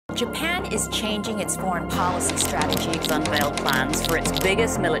Japan is changing its foreign policy strategy. It's unveiled plans for its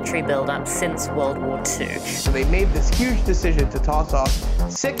biggest military buildup since World War II. So they made this huge decision to toss off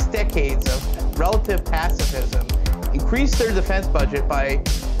 6 decades of relative pacifism, increase their defense budget by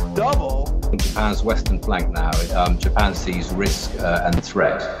double. In Japan's western flank now, Japan sees risk and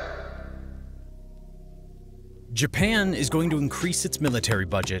threat. Japan is going to increase its military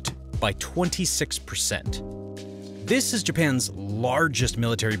budget by 26%. This is Japan's largest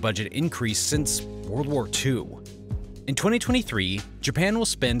military budget increase since World War II. In 2023, Japan will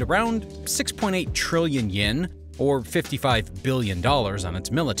spend around 6.8 trillion yen, or $55 billion, on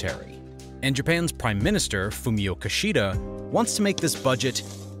its military. And Japan's Prime Minister, Fumio Kishida, wants to make this budget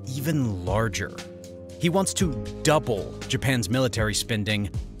even larger. He wants to double Japan's military spending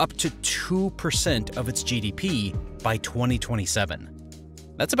up to 2% of its GDP by 2027.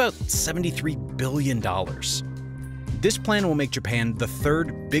 That's about $73 billion. This plan will make Japan the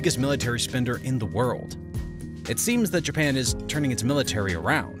 3rd biggest military spender in the world. It seems that Japan is turning its military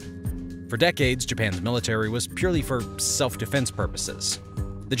around. For decades, Japan's military was purely for self-defense purposes.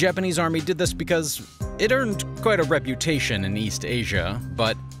 The Japanese army did this because it earned quite a reputation in East Asia,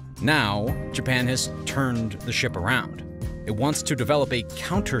 but now Japan has turned the ship around. It wants to develop a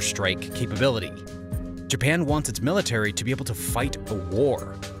counter-strike capability. Japan wants its military to be able to fight a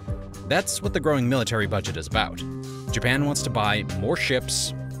war. That's what the growing military budget is about. Japan wants to buy more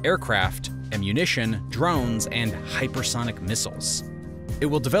ships, aircraft, ammunition, drones, and hypersonic missiles. It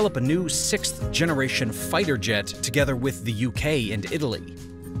will develop a new 6th-generation fighter jet together with the UK and Italy.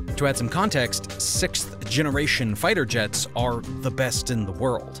 To add some context, 6th-generation fighter jets are the best in the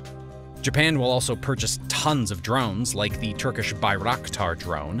world. Japan will also purchase tons of drones, like the Turkish Bayraktar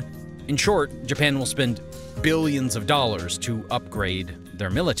drone. In short, Japan will spend billions of dollars to upgrade their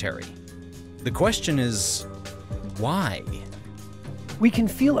military. The question is, why? We can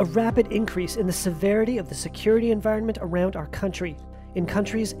feel a rapid increase in the severity of the security environment around our country, in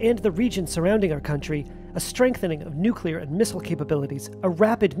countries and the region surrounding our country, a strengthening of nuclear and missile capabilities, a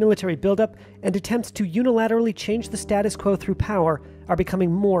rapid military buildup, and attempts to unilaterally change the status quo through power are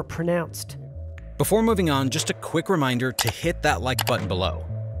becoming more pronounced. Before moving on, just a quick reminder to hit that like button below.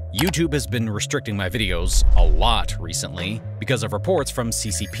 YouTube has been restricting my videos a lot recently because of reports from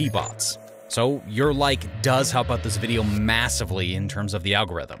CCP bots. So your like does help out this video massively in terms of the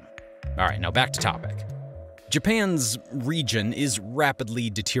algorithm. Alright, now back to topic. Japan's region is rapidly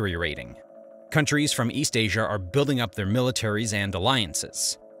deteriorating. Countries from East Asia are building up their militaries and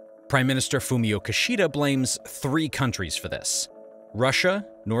alliances. Prime Minister Fumio Kishida blames 3 countries for this: Russia,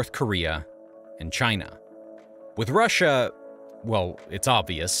 North Korea, and China. With Russia, well, it's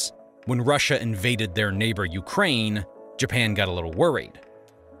obvious. When Russia invaded their neighbor Ukraine, Japan got a little worried.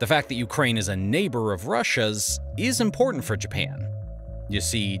 The fact that Ukraine is a neighbor of Russia's is important for Japan. You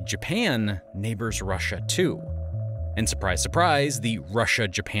see, Japan neighbors Russia too. And surprise, surprise, the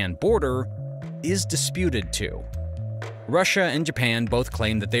Russia-Japan border is disputed too. Russia and Japan both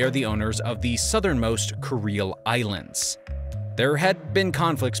claim that they are the owners of the southernmost Kuril Islands. There had been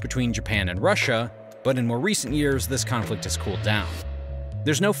conflicts between Japan and Russia, but in more recent years, this conflict has cooled down.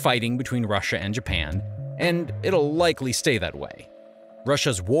 There's no fighting between Russia and Japan, and it'll likely stay that way.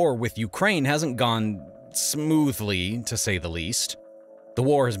 Russia's war with Ukraine hasn't gone smoothly, to say the least. The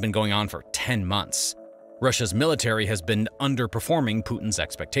war has been going on for 10 months. Russia's military has been underperforming Putin's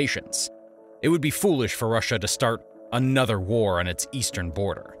expectations. It would be foolish for Russia to start another war on its eastern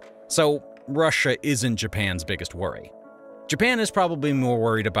border. So Russia isn't Japan's biggest worry. Japan is probably more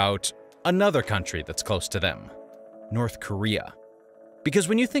worried about another country that's close to them, North Korea. Because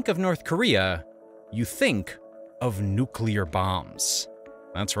when you think of North Korea, you think of nuclear bombs.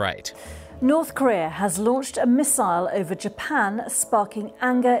 That's right. North Korea has launched a missile over Japan, sparking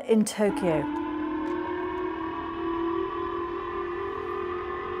anger in Tokyo.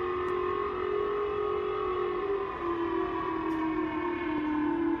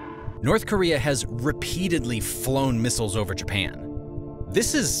 North Korea has repeatedly flown missiles over Japan.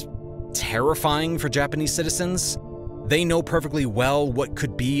 This is terrifying for Japanese citizens. They know perfectly well what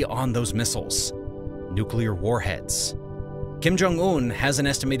could be on those missiles: nuclear warheads. Kim Jong-un has an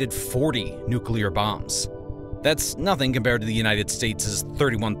estimated 40 nuclear bombs. That's nothing compared to the United States'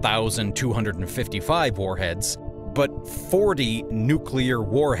 31,255 warheads, but 40 nuclear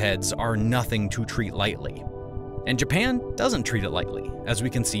warheads are nothing to treat lightly. And Japan doesn't treat it lightly, as we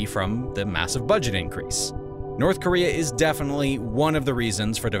can see from the massive budget increase. North Korea is definitely one of the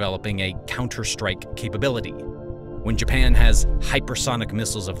reasons for developing a counter-strike capability. When Japan has hypersonic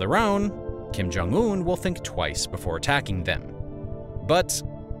missiles of their own, Kim Jong-un will think twice before attacking them. But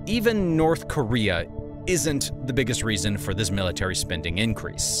even North Korea isn't the biggest reason for this military spending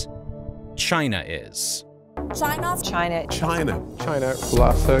increase. China is. China. For the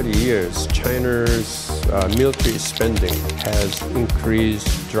last 30 years, China's military spending has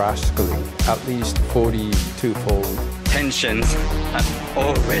increased drastically, at least 42-fold. Tensions have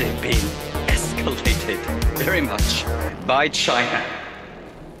already been escalated very much by China.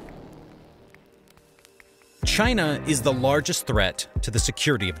 China is the largest threat to the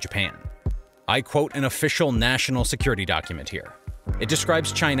security of Japan. I quote an official national security document here. It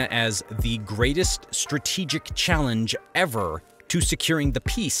describes China as the greatest strategic challenge ever to securing the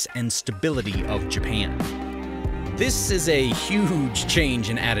peace and stability of Japan. This is a huge change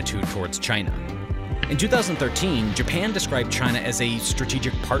in attitude towards China. In 2013, Japan described China as a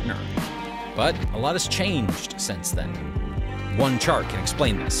strategic partner, but a lot has changed since then. One chart can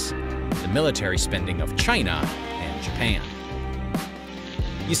explain this: the military spending of China and Japan.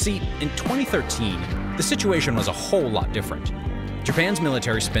 You see, in 2013, the situation was a whole lot different. Japan's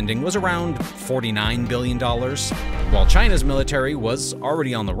military spending was around $49 billion, while China's military was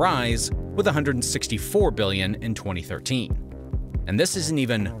already on the rise with $164 billion in 2013. And this isn't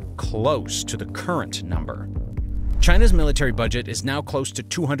even close to the current number. China's military budget is now close to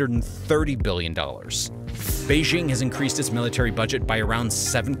 $230 billion. Beijing has increased its military budget by around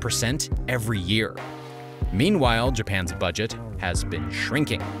 7% every year. Meanwhile, Japan's budget has been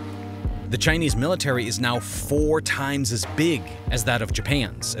shrinking. The Chinese military is now 4 times as big as that of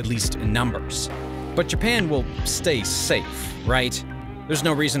Japan's, at least in numbers. But Japan will stay safe, right? There's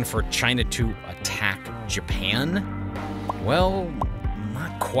no reason for China to attack Japan? Well,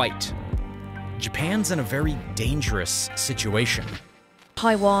 not quite. Japan's in a very dangerous situation.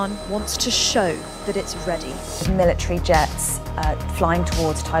 Taiwan wants to show that it's ready. Military jets flying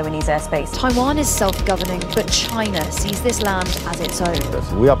towards Taiwanese airspace. Taiwan is self-governing, but China sees this land as its own.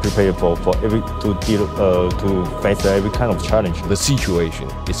 We are prepared to face every kind of challenge. The situation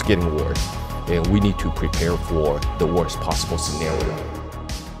is getting worse, and we need to prepare for the worst possible scenario.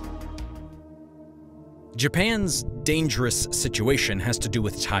 Japan's dangerous situation has to do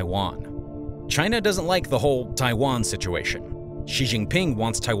with Taiwan. China doesn't like the whole Taiwan situation. Xi Jinping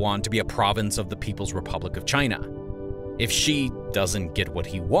wants Taiwan to be a province of the People's Republic of China. If Xi doesn't get what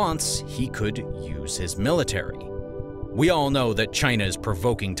he wants, he could use his military. We all know that China is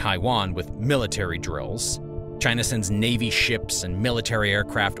provoking Taiwan with military drills. China sends Navy ships and military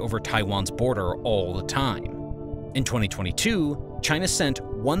aircraft over Taiwan's border all the time. In 2022, China sent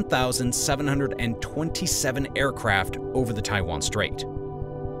 1,727 aircraft over the Taiwan Strait.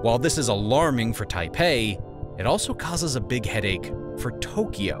 While this is alarming for Taipei, it also causes a big headache for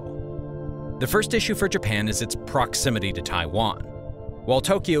Tokyo. The first issue for Japan is its proximity to Taiwan. While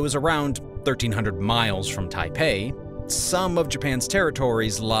Tokyo is around 1,300 miles from Taipei, some of Japan's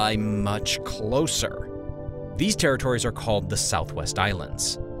territories lie much closer. These territories are called the Southwest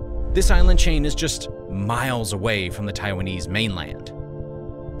Islands. This island chain is just miles away from the Taiwanese mainland.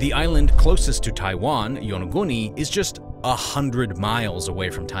 The island closest to Taiwan, Yonaguni, is just 100 miles away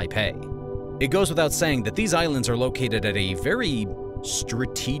from Taipei. It goes without saying that these islands are located at a very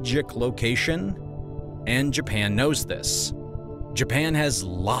strategic location, and Japan knows this. Japan has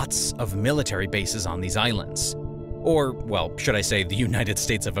lots of military bases on these islands. Or, well, should I say the United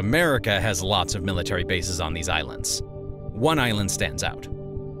States of America has lots of military bases on these islands. One island stands out: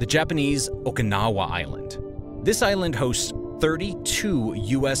 the Japanese Okinawa Island. This island hosts 32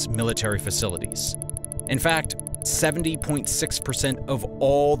 U.S. military facilities. In fact, 70.6% of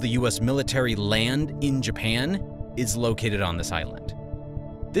all the U.S. military land in Japan is located on this island.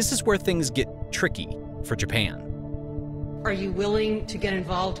 This is where things get tricky for Japan. Are you willing to get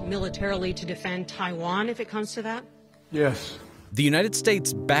involved militarily to defend Taiwan if it comes to that? Yes. The United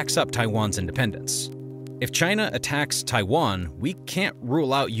States backs up Taiwan's independence. If China attacks Taiwan, we can't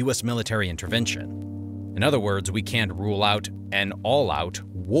rule out U.S. military intervention. In other words, we can't rule out an all-out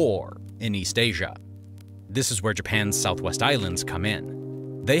war in East Asia. This is where Japan's Southwest Islands come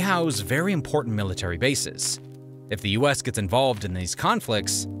in. They house very important military bases. If the US gets involved in these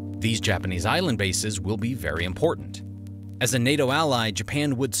conflicts, these Japanese island bases will be very important. As a NATO ally,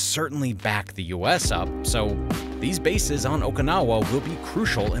 Japan would certainly back the US up, so these bases on Okinawa will be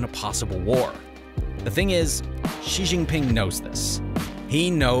crucial in a possible war. The thing is, Xi Jinping knows this. He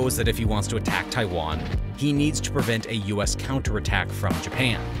knows that if he wants to attack Taiwan, he needs to prevent a US counterattack from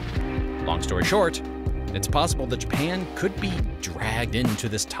Japan. Long story short, it's possible that Japan could be dragged into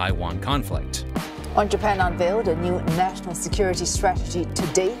this Taiwan conflict. Japan unveiled a new national security strategy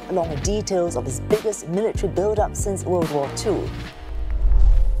today, along with details of its biggest military buildup since World War II.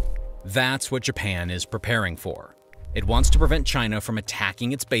 That's what Japan is preparing for. It wants to prevent China from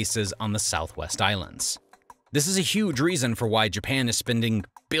attacking its bases on the Southwest Islands. This is a huge reason for why Japan is spending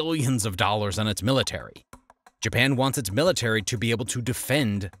billions of dollars on its military. Japan wants its military to be able to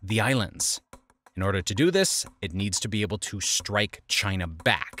defend the islands. In order to do this, it needs to be able to strike China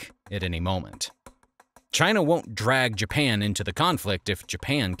back at any moment. China won't drag Japan into the conflict if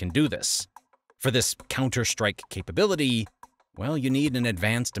Japan can do this. For this counter-strike capability, well, you need an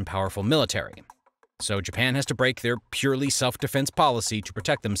advanced and powerful military. So Japan has to break their purely self-defense policy to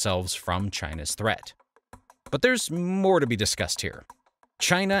protect themselves from China's threat. But there's more to be discussed here.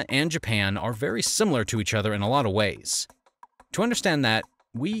 China and Japan are very similar to each other in a lot of ways. To understand that,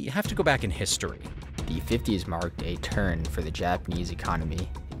 we have to go back in history. The 50s marked a turn for the Japanese economy.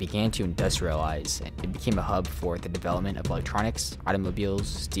 It began to industrialize, and it became a hub for the development of electronics, automobiles,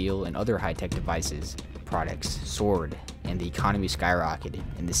 steel, and other high-tech devices. Products soared, and the economy skyrocketed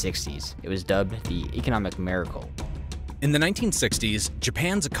in the 60s. It was dubbed the economic miracle. In the 1960s,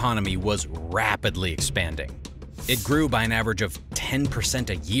 Japan's economy was rapidly expanding. It grew by an average of 10%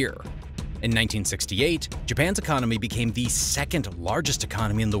 a year. In 1968, Japan's economy became the second largest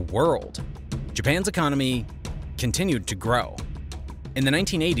economy in the world. Japan's economy continued to grow. In the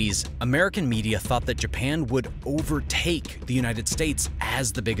 1980s, American media thought that Japan would overtake the United States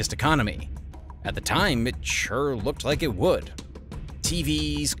as the biggest economy. At the time, it sure looked like it would.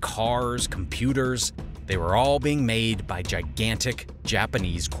 TVs, cars, computers, they were all being made by gigantic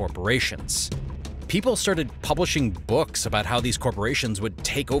Japanese corporations. People started publishing books about how these corporations would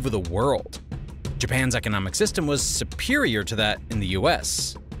take over the world. Japan's economic system was superior to that in the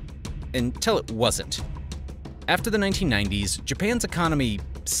US. Until it wasn't. After the 1990s, Japan's economy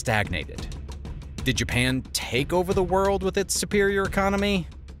stagnated. Did Japan take over the world with its superior economy?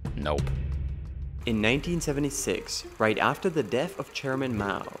 Nope. In 1976, right after the death of Chairman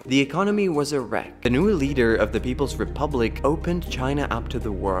Mao, the economy was a wreck. The new leader of the People's Republic opened China up to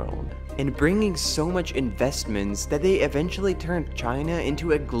the world, and bringing so much investments that they eventually turned China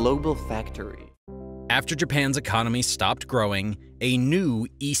into a global factory. After Japan's economy stopped growing, a new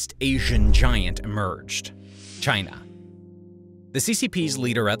East Asian giant emerged: China. The CCP's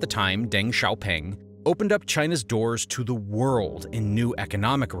leader at the time, Deng Xiaoping, opened up China's doors to the world in new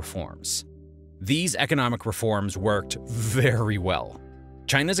economic reforms. These economic reforms worked very well.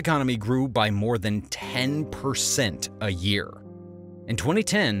 China's economy grew by more than 10% a year. In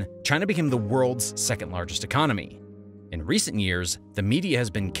 2010, China became the world's second largest economy. In recent years, the media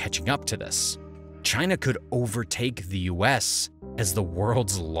has been catching up to this. China could overtake the US as the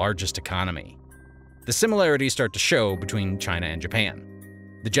world's largest economy. The similarities start to show between China and Japan.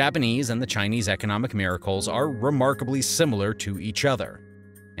 The Japanese and the Chinese economic miracles are remarkably similar to each other.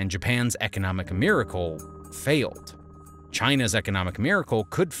 And Japan's economic miracle failed. China's economic miracle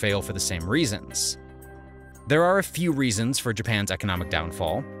could fail for the same reasons. There are a few reasons for Japan's economic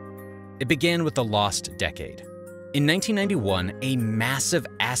downfall. It began with the lost decade. In 1991, a massive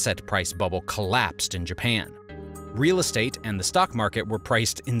asset price bubble collapsed in Japan. Real estate and the stock market were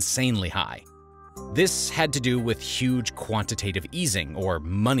priced insanely high. This had to do with huge quantitative easing, or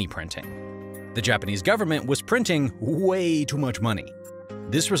money printing. The Japanese government was printing way too much money.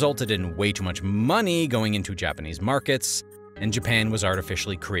 This resulted in way too much money going into Japanese markets, and Japan was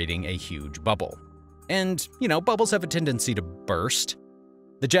artificially creating a huge bubble. And, bubbles have a tendency to burst.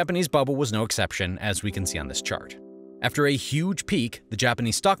 The Japanese bubble was no exception, as we can see on this chart. After a huge peak, the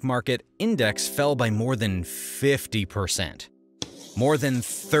Japanese stock market index fell by more than 50%. More than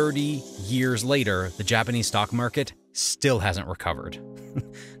 30 years later, the Japanese stock market still hasn't recovered.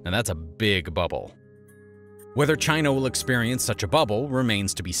 Now that's a big bubble. Whether China will experience such a bubble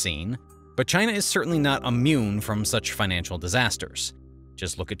remains to be seen, but China is certainly not immune from such financial disasters.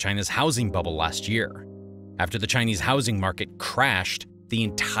 Just look at China's housing bubble last year. After the Chinese housing market crashed, the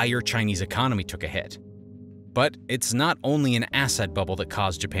entire Chinese economy took a hit. But it's not only an asset bubble that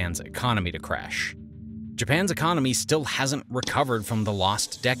caused Japan's economy to crash. Japan's economy still hasn't recovered from the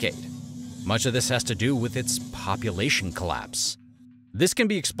lost decade. Much of this has to do with its population collapse. This can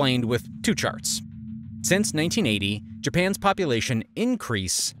be explained with two charts. Since 1980, Japan's population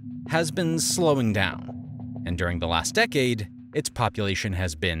increase has been slowing down, and during the last decade, its population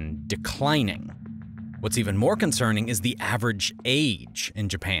has been declining. What's even more concerning is the average age in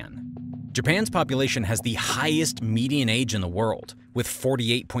Japan. Japan's population has the highest median age in the world, with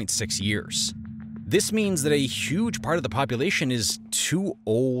 48.6 years. This means that a huge part of the population is too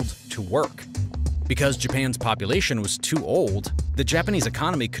old to work. Because Japan's population was too old, the Japanese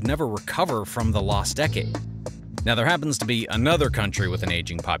economy could never recover from the lost decade. Now, there happens to be another country with an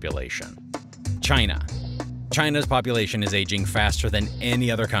aging population: China. China's population is aging faster than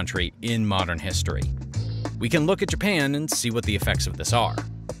any other country in modern history. We can look at Japan and see what the effects of this are.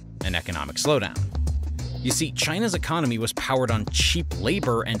 An economic slowdown. You see, China's economy was powered on cheap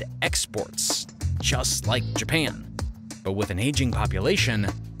labor and exports, just like Japan. But with an aging population,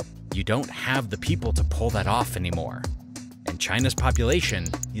 you don't have the people to pull that off anymore. And China's population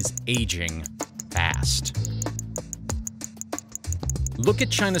is aging fast. Look at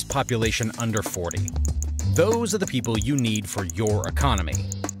China's population under 40. Those are the people you need for your economy.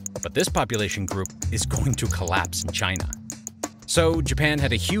 But this population group is going to collapse in China. So Japan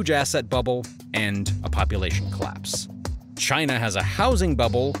had a huge asset bubble and a population collapse. China has a housing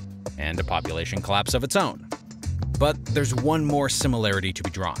bubble and a population collapse of its own. But there's one more similarity to be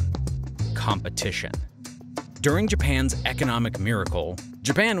drawn: competition. During Japan's economic miracle,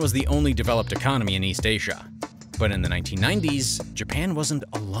 Japan was the only developed economy in East Asia. But in the 1990s, Japan wasn't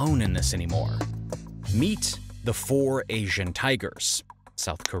alone in this anymore. Meet the 4 Asian tigers.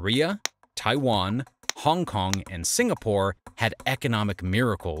 South Korea, Taiwan, Hong Kong, and Singapore had economic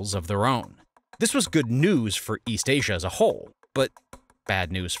miracles of their own. This was good news for East Asia as a whole, but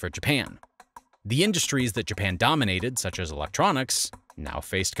bad news for Japan. The industries that Japan dominated, such as electronics, now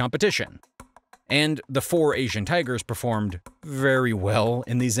faced competition. And the 4 Asian tigers performed very well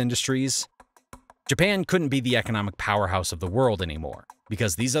in these industries. Japan couldn't be the economic powerhouse of the world anymore,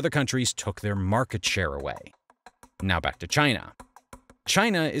 because these other countries took their market share away. Now back to China.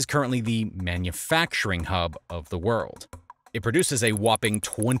 China is currently the manufacturing hub of the world. It produces a whopping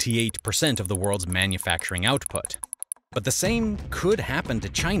 28% of the world's manufacturing output. But the same could happen to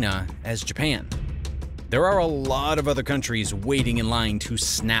China as Japan. There are a lot of other countries waiting in line to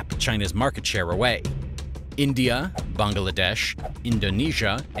snap China's market share away. India, Bangladesh,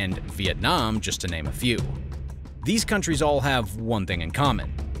 Indonesia, and Vietnam, just to name a few. These countries all have one thing in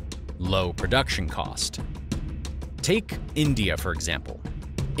common: low production cost. Take India, for example.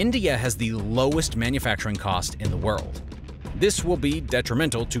 India has the lowest manufacturing cost in the world. This will be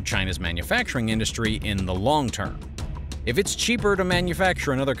detrimental to China's manufacturing industry in the long term. If it's cheaper to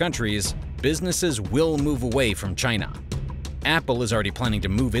manufacture in other countries, businesses will move away from China. Apple is already planning to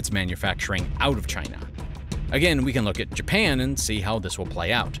move its manufacturing out of China. Again, we can look at Japan and see how this will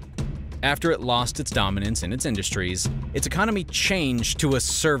play out. After it lost its dominance in its industries, its economy changed to a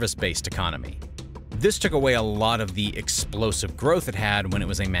service-based economy. This took away a lot of the explosive growth it had when it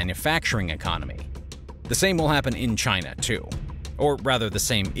was a manufacturing economy. The same will happen in China, too. Or rather, the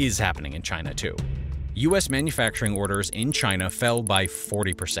same is happening in China, too. US manufacturing orders in China fell by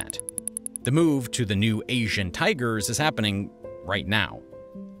 40%. The move to the new Asian tigers is happening right now.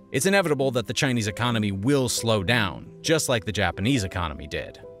 It's inevitable that the Chinese economy will slow down, just like the Japanese economy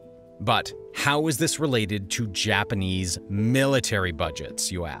did. But how is this related to Japanese military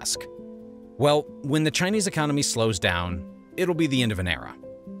budgets, you ask? Well, when the Chinese economy slows down, it'll be the end of an era.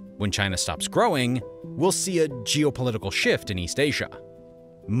 When China stops growing, we'll see a geopolitical shift in East Asia.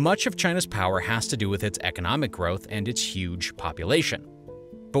 Much of China's power has to do with its economic growth and its huge population.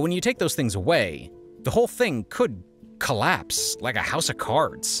 But when you take those things away, the whole thing could collapse like a house of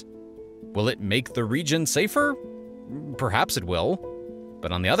cards. Will it make the region safer? Perhaps it will.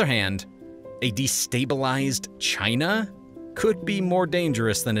 But on the other hand, a destabilized China could be more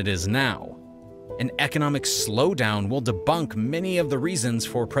dangerous than it is now. An economic slowdown will debunk many of the reasons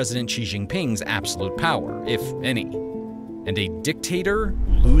for President Xi Jinping's absolute power, if any. And a dictator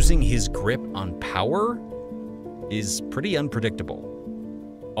losing his grip on power is pretty unpredictable.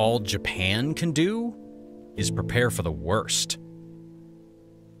 All Japan can do is prepare for the worst.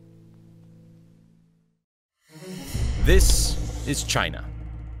 This is China,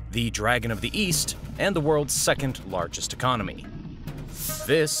 the dragon of the East and the world's second largest economy.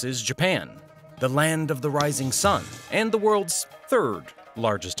 This is Japan, the land of the rising sun and the world's third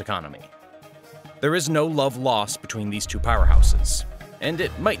largest economy. There is no love lost between these two powerhouses, and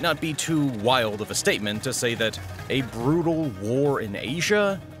it might not be too wild of a statement to say that a brutal war in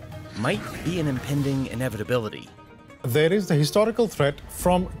Asia might be an impending inevitability. There is the historical threat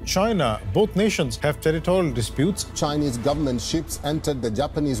from China. Both nations have territorial disputes. Chinese government ships entered the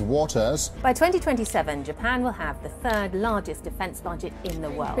Japanese waters. By 2027, Japan will have the third largest defense budget in the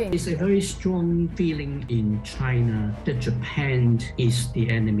world. It's a very strong feeling in China that Japan is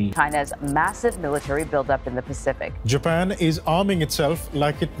the enemy. China's massive military buildup in the Pacific. Japan is arming itself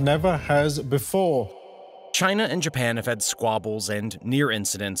like it never has before. China and Japan have had squabbles and near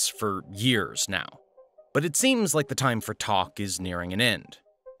incidents for years now. But it seems like the time for talk is nearing an end.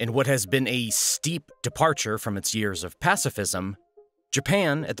 In what has been a steep departure from its years of pacifism,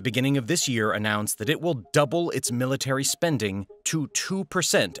 Japan, at the beginning of this year, announced that it will double its military spending to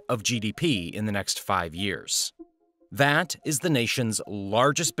 2% of GDP in the next 5 years. That is the nation's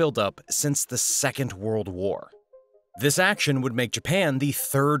largest buildup since the Second World War. This action would make Japan the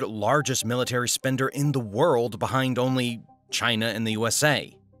third largest military spender in the world, behind only China and the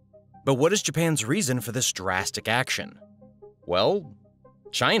USA. But what is Japan's reason for this drastic action? Well,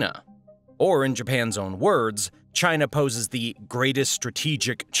 China. Or in Japan's own words, China poses the greatest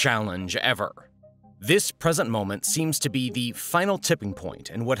strategic challenge ever. This present moment seems to be the final tipping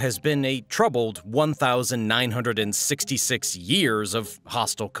point in what has been a troubled 1,966 years of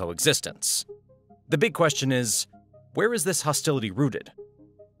hostile coexistence. The big question is, where is this hostility rooted?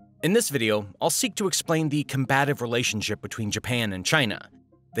 In this video, I'll seek to explain the combative relationship between Japan and China,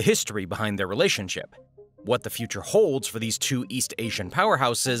 the history behind their relationship, what the future holds for these two East Asian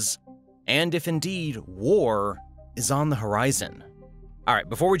powerhouses, and if indeed war is on the horizon. Alright,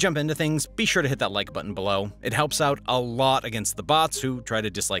 before we jump into things, be sure to hit that like button below. It helps out a lot against the bots who try to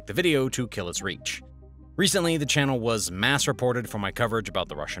dislike the video to kill its reach. Recently, the channel was mass reported for my coverage about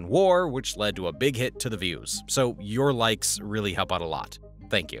the Russian war, which led to a big hit to the views, so your likes really help out a lot.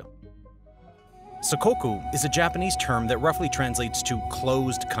 Thank you. Sakoku is a Japanese term that roughly translates to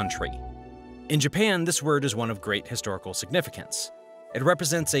closed country. In Japan, this word is one of great historical significance. It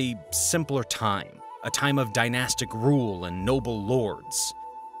represents a simpler time, a time of dynastic rule and noble lords,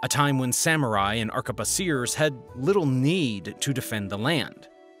 a time when samurai and arquebusiers had little need to defend the land,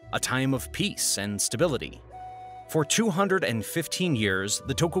 a time of peace and stability. For 215 years,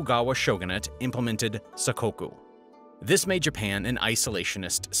 the Tokugawa shogunate implemented Sakoku. This made Japan an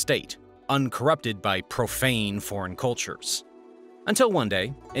isolationist state, uncorrupted by profane foreign cultures. Until one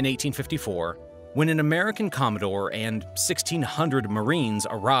day, in 1854, when an American Commodore and 1,600 Marines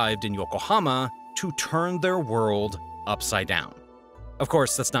arrived in Yokohama to turn their world upside down. Of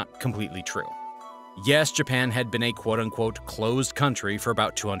course, that's not completely true. Yes, Japan had been a quote-unquote closed country for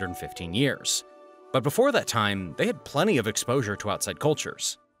about 215 years. But before that time, they had plenty of exposure to outside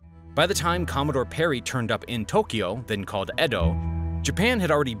cultures. By the time Commodore Perry turned up in Tokyo, then called Edo, Japan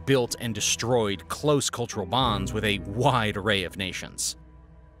had already built and destroyed close cultural bonds with a wide array of nations.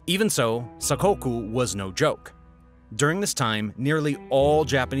 Even so, Sakoku was no joke. During this time, nearly all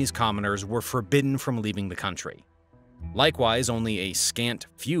Japanese commoners were forbidden from leaving the country. Likewise, only a scant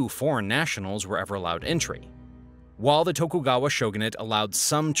few foreign nationals were ever allowed entry. While the Tokugawa shogunate allowed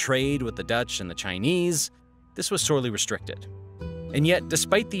some trade with the Dutch and the Chinese, this was sorely restricted. And yet,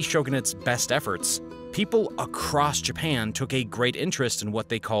 despite the shogunate's best efforts, people across Japan took a great interest in what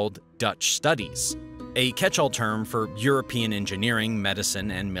they called Dutch studies, a catch-all term for European engineering,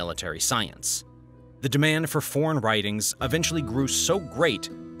 medicine, and military science. The demand for foreign writings eventually grew so great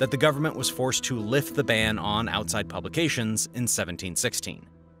that the government was forced to lift the ban on outside publications in 1716.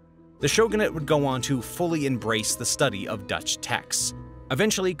 The shogunate would go on to fully embrace the study of Dutch texts,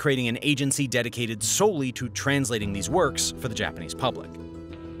 eventually creating an agency dedicated solely to translating these works for the Japanese public.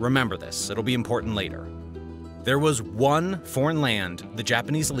 Remember this, it'll be important later. There was one foreign land the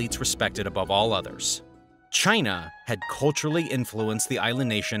Japanese elites respected above all others. China had culturally influenced the island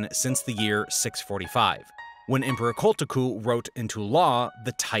nation since the year 645, when Emperor Kotoku wrote into law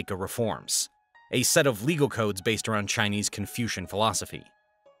the Taika Reforms, a set of legal codes based around Chinese Confucian philosophy.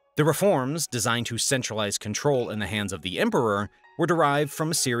 The reforms, designed to centralize control in the hands of the emperor, were derived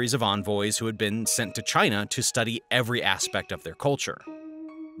from a series of envoys who had been sent to China to study every aspect of their culture.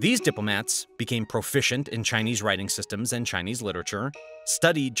 These diplomats became proficient in Chinese writing systems and Chinese literature,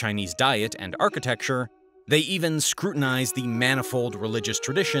 studied Chinese diet and architecture. They even scrutinized the manifold religious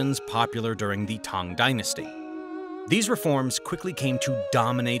traditions popular during the Tang Dynasty. These reforms quickly came to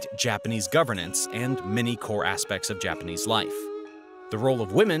dominate Japanese governance and many core aspects of Japanese life. The role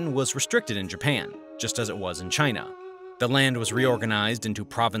of women was restricted in Japan, just as it was in China. The land was reorganized into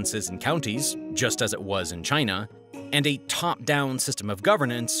provinces and counties, just as it was in China, and a top-down system of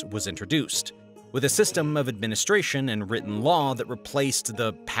governance was introduced, with a system of administration and written law that replaced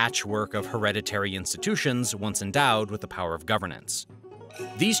the patchwork of hereditary institutions once endowed with the power of governance.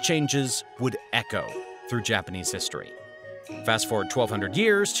 These changes would echo through Japanese history. Fast forward 1,200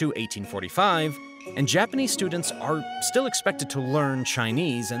 years to 1845, and Japanese students are still expected to learn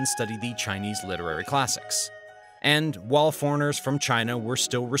Chinese and study the Chinese literary classics. And while foreigners from China were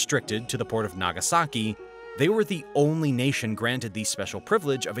still restricted to the port of Nagasaki, they were the only nation granted the special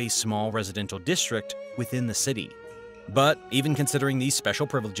privilege of a small residential district within the city. But even considering these special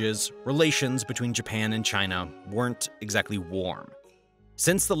privileges, relations between Japan and China weren't exactly warm.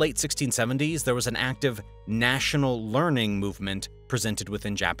 Since the late 1670s, there was an active national learning movement presented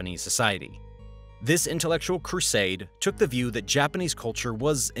within Japanese society. This intellectual crusade took the view that Japanese culture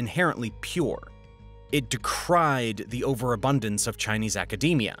was inherently pure. It decried the overabundance of Chinese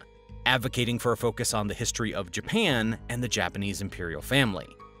academia, advocating for a focus on the history of Japan and the Japanese imperial family.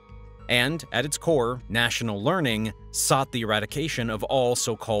 And, at its core, national learning sought the eradication of all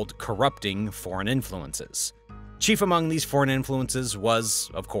so-called corrupting foreign influences. Chief among these foreign influences was,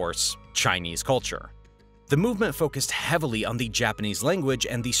 of course, Chinese culture. The movement focused heavily on the Japanese language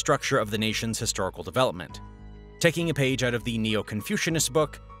and the structure of the nation's historical development. Taking a page out of the Neo-Confucianist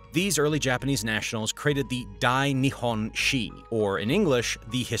book, these early Japanese nationals created the Dai Nihon Shi, or in English,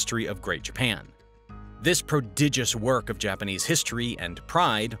 the History of Great Japan. This prodigious work of Japanese history and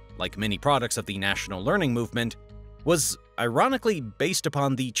pride, like many products of the national learning movement, was ironically based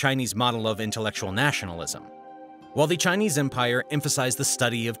upon the Chinese model of intellectual nationalism. While the Chinese Empire emphasized the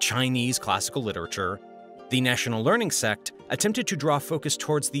study of Chinese classical literature, the national learning sect attempted to draw focus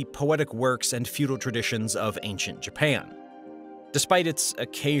towards the poetic works and feudal traditions of ancient Japan. Despite its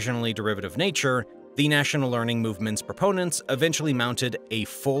occasionally derivative nature, the national learning movement's proponents eventually mounted a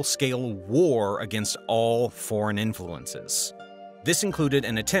full-scale war against all foreign influences. This included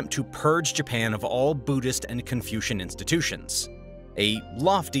an attempt to purge Japan of all Buddhist and Confucian institutions. A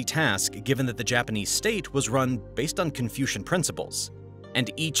lofty task given that the Japanese state was run based on Confucian principles,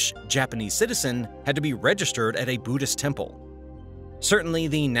 and each Japanese citizen had to be registered at a Buddhist temple. Certainly,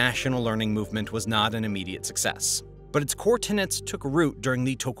 the national learning movement was not an immediate success, but its core tenets took root during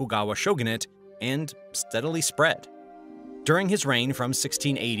the Tokugawa shogunate and steadily spread. During his reign from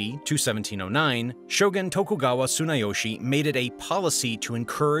 1680 to 1709, Shogun Tokugawa Tsunayoshi made it a policy to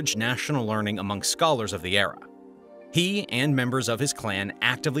encourage national learning among scholars of the era. He and members of his clan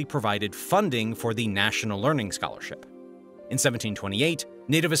actively provided funding for the National Learning Scholarship. In 1728,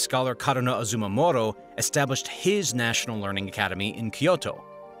 nativist scholar Karuna Azumamoro established his National Learning Academy in Kyoto,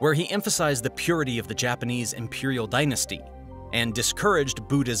 where he emphasized the purity of the Japanese imperial dynasty and discouraged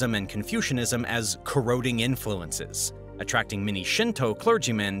Buddhism and Confucianism as corroding influences, attracting many Shinto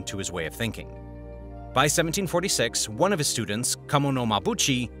clergymen to his way of thinking. By 1746, one of his students, Kamo no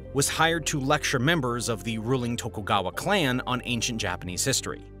Mabuchi, was hired to lecture members of the ruling Tokugawa clan on ancient Japanese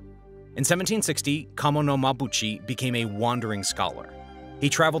history. In 1760, Kamo no Mabuchi became a wandering scholar. He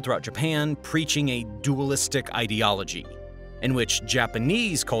traveled throughout Japan preaching a dualistic ideology, in which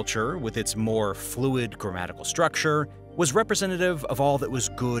Japanese culture, with its more fluid grammatical structure, was representative of all that was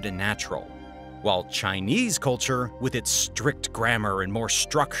good and natural, while Chinese culture, with its strict grammar and more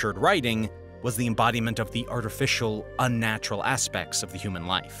structured writing, was the embodiment of the artificial, unnatural aspects of the human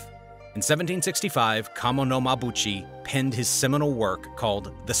life. In 1765, Kamo no Mabuchi penned his seminal work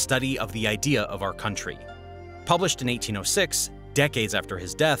called The Study of the Idea of Our Country. Published in 1806, decades after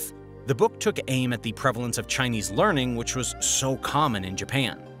his death, the book took aim at the prevalence of Chinese learning, which was so common in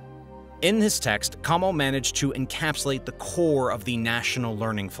Japan. In his text, Kamo managed to encapsulate the core of the national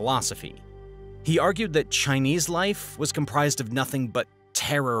learning philosophy. He argued that Chinese life was comprised of nothing but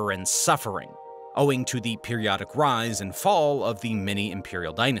terror and suffering, owing to the periodic rise and fall of the many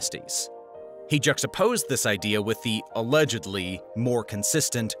imperial dynasties. He juxtaposed this idea with the allegedly more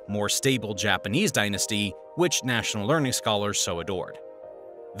consistent, more stable Japanese dynasty, which national learning scholars so adored.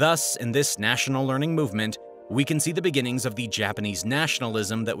 Thus, in this national learning movement, we can see the beginnings of the Japanese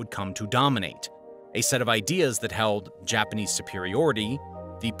nationalism that would come to dominate, a set of ideas that held Japanese superiority,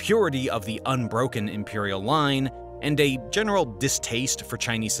 the purity of the unbroken imperial line, and a general distaste for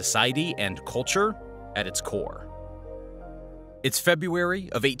Chinese society and culture at its core. It's February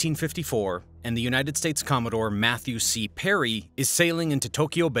of 1854, and the United States Commodore Matthew C. Perry is sailing into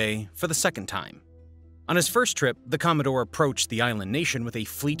Tokyo Bay for the second time. On his first trip, the Commodore approached the island nation with a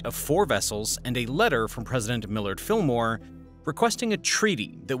fleet of 4 vessels and a letter from President Millard Fillmore requesting a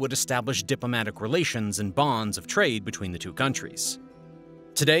treaty that would establish diplomatic relations and bonds of trade between the two countries.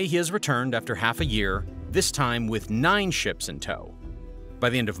 Today, he has returned after half a year, this time with 9 ships in tow. By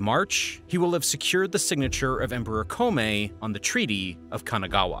the end of March, he will have secured the signature of Emperor Komei on the Treaty of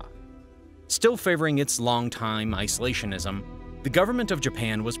Kanagawa. Still favoring its long-time isolationism, the government of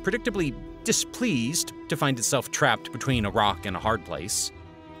Japan was predictably displeased to find itself trapped between a rock and a hard place.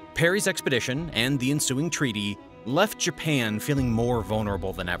 Perry's expedition and the ensuing treaty left Japan feeling more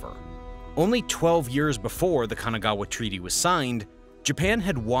vulnerable than ever. Only 12 years before the Kanagawa Treaty was signed, Japan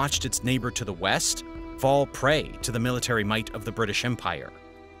had watched its neighbor to the west fall prey to the military might of the British Empire.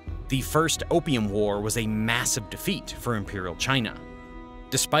 The First Opium War was a massive defeat for Imperial China.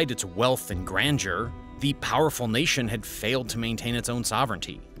 Despite its wealth and grandeur, the powerful nation had failed to maintain its own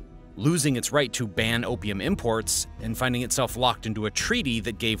sovereignty, losing its right to ban opium imports and finding itself locked into a treaty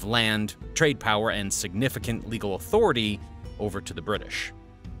that gave land, trade power, and significant legal authority over to the British.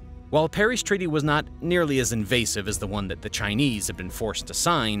 While Perry's treaty was not nearly as invasive as the one that the Chinese had been forced to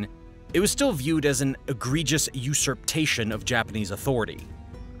sign, it was still viewed as an egregious usurpation of Japanese authority.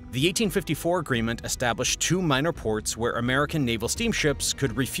 The 1854 agreement established 2 minor ports where American naval steamships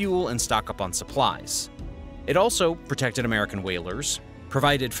could refuel and stock up on supplies. It also protected American whalers,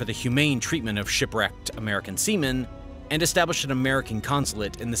 provided for the humane treatment of shipwrecked American seamen, and established an American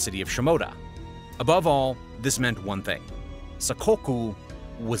consulate in the city of Shimoda. Above all, this meant one thing: Sakoku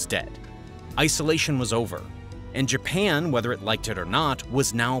was dead. Isolation was over, and Japan, whether it liked it or not,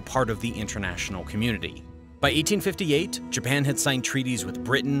 was now part of the international community. By 1858, Japan had signed treaties with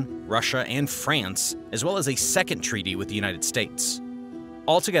Britain, Russia, and France, as well as a second treaty with the United States.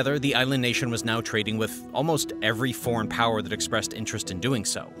 Altogether, the island nation was now trading with almost every foreign power that expressed interest in doing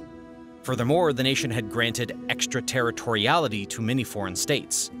so. Furthermore, the nation had granted extraterritoriality to many foreign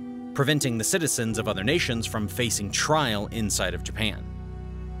states, preventing the citizens of other nations from facing trial inside of Japan.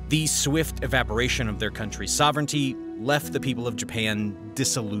 The swift evaporation of their country's sovereignty left the people of Japan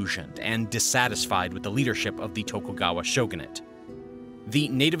disillusioned and dissatisfied with the leadership of the Tokugawa shogunate. The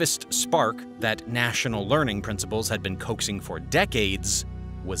nativist spark that national learning principles had been coaxing for decades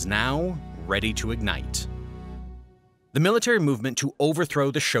was now ready to ignite. The military movement to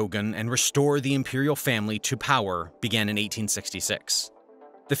overthrow the shogun and restore the imperial family to power began in 1866.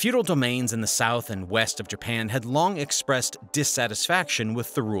 The feudal domains in the south and west of Japan had long expressed dissatisfaction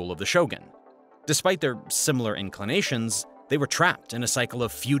with the rule of the shogun. Despite their similar inclinations, they were trapped in a cycle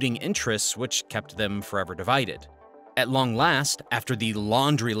of feuding interests which kept them forever divided. At long last, after the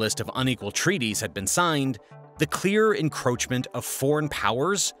laundry list of unequal treaties had been signed, the clear encroachment of foreign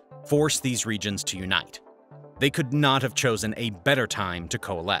powers forced these regions to unite. They could not have chosen a better time to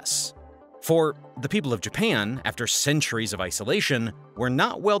coalesce. For the people of Japan, after centuries of isolation, were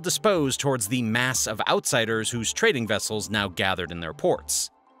not well disposed towards the mass of outsiders whose trading vessels now gathered in their ports.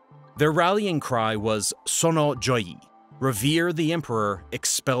 Their rallying cry was Sono Joi, revere the emperor,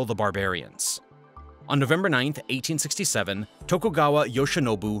 expel the barbarians. On November 9, 1867, Tokugawa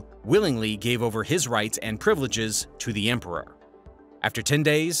Yoshinobu willingly gave over his rights and privileges to the emperor. After 10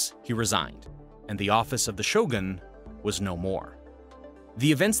 days, he resigned, and the office of the shogun was no more.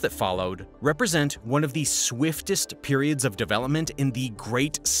 The events that followed represent one of the swiftest periods of development in the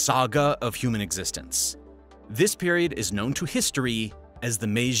great saga of human existence. This period is known to history as the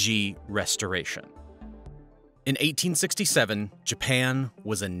Meiji Restoration. In 1867, Japan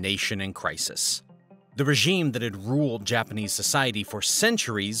was a nation in crisis. The regime that had ruled Japanese society for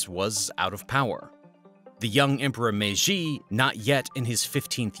centuries was out of power. The young Emperor Meiji, not yet in his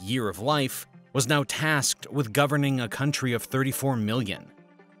 15th year of life, was now tasked with governing a country of 34 million.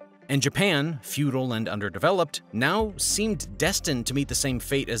 And Japan, feudal and underdeveloped, now seemed destined to meet the same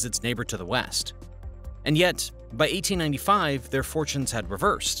fate as its neighbor to the west. And yet, by 1895, their fortunes had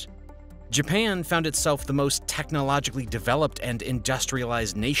reversed. Japan found itself the most technologically developed and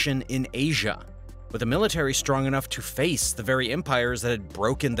industrialized nation in Asia, with a military strong enough to face the very empires that had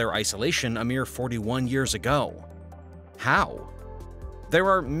broken their isolation a mere 41 years ago. How? There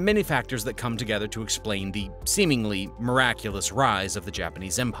are many factors that come together to explain the seemingly miraculous rise of the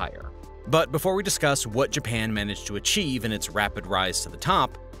Japanese Empire. But before we discuss what Japan managed to achieve in its rapid rise to the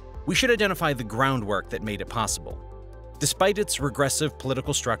top, we should identify the groundwork that made it possible. Despite its regressive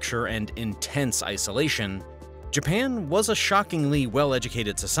political structure and intense isolation, Japan was a shockingly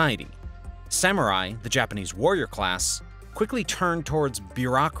well-educated society. Samurai, the Japanese warrior class, quickly turned towards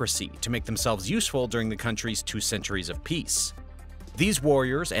bureaucracy to make themselves useful during the country's 2 centuries of peace. These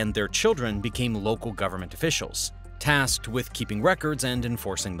warriors and their children became local government officials, tasked with keeping records and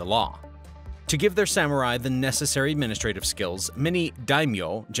enforcing the law. To give their samurai the necessary administrative skills, many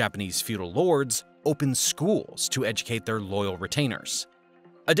daimyo, Japanese feudal lords, opened schools to educate their loyal retainers.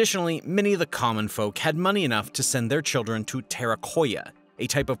 Additionally, many of the common folk had money enough to send their children to terakoya, a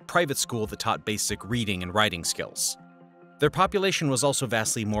type of private school that taught basic reading and writing skills. Their population was also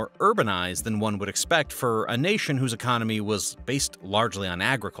vastly more urbanized than one would expect for a nation whose economy was based largely on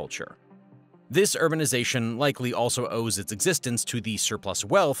agriculture. This urbanization likely also owes its existence to the surplus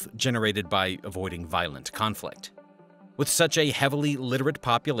wealth generated by avoiding violent conflict. With such a heavily literate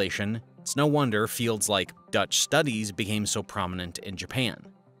population, it's no wonder fields like Dutch studies became so prominent in Japan.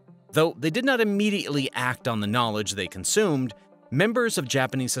 Though they did not immediately act on the knowledge they consumed, members of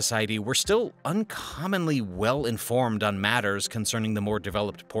Japanese society were still uncommonly well-informed on matters concerning the more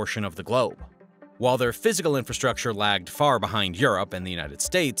developed portion of the globe. While their physical infrastructure lagged far behind Europe and the United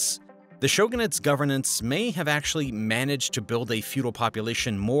States, the shogunate's governance may have actually managed to build a feudal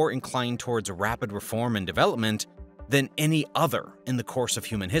population more inclined towards rapid reform and development than any other in the course of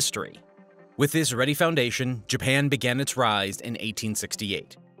human history. With this ready foundation, Japan began its rise in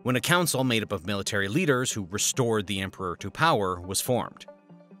 1868. When a council made up of military leaders who restored the emperor to power was formed.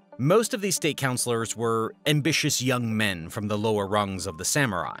 Most of these state councilors were ambitious young men from the lower rungs of the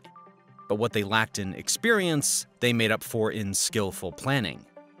samurai. But what they lacked in experience, they made up for in skillful planning.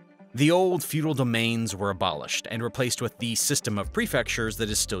 The old feudal domains were abolished and replaced with the system of prefectures that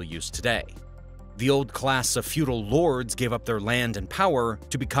is still used today. The old class of feudal lords gave up their land and power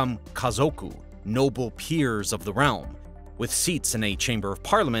to become kazoku, noble peers of the realm, with seats in a chamber of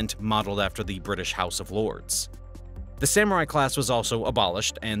parliament modeled after the British House of Lords. The samurai class was also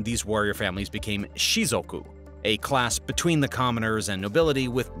abolished, and these warrior families became shizoku, a class between the commoners and nobility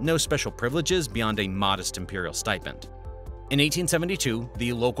with no special privileges beyond a modest imperial stipend. In 1872,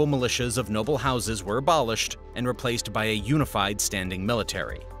 the local militias of noble houses were abolished and replaced by a unified standing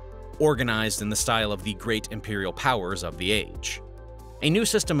military, organized in the style of the great imperial powers of the age. A new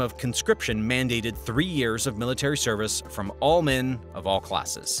system of conscription mandated 3 years of military service from all men of all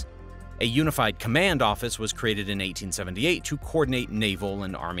classes. A unified command office was created in 1878 to coordinate naval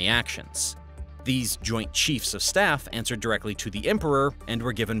and army actions. These joint chiefs of staff answered directly to the emperor and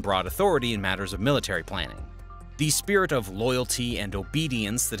were given broad authority in matters of military planning. The spirit of loyalty and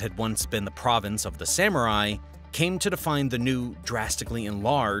obedience that had once been the province of the samurai came to define the new, drastically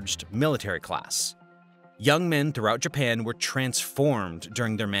enlarged military class. Young men throughout Japan were transformed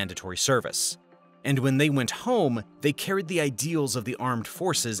during their mandatory service, and when they went home, they carried the ideals of the armed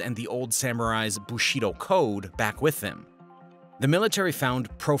forces and the old samurai's Bushido code back with them. The military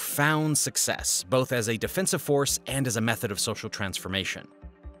found profound success, both as a defensive force and as a method of social transformation.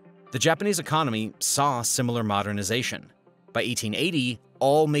 The Japanese economy saw similar modernization. By 1880,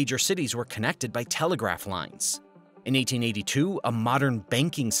 all major cities were connected by telegraph lines. In 1882, a modern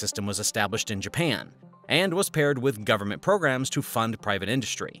banking system was established in Japan, and was paired with government programs to fund private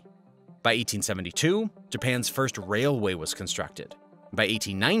industry. By 1872, Japan's first railway was constructed. By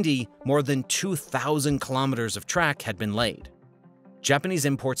 1890, more than 2,000 kilometers of track had been laid. Japanese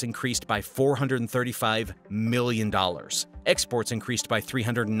imports increased by $435 million. Exports increased by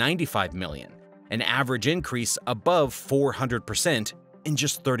 $395 million, an average increase above 400% in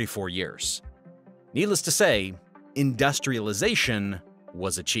just 34 years. Needless to say, industrialization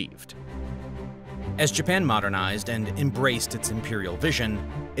was achieved. As Japan modernized and embraced its imperial vision,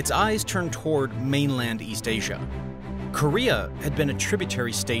 its eyes turned toward mainland East Asia. Korea had been a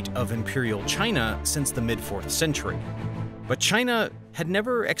tributary state of Imperial China since the mid-4th century. But China had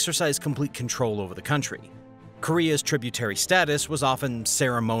never exercised complete control over the country. Korea's tributary status was often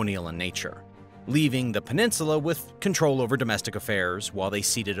ceremonial in nature, leaving the peninsula with control over domestic affairs while they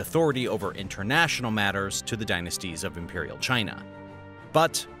ceded authority over international matters to the dynasties of Imperial China.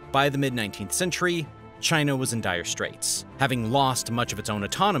 But by the mid-19th century, China was in dire straits, having lost much of its own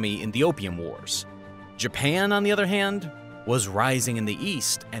autonomy in the Opium Wars. Japan, on the other hand, was rising in the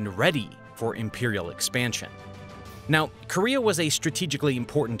east and ready for imperial expansion. Now, Korea was a strategically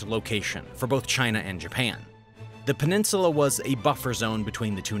important location for both China and Japan. The peninsula was a buffer zone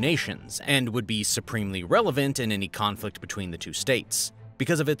between the two nations and would be supremely relevant in any conflict between the two states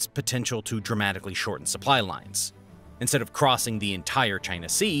because of its potential to dramatically shorten supply lines. Instead of crossing the entire China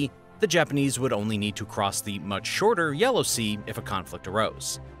Sea, the Japanese would only need to cross the much shorter Yellow Sea if a conflict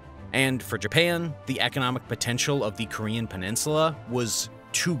arose. And for Japan, the economic potential of the Korean peninsula was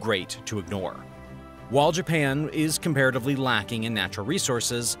too great to ignore. While Japan is comparatively lacking in natural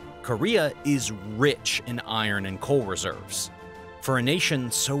resources, Korea is rich in iron and coal reserves. For a nation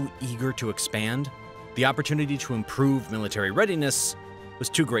so eager to expand, the opportunity to improve military readiness was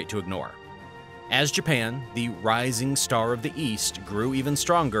too great to ignore. As Japan, the rising star of the East, grew even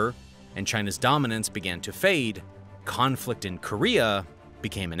stronger and China's dominance began to fade, conflict in Korea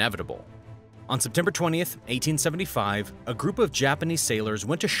became inevitable. On September 20th, 1875, a group of Japanese sailors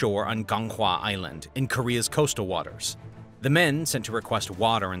went ashore on Ganghwa Island in Korea's coastal waters. The men, sent to request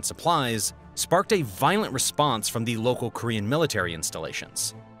water and supplies, sparked a violent response from the local Korean military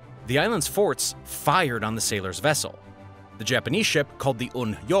installations. The island's forts fired on the sailors' vessel. The Japanese ship, called the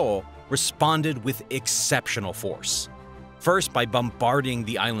Un-yo, responded with exceptional force. First by bombarding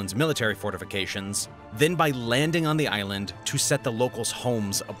the island's military fortifications, then by landing on the island to set the locals'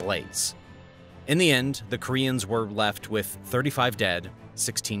 homes ablaze. In the end, the Koreans were left with 35 dead,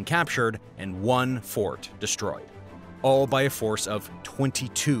 16 captured, and 1 fort destroyed, all by a force of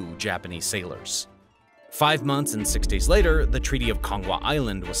 22 Japanese sailors. 5 months and 6 days later, the Treaty of Ganghwa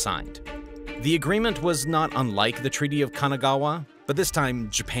Island was signed. The agreement was not unlike the Treaty of Kanagawa, but this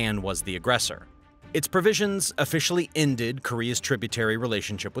time Japan was the aggressor. Its provisions officially ended Korea's tributary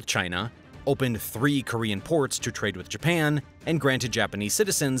relationship with China, opened 3 Korean ports to trade with Japan, and granted Japanese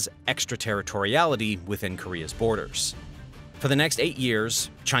citizens extraterritoriality within Korea's borders. For the next 8 years,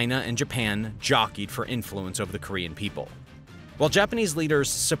 China and Japan jockeyed for influence over the Korean people. While Japanese leaders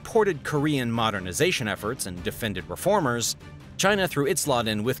supported Korean modernization efforts and defended reformers, China threw its lot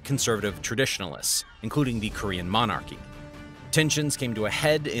in with conservative traditionalists, including the Korean monarchy. Tensions came to a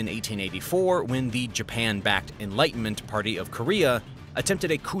head in 1884 when the Japan-backed Enlightenment Party of Korea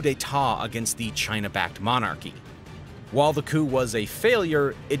attempted a coup d'etat against the China-backed monarchy. While the coup was a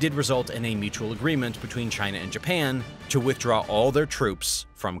failure, it did result in a mutual agreement between China and Japan to withdraw all their troops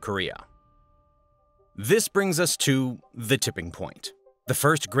from Korea. This brings us to the tipping point, the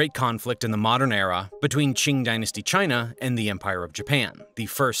first great conflict in the modern era between Qing Dynasty China and the Empire of Japan, the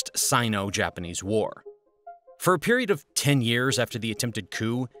First Sino-Japanese War. For a period of 10 years after the attempted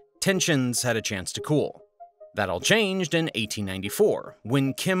coup, tensions had a chance to cool. That all changed in 1894,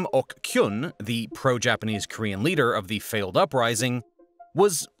 when Kim Ok-kyun, the pro-Japanese Korean leader of the failed uprising,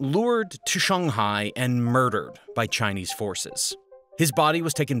 was lured to Shanghai and murdered by Chinese forces. His body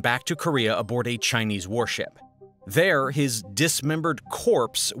was taken back to Korea aboard a Chinese warship. There, his dismembered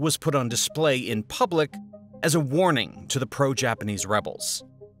corpse was put on display in public as a warning to the pro-Japanese rebels.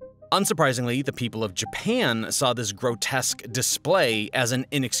 Unsurprisingly, the people of Japan saw this grotesque display as an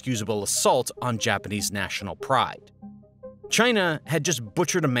inexcusable assault on Japanese national pride. China had just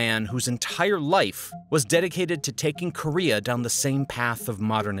butchered a man whose entire life was dedicated to taking Korea down the same path of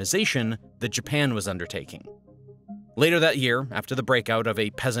modernization that Japan was undertaking. Later that year, after the breakout of a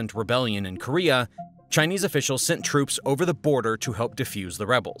peasant rebellion in Korea, Chinese officials sent troops over the border to help defuse the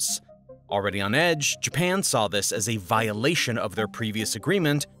rebels. Already on edge, Japan saw this as a violation of their previous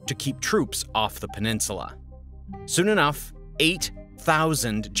agreement to keep troops off the peninsula. Soon enough,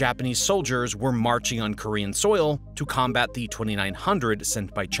 8,000 Japanese soldiers were marching on Korean soil to combat the 2,900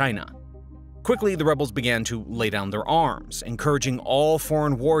 sent by China. Quickly, the rebels began to lay down their arms, encouraging all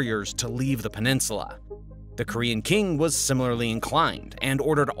foreign warriors to leave the peninsula. The Korean king was similarly inclined and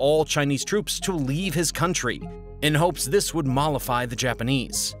ordered all Chinese troops to leave his country in hopes this would mollify the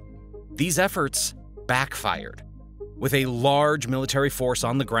Japanese. These efforts backfired. With a large military force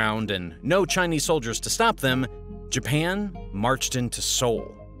on the ground and no Chinese soldiers to stop them, Japan marched into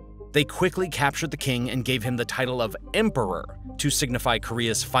Seoul. They quickly captured the king and gave him the title of Emperor to signify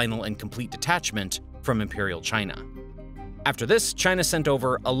Korea's final and complete detachment from Imperial China. After this, China sent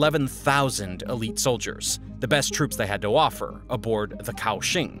over 11,000 elite soldiers, the best troops they had to offer, aboard the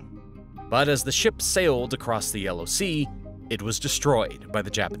Kaohsiung. But as the ship sailed across the Yellow Sea, it was destroyed by the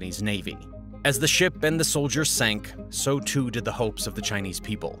Japanese Navy. As the ship and the soldiers sank, so too did the hopes of the Chinese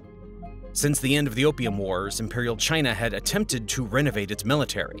people. Since the end of the Opium Wars, Imperial China had attempted to renovate its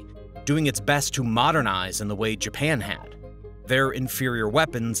military, doing its best to modernize in the way Japan had. Their inferior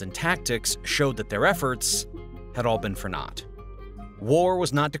weapons and tactics showed that their efforts had all been for naught. War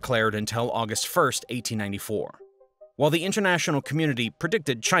was not declared until August 1st, 1894. While the international community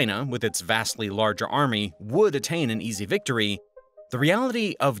predicted China, with its vastly larger army, would attain an easy victory, the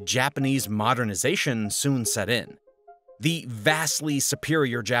reality of Japanese modernization soon set in. The vastly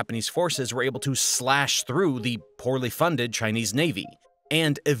superior Japanese forces were able to slash through the poorly funded Chinese Navy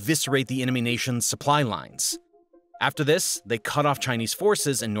and eviscerate the enemy nation's supply lines. After this, they cut off Chinese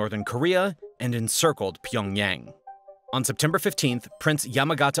forces in northern Korea and encircled Pyongyang. On September 15th, Prince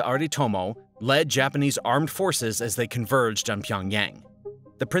Yamagata Aritomo led Japanese armed forces as they converged on Pyongyang.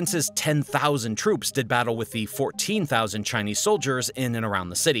 The prince's 10,000 troops did battle with the 14,000 Chinese soldiers in and around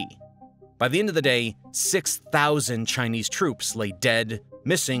the city. By the end of the day, 6,000 Chinese troops lay dead,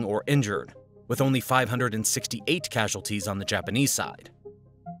 missing, or injured, with only 568 casualties on the Japanese side.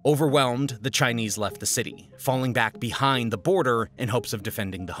 Overwhelmed, the Chinese left the city, falling back behind the border in hopes of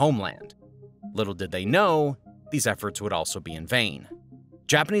defending the homeland. Little did they know, these efforts would also be in vain.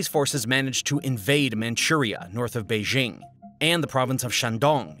 Japanese forces managed to invade Manchuria, north of Beijing, and the province of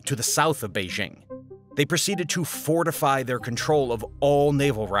Shandong, to the south of Beijing. They proceeded to fortify their control of all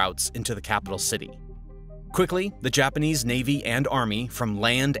naval routes into the capital city. Quickly, the Japanese Navy and Army, from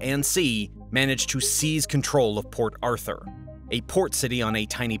land and sea, managed to seize control of Port Arthur, a port city on a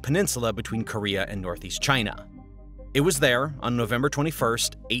tiny peninsula between Korea and northeast China. It was there, on November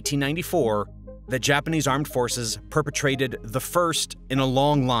 21st, 1894, that Japanese armed forces perpetrated the first in a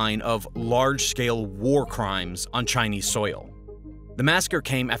long line of large-scale war crimes on Chinese soil. The massacre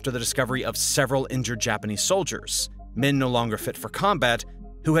came after the discovery of several injured Japanese soldiers, men no longer fit for combat,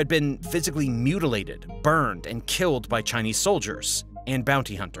 who had been physically mutilated, burned, and killed by Chinese soldiers and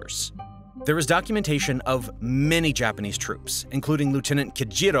bounty hunters. There is documentation of many Japanese troops, including Lieutenant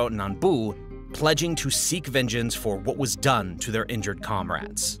Kijiro Nanbu, pledging to seek vengeance for what was done to their injured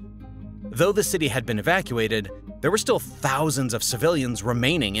comrades. Though the city had been evacuated, there were still thousands of civilians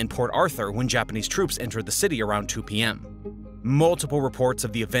remaining in Port Arthur when Japanese troops entered the city around 2 p.m. Multiple reports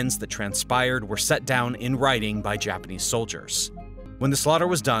of the events that transpired were set down in writing by Japanese soldiers. When the slaughter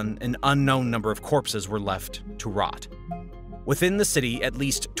was done, an unknown number of corpses were left to rot. Within the city, at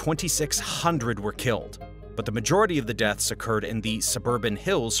least 2,600 were killed, but the majority of the deaths occurred in the suburban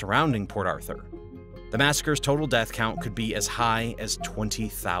hills surrounding Port Arthur. The massacre's total death count could be as high as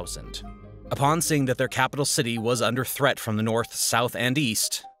 20,000. Upon seeing that their capital city was under threat from the north, south, and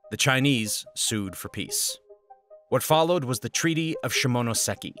east, the Chinese sued for peace. What followed was the Treaty of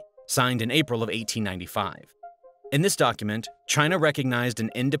Shimonoseki, signed in April of 1895. In this document, China recognized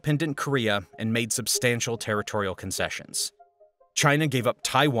an independent Korea and made substantial territorial concessions. China gave up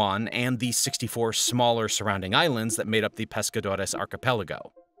Taiwan and the 64 smaller surrounding islands that made up the Pescadores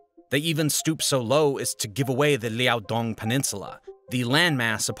archipelago. They even stooped so low as to give away the Liaodong Peninsula, the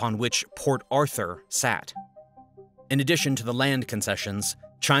landmass upon which Port Arthur sat. In addition to the land concessions,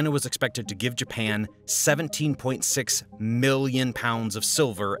 China was expected to give Japan 17.6 million pounds of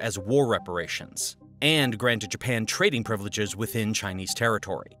silver as war reparations, and granted Japan trading privileges within Chinese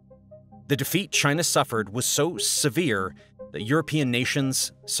territory. The defeat China suffered was so severe that European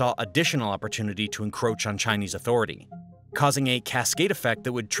nations saw additional opportunity to encroach on Chinese authority, causing a cascade effect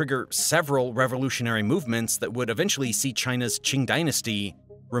that would trigger several revolutionary movements that would eventually see China's Qing dynasty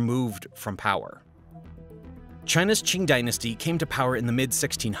removed from power. China's Qing dynasty came to power in the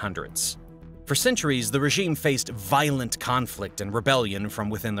mid-1600s. For centuries, the regime faced violent conflict and rebellion from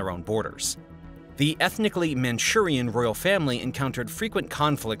within their own borders. The ethnically Manchurian royal family encountered frequent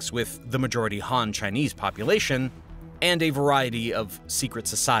conflicts with the majority Han Chinese population, and a variety of secret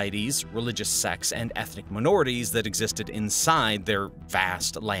societies, religious sects, and ethnic minorities that existed inside their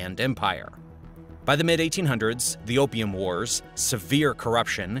vast land empire. By the mid-1800s, the Opium Wars, severe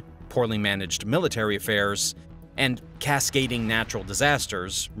corruption, poorly managed military affairs, and cascading natural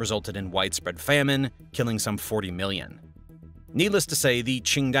disasters resulted in widespread famine, killing some 40 million. Needless to say, the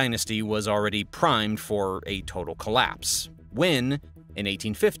Qing dynasty was already primed for a total collapse, when, in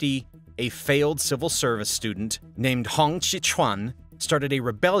 1850, a failed civil service student named Hong Qichuan started a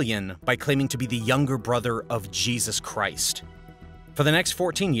rebellion by claiming to be the younger brother of Jesus Christ. For the next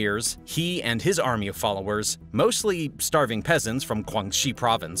 14 years, he and his army of followers, mostly starving peasants from Guangxi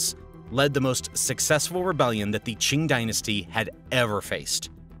province, led the most successful rebellion that the Qing dynasty had ever faced.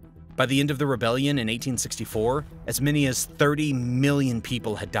 By the end of the rebellion in 1864, as many as 30 million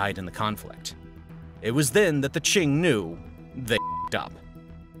people had died in the conflict. It was then that the Qing knew they f***ed up.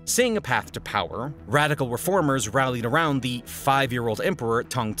 Seeing a path to power, radical reformers rallied around the 5-year-old emperor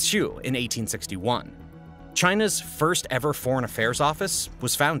Tongzhou in 1861. China's first ever foreign affairs office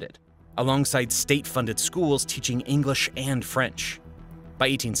was founded, alongside state-funded schools teaching English and French. By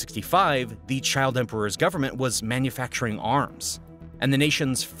 1865, the child emperor's government was manufacturing arms, and the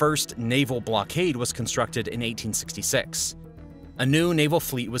nation's first naval blockade was constructed in 1866. A new naval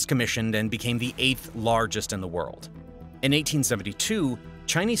fleet was commissioned and became the 8th largest in the world. In 1872,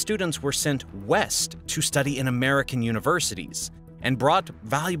 Chinese students were sent west to study in American universities and brought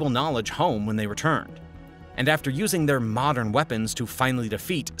valuable knowledge home when they returned. And after using their modern weapons to finally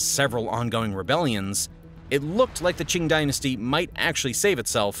defeat several ongoing rebellions, it looked like the Qing dynasty might actually save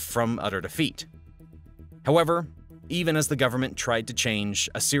itself from utter defeat. However, even as the government tried to change,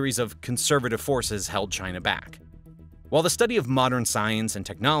 a series of conservative forces held China back. While the study of modern science and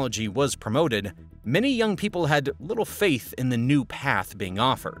technology was promoted, many young people had little faith in the new path being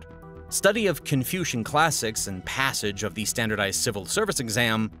offered. Study of Confucian classics and passage of the standardized civil service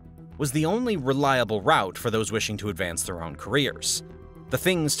exam was the only reliable route for those wishing to advance their own careers. The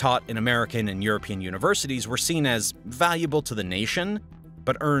things taught in American and European universities were seen as valuable to the nation,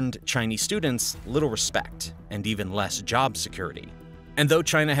 but earned Chinese students little respect and even less job security. And though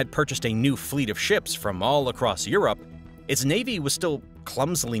China had purchased a new fleet of ships from all across Europe, its navy was still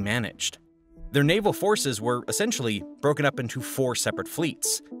clumsily managed. Their naval forces were essentially broken up into 4 separate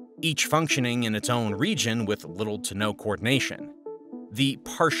fleets, each functioning in its own region with little to no coordination. The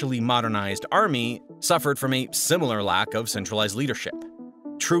partially modernized army suffered from a similar lack of centralized leadership.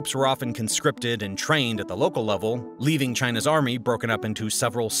 Troops were often conscripted and trained at the local level, leaving China's army broken up into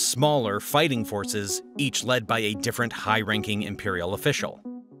several smaller fighting forces, each led by a different high-ranking imperial official.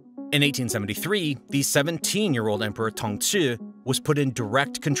 In 1873, the 17-year-old Emperor Tongzhou was put in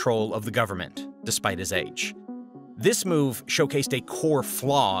direct control of the government, despite his age. This move showcased a core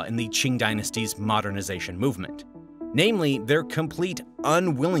flaw in the Qing dynasty's modernization movement, namely their complete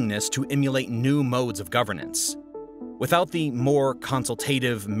unwillingness to emulate new modes of governance. Without the more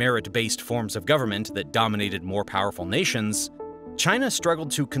consultative, merit-based forms of government that dominated more powerful nations, China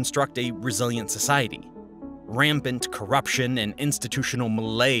struggled to construct a resilient society. Rampant corruption and institutional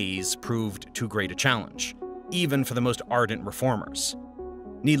malaise proved too great a challenge. even for the most ardent reformers.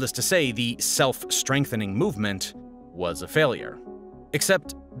 Needless to say, the self-strengthening movement was a failure.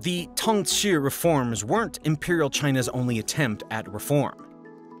 Except the Tongzhi reforms weren't Imperial China's only attempt at reform.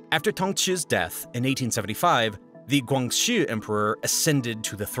 After Tongzhi's death in 1875, the Guangxi Emperor ascended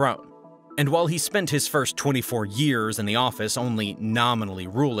to the throne. And while he spent his first 24 years in the office only nominally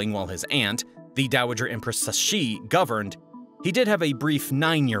ruling while his aunt, the Dowager Empress Cixi, governed, he did have a brief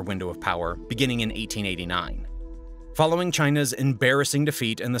 9-year window of power beginning in 1889. Following China's embarrassing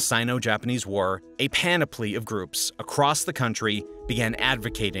defeat in the Sino-Japanese War, a panoply of groups across the country began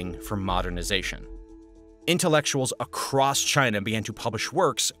advocating for modernization. Intellectuals across China began to publish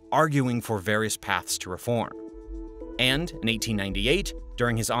works arguing for various paths to reform. And in 1898,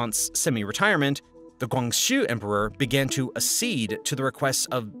 during his aunt's semi-retirement, the Guangxi Emperor began to accede to the requests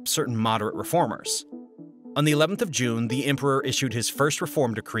of certain moderate reformers. On the 11th of June, the emperor issued his first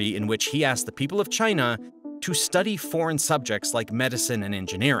reform decree in which he asked the people of China to study foreign subjects like medicine and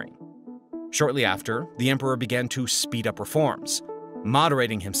engineering. Shortly after, the emperor began to speed up reforms,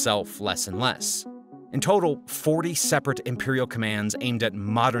 moderating himself less and less. In total, 40 separate imperial commands aimed at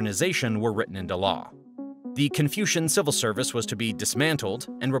modernization were written into law. The Confucian civil service was to be dismantled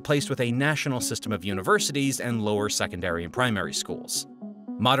and replaced with a national system of universities and lower secondary and primary schools.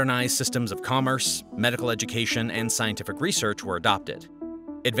 Modernized systems of commerce, medical education, and scientific research were adopted.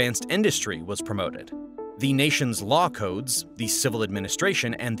 Advanced industry was promoted. The nation's law codes, the civil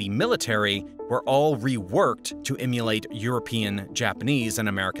administration, and the military were all reworked to emulate European, Japanese, and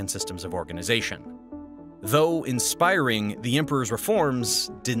American systems of organization. Though inspiring, the emperor's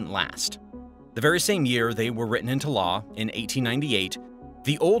reforms didn't last. The very same year they were written into law, in 1898,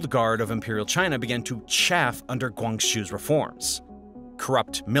 the old guard of Imperial China began to chafe under Guangxu's reforms.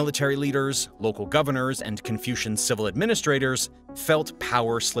 Corrupt military leaders, local governors, and Confucian civil administrators felt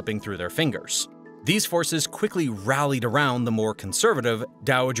power slipping through their fingers. These forces quickly rallied around the more conservative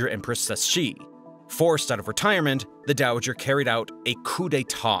Dowager Empress Cixi. Forced out of retirement, the Dowager carried out a coup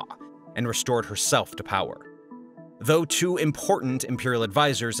d'etat and restored herself to power. Though 2 important imperial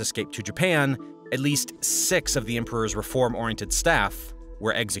advisors escaped to Japan, at least 6 of the emperor's reform-oriented staff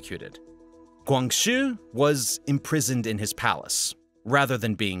were executed. Guangxi was imprisoned in his palace, rather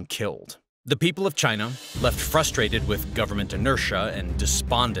than being killed. The people of China, left frustrated with government inertia and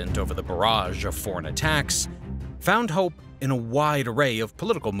despondent over the barrage of foreign attacks, found hope in a wide array of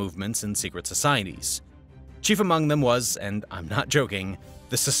political movements and secret societies. Chief among them was, and I'm not joking,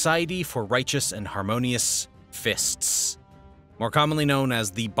 the Society for Righteous and Harmonious Fists, more commonly known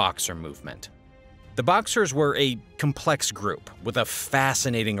as the Boxer Movement. The Boxers were a complex group with a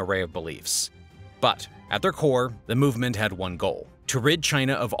fascinating array of beliefs. But at their core, the movement had one goal: to rid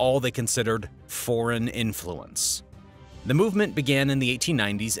China of all they considered foreign influence. The movement began in the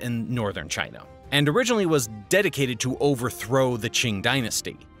 1890s in northern China, and originally was dedicated to overthrow the Qing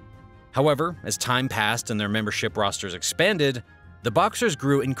dynasty. However, as time passed and their membership rosters expanded, the Boxers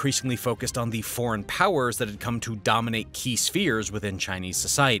grew increasingly focused on the foreign powers that had come to dominate key spheres within Chinese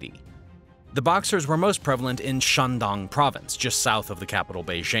society. The Boxers were most prevalent in Shandong province, just south of the capital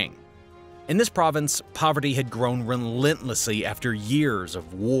Beijing. In this province, poverty had grown relentlessly after years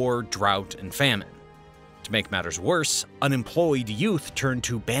of war, drought, and famine. To make matters worse, unemployed youth turned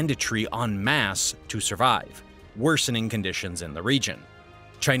to banditry en masse to survive, worsening conditions in the region.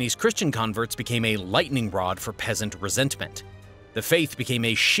 Chinese Christian converts became a lightning rod for peasant resentment. The faith became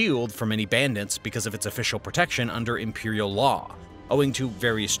a shield for many bandits because of its official protection under imperial law, owing to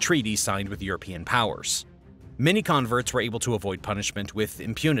various treaties signed with European powers. Many converts were able to avoid punishment with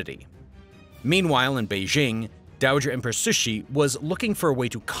impunity. Meanwhile, in Beijing, Dowager Empress Cixi was looking for a way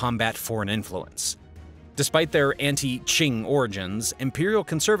to combat foreign influence. Despite their anti-Qing origins, imperial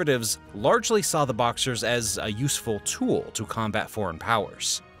conservatives largely saw the Boxers as a useful tool to combat foreign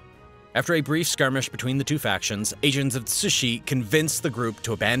powers. After a brief skirmish between the two factions, agents of Cixi convinced the group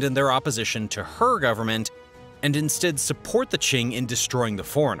to abandon their opposition to her government and instead support the Qing in destroying the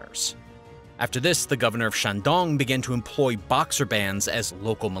foreigners. After this, the governor of Shandong began to employ Boxer bands as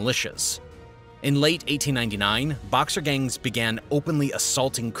local militias. In late 1899, Boxer gangs began openly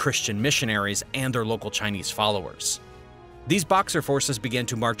assaulting Christian missionaries and their local Chinese followers. These Boxer forces began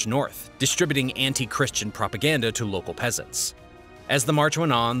to march north, distributing anti-Christian propaganda to local peasants. As the march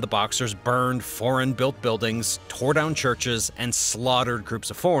went on, the Boxers burned foreign-built buildings, tore down churches, and slaughtered groups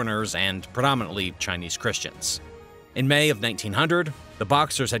of foreigners and predominantly Chinese Christians. In May of 1900, the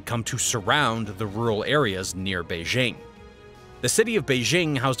Boxers had come to surround the rural areas near Beijing. The city of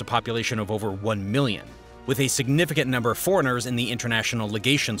Beijing housed a population of over 1 million, with a significant number of foreigners in the International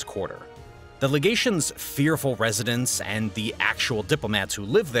Legations Quarter. The legation's fearful residents and the actual diplomats who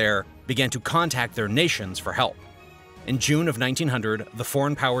lived there began to contact their nations for help. In June of 1900, the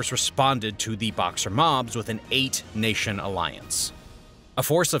foreign powers responded to the Boxer mobs with an 8-nation alliance. A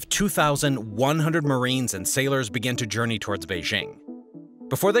force of 2,100 Marines and sailors began to journey towards Beijing.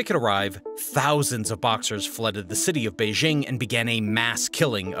 Before they could arrive, thousands of Boxers flooded the city of Beijing and began a mass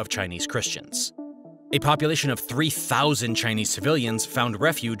killing of Chinese Christians. A population of 3,000 Chinese civilians found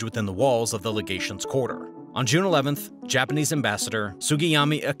refuge within the walls of the legation's quarter. On June 11th, Japanese ambassador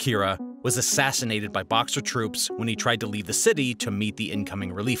Sugiyami Akira was assassinated by Boxer troops when he tried to leave the city to meet the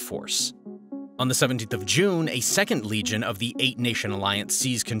incoming relief force. On the 17th of June, a second legion of the 8-nation alliance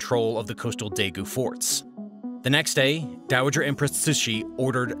seized control of the coastal Daegu forts. The next day, Dowager Empress Cixi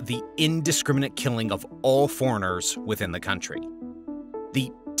ordered the indiscriminate killing of all foreigners within the country.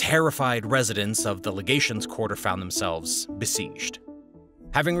 The terrified residents of the legation's quarter found themselves besieged.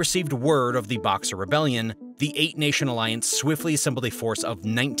 Having received word of the Boxer Rebellion, the 8-nation alliance swiftly assembled a force of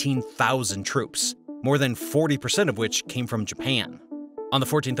 19,000 troops, more than 40% of which came from Japan. On the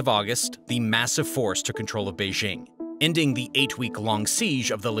 14th of August, the massive force took control of Beijing, ending the 8-week-long siege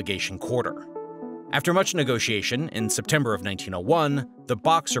of the legation quarter. After much negotiation, in September of 1901, the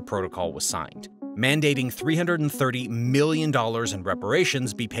Boxer Protocol was signed, mandating $330 million in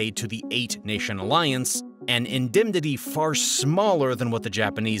reparations be paid to the 8-nation alliance, an indemnity far smaller than what the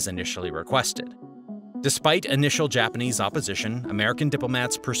Japanese initially requested. Despite initial Japanese opposition, American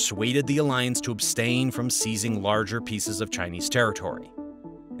diplomats persuaded the alliance to abstain from seizing larger pieces of Chinese territory.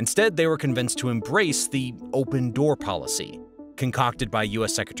 Instead, they were convinced to embrace the open door policy, concocted by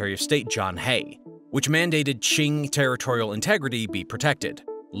U.S. Secretary of State John Hay, which mandated Qing territorial integrity be protected,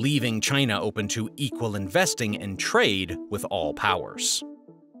 leaving China open to equal investing and trade with all powers.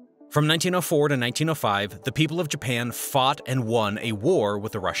 From 1904 to 1905, the people of Japan fought and won a war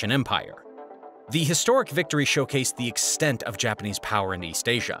with the Russian Empire. The historic victory showcased the extent of Japanese power in East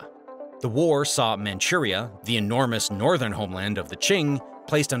Asia. The war saw Manchuria, the enormous northern homeland of the Qing,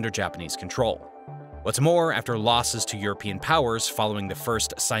 placed under Japanese control. What's more, after losses to European powers following the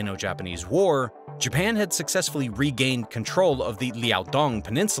First Sino-Japanese War, Japan had successfully regained control of the Liaodong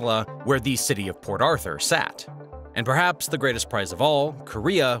Peninsula, where the city of Port Arthur sat. And perhaps the greatest prize of all,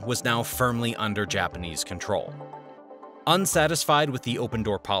 Korea was now firmly under Japanese control. Unsatisfied with the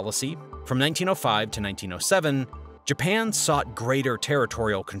open-door policy, from 1905 to 1907, Japan sought greater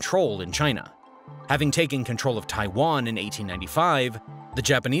territorial control in China. Having taken control of Taiwan in 1895, the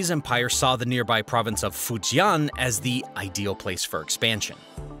Japanese Empire saw the nearby province of Fujian as the ideal place for expansion.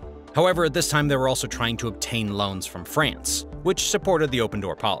 However, at this time they were also trying to obtain loans from France, which supported the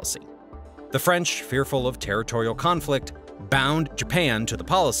open-door policy. The French, fearful of territorial conflict, bound Japan to the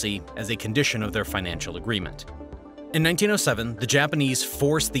policy as a condition of their financial agreement. In 1907, the Japanese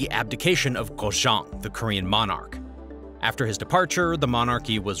forced the abdication of Gojong, the Korean monarch. After his departure, the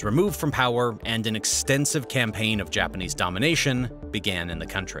monarchy was removed from power and an extensive campaign of Japanese domination began in the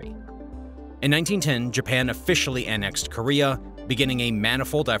country. In 1910, Japan officially annexed Korea, beginning a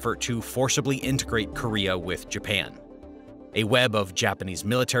manifold effort to forcibly integrate Korea with Japan. A web of Japanese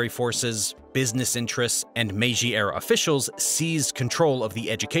military forces, business interests, and Meiji-era officials seized control of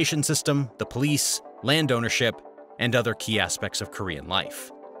the education system, the police, land ownership, and other key aspects of Korean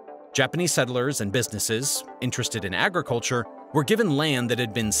life. Japanese settlers and businesses, interested in agriculture, were given land that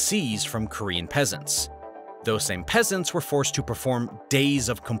had been seized from Korean peasants. Those same peasants were forced to perform days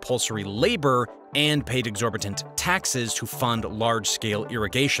of compulsory labor and paid exorbitant taxes to fund large-scale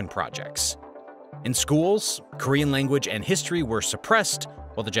irrigation projects. In schools, Korean language and history were suppressed,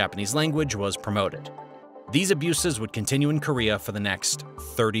 while the Japanese language was promoted. These abuses would continue in Korea for the next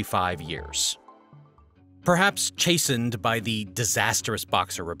 35 years. Perhaps chastened by the disastrous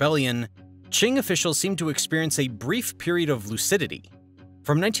Boxer Rebellion, Qing officials seemed to experience a brief period of lucidity.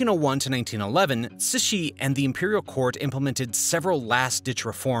 From 1901 to 1911, Cixi and the imperial court implemented several last-ditch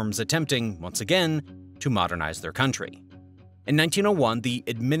reforms attempting, once again, to modernize their country. In 1901, the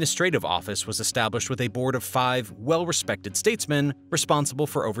administrative office was established with a board of 5 well-respected statesmen responsible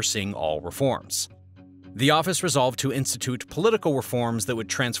for overseeing all reforms. The office resolved to institute political reforms that would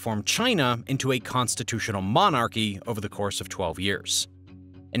transform China into a constitutional monarchy over the course of 12 years.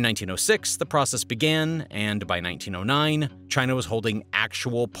 In 1906, the process began, and by 1909, China was holding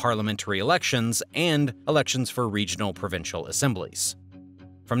actual parliamentary elections and elections for regional provincial assemblies.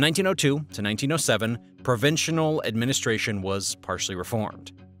 From 1902 to 1907, provincial administration was partially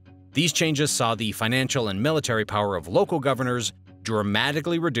reformed. These changes saw the financial and military power of local governors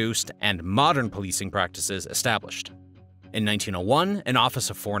dramatically reduced and modern policing practices established. In 1901, an Office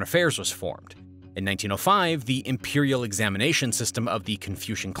of Foreign Affairs was formed. In 1905, the imperial examination system of the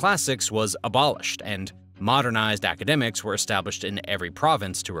Confucian classics was abolished, and modernized academics were established in every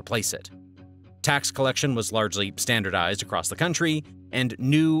province to replace it. Tax collection was largely standardized across the country, and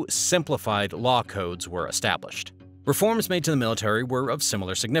new, simplified law codes were established. Reforms made to the military were of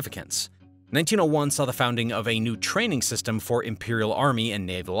similar significance. 1901 saw the founding of a new training system for imperial army and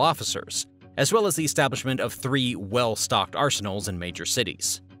naval officers, as well as the establishment of 3 well-stocked arsenals in major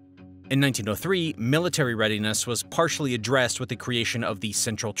cities. In 1903, military readiness was partially addressed with the creation of the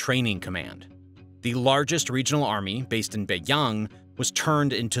Central Training Command. The largest regional army, based in Beiyang, was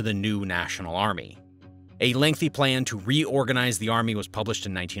turned into the new National Army. A lengthy plan to reorganize the army was published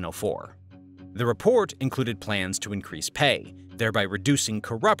in 1904. The report included plans to increase pay, thereby reducing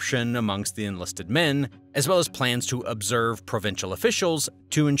corruption amongst the enlisted men, as well as plans to observe provincial officials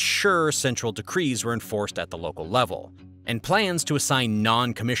to ensure central decrees were enforced at the local level, and plans to assign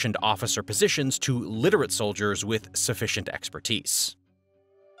non-commissioned officer positions to literate soldiers with sufficient expertise.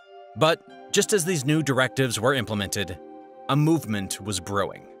 But just as these new directives were implemented, a movement was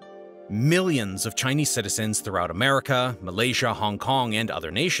brewing. Millions of Chinese citizens throughout America, Malaysia, Hong Kong, and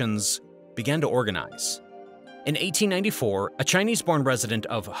other nations began to organize. In 1894, a Chinese-born resident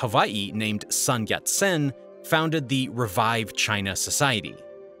of Hawaii named Sun Yat-sen founded the Revive China Society.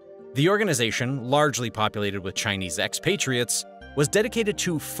 The organization, largely populated with Chinese expatriates, was dedicated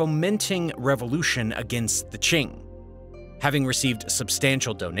to fomenting revolution against the Qing. Having received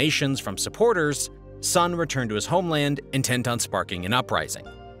substantial donations from supporters, Sun returned to his homeland, intent on sparking an uprising.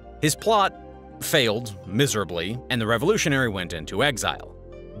 His plot failed miserably, and the revolutionary went into exile.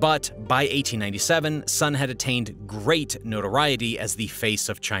 But by 1897, Sun had attained great notoriety as the face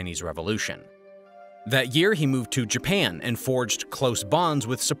of Chinese revolution. That year, he moved to Japan and forged close bonds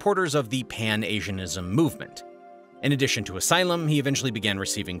with supporters of the Pan-Asianism movement. In addition to asylum, he eventually began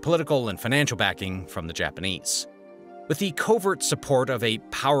receiving political and financial backing from the Japanese. With the covert support of a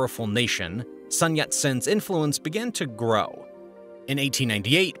powerful nation, Sun Yat-sen's influence began to grow. In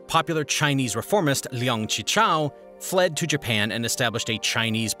 1898, popular Chinese reformist Liang Qichao fled to Japan and established a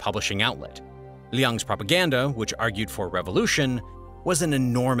Chinese publishing outlet. Liang's propaganda, which argued for revolution, was an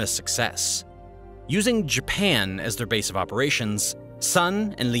enormous success. Using Japan as their base of operations,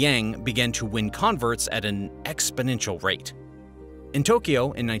 Sun and Liang began to win converts at an exponential rate. In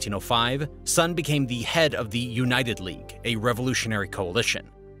Tokyo in 1905, Sun became the head of the United League, a revolutionary coalition.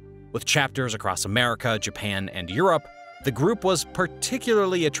 With chapters across America, Japan, and Europe, the group was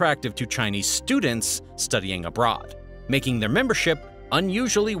particularly attractive to Chinese students studying abroad, making their membership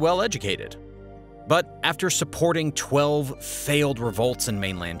unusually well-educated. But after supporting 12 failed revolts in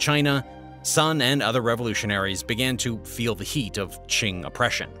mainland China, Sun and other revolutionaries began to feel the heat of Qing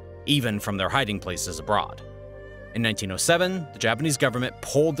oppression, even from their hiding places abroad. In 1907, the Japanese government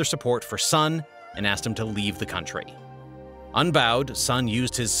pulled their support for Sun and asked him to leave the country. Unbowed, Sun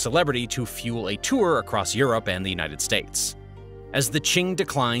used his celebrity to fuel a tour across Europe and the United States. As the Qing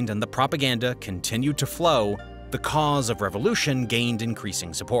declined and the propaganda continued to flow, the cause of revolution gained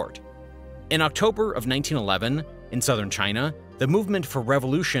increasing support. In October of 1911, in southern China, the movement for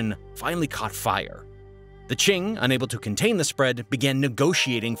revolution finally caught fire. The Qing, unable to contain the spread, began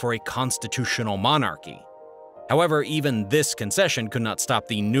negotiating for a constitutional monarchy. However, even this concession could not stop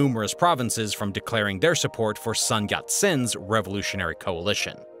the numerous provinces from declaring their support for Sun Yat-sen's revolutionary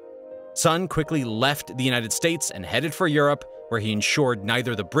coalition. Sun quickly left the United States and headed for Europe, where he ensured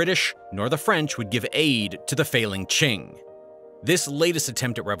neither the British nor the French would give aid to the failing Qing. This latest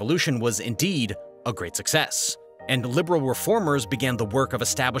attempt at revolution was indeed a great success, and liberal reformers began the work of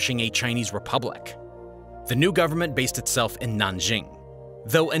establishing a Chinese republic. The new government based itself in Nanjing.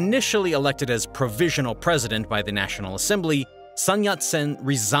 Though initially elected as provisional president by the National Assembly, Sun Yat-sen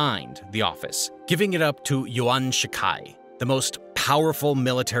resigned the office, giving it up to Yuan Shikai, the most powerful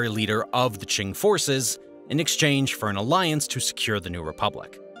military leader of the Qing forces, in exchange for an alliance to secure the new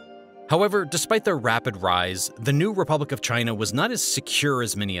republic. However, despite their rapid rise, the new Republic of China was not as secure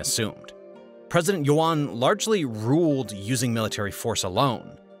as many assumed. President Yuan largely ruled using military force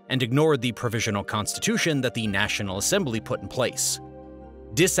alone, and ignored the provisional constitution that the National Assembly put in place.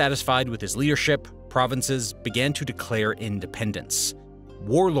 Dissatisfied with his leadership, provinces began to declare independence.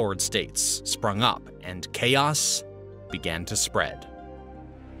 Warlord states sprung up, and chaos began to spread.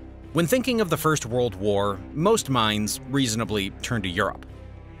 When thinking of the First World War, most minds reasonably turn to Europe.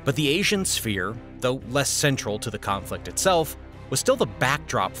 But the Asian sphere, though less central to the conflict itself, was still the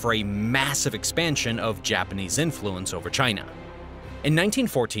backdrop for a massive expansion of Japanese influence over China. In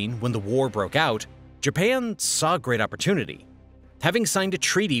 1914, when the war broke out, Japan saw a great opportunity. Having signed a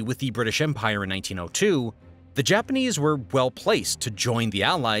treaty with the British Empire in 1902, the Japanese were well placed to join the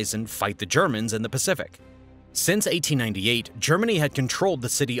Allies and fight the Germans in the Pacific. Since 1898, Germany had controlled the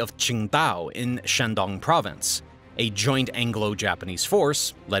city of Qingdao in Shandong province. A joint Anglo-Japanese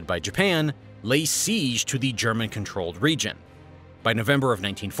force, led by Japan, lay siege to the German-controlled region. By November of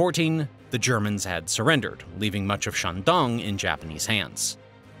 1914, the Germans had surrendered, leaving much of Shandong in Japanese hands.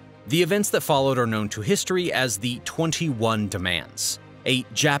 The events that followed are known to history as the 21 Demands, a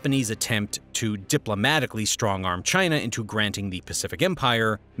Japanese attempt to diplomatically strong-arm China into granting the Pacific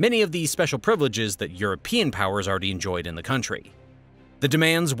Empire many of the special privileges that European powers already enjoyed in the country. The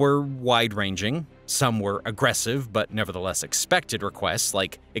demands were wide-ranging. Some were aggressive but nevertheless expected requests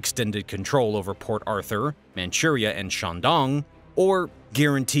like extended control over Port Arthur, Manchuria, and Shandong, or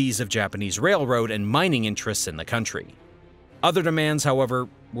guarantees of Japanese railroad and mining interests in the country. Other demands, however,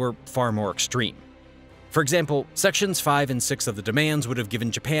 were far more extreme. For example, Sections 5 and 6 of the demands would have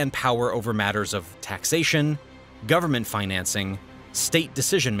given Japan power over matters of taxation, government financing, state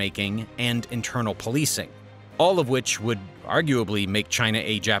decision-making, and internal policing, all of which would arguably make China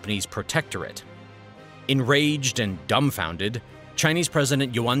a Japanese protectorate. Enraged and dumbfounded, Chinese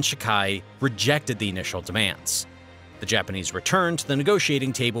President Yuan Shikai rejected the initial demands. The Japanese returned to the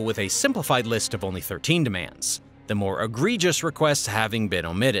negotiating table with a simplified list of only 13 demands, the more egregious requests having been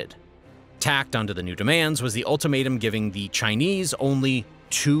omitted. Tacked onto the new demands was the ultimatum giving the Chinese only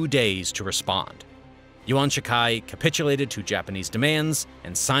 2 days to respond. Yuan Shikai capitulated to Japanese demands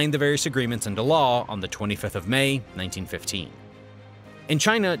and signed the various agreements into law on the 25th of May, 1915. In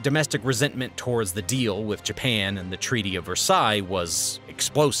China, domestic resentment towards the deal with Japan and the Treaty of Versailles was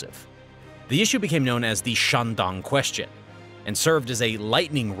explosive. The issue became known as the Shandong Question, and served as a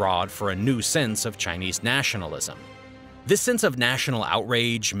lightning rod for a new sense of Chinese nationalism. This sense of national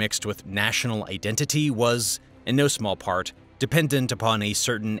outrage mixed with national identity was, in no small part, dependent upon a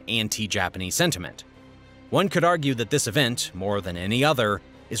certain anti-Japanese sentiment. One could argue that this event, more than any other,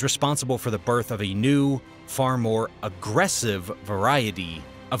 is responsible for the birth of a new, far more aggressive variety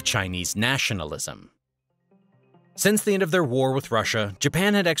of Chinese nationalism. Since the end of their war with Russia,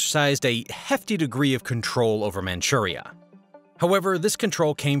 Japan had exercised a hefty degree of control over Manchuria. However, this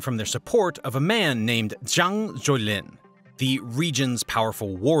control came from their support of a man named Zhang Zuolin, the region's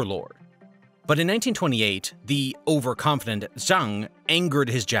powerful warlord. But in 1928, the overconfident Zhang angered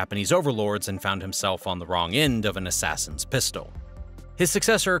his Japanese overlords and found himself on the wrong end of an assassin's pistol. His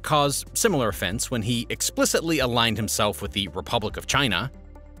successor caused similar offense when he explicitly aligned himself with the Republic of China.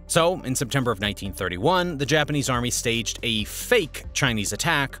 So, in September of 1931, the Japanese army staged a fake Chinese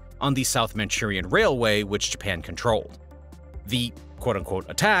attack on the South Manchurian Railway, which Japan controlled. The quote-unquote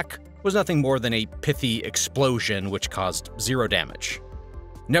attack was nothing more than a pithy explosion which caused zero damage.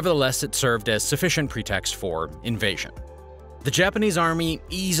 Nevertheless, it served as sufficient pretext for invasion. The Japanese army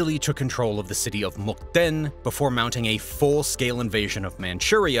easily took control of the city of Mukden before mounting a full-scale invasion of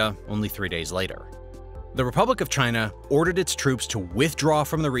Manchuria only 3 days later. The Republic of China ordered its troops to withdraw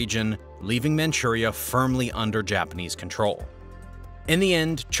from the region, leaving Manchuria firmly under Japanese control. In the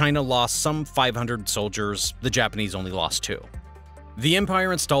end, China lost some 500 soldiers, the Japanese only lost 2. The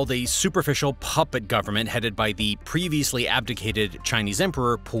empire installed a superficial puppet government headed by the previously abdicated Chinese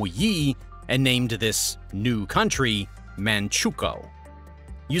Emperor Puyi and named this new country Manchukuo.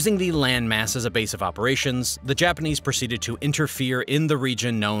 Using the landmass as a base of operations, the Japanese proceeded to interfere in the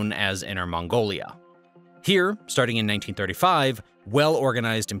region known as Inner Mongolia. Here, starting in 1935,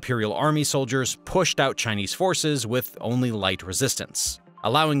 well-organized imperial army soldiers pushed out Chinese forces with only light resistance,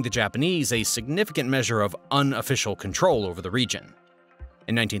 allowing the Japanese a significant measure of unofficial control over the region.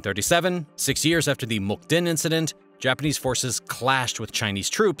 In 1937, 6 years after the Mukden incident, Japanese forces clashed with Chinese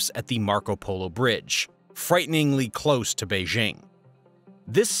troops at the Marco Polo Bridge, frighteningly close to Beijing.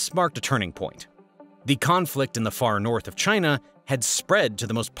 This marked a turning point. The conflict in the far north of China had spread to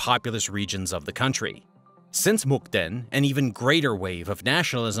the most populous regions of the country. Since Mukden, an even greater wave of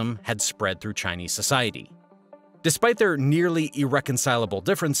nationalism had spread through Chinese society. Despite their nearly irreconcilable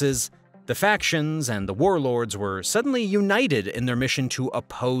differences, the factions and the warlords were suddenly united in their mission to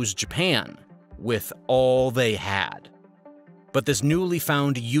oppose Japan with all they had. But this newly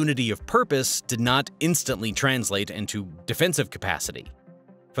found unity of purpose did not instantly translate into defensive capacity.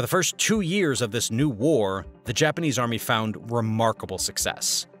 For the first 2 years of this new war, the Japanese army found remarkable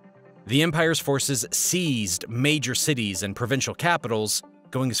success. The empire's forces seized major cities and provincial capitals,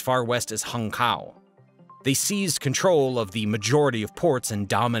 going as far west as Hankow. They seized control of the majority of ports and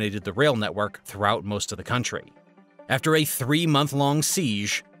dominated the rail network throughout most of the country. After a 3-month-long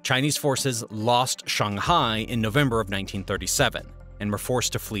siege, Chinese forces lost Shanghai in November of 1937 and were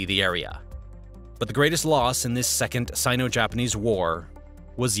forced to flee the area. But the greatest loss in this second Sino-Japanese war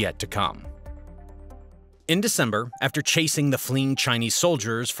was yet to come. In December, after chasing the fleeing Chinese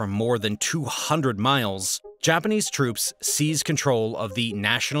soldiers for more than 200 miles, Japanese troops seized control of the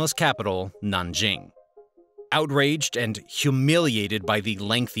nationalist capital, Nanjing. Outraged and humiliated by the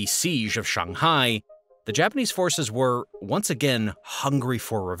lengthy siege of Shanghai, the Japanese forces were, once again, hungry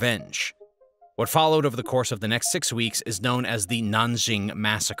for revenge. What followed over the course of the next 6 weeks is known as the Nanjing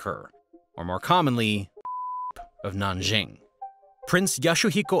Massacre, or more commonly, of Nanjing. Prince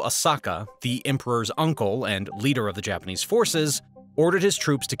Yasuhiko Asaka, the emperor's uncle and leader of the Japanese forces, ordered his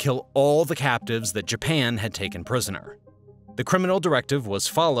troops to kill all the captives that Japan had taken prisoner. The criminal directive was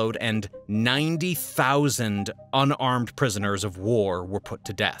followed, and 90,000 unarmed prisoners of war were put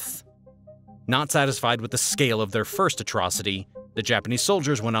to death. Not satisfied with the scale of their first atrocity, the Japanese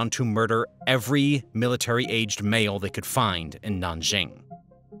soldiers went on to murder every military-aged male they could find in Nanjing.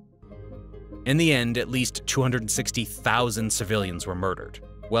 In the end, at least 260,000 civilians were murdered,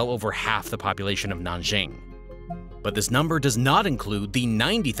 well over half the population of Nanjing. But this number does not include the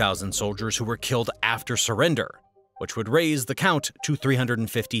 90,000 soldiers who were killed after surrender, which would raise the count to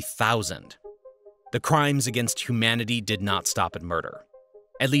 350,000. The crimes against humanity did not stop at murder.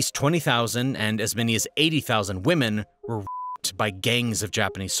 At least 20,000 and as many as 80,000 women were raped by gangs of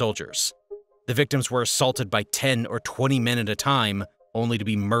Japanese soldiers. The victims were assaulted by 10 or 20 men at a time, only to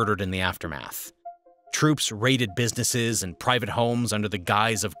be murdered in the aftermath. Troops raided businesses and private homes under the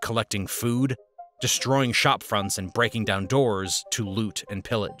guise of collecting food, destroying shop fronts and breaking down doors to loot and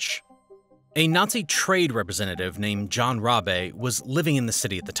pillage. A Nazi trade representative named John Rabe was living in the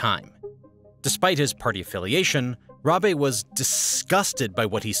city at the time. Despite his party affiliation, Rabe was disgusted by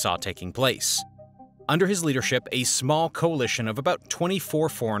what he saw taking place. Under his leadership, a small coalition of about 24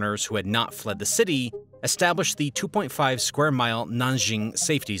 foreigners who had not fled the city established the 2.5 square mile Nanjing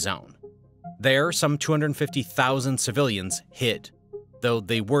safety zone. There, some 250,000 civilians hid, though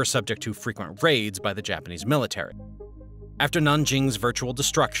they were subject to frequent raids by the Japanese military. After Nanjing's virtual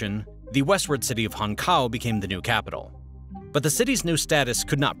destruction, the westward city of Hankou became the new capital. But the city's new status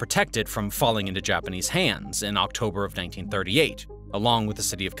could not protect it from falling into Japanese hands in October of 1938, along with the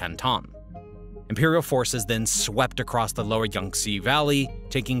city of Canton. Imperial forces then swept across the lower Yangtze Valley,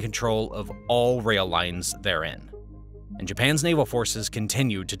 taking control of all rail lines therein. And Japan's naval forces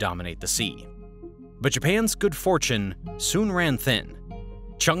continued to dominate the sea. But Japan's good fortune soon ran thin.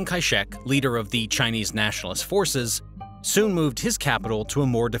 Chiang Kai-shek, leader of the Chinese nationalist forces, soon moved his capital to a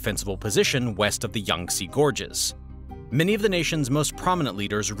more defensible position west of the Yangtze Gorges. Many of the nation's most prominent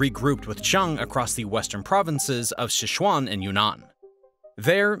leaders regrouped with Chiang across the western provinces of Sichuan and Yunnan.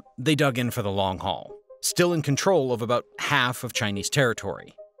 There, they dug in for the long haul, still in control of about half of Chinese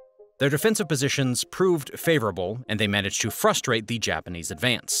territory. Their defensive positions proved favorable, and they managed to frustrate the Japanese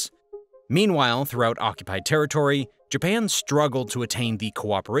advance. Meanwhile, throughout occupied territory, Japan struggled to attain the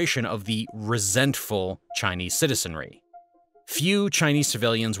cooperation of the resentful Chinese citizenry. Few Chinese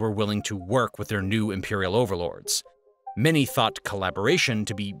civilians were willing to work with their new imperial overlords. Many thought collaboration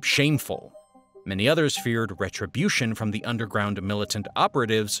to be shameful. Many others feared retribution from the underground militant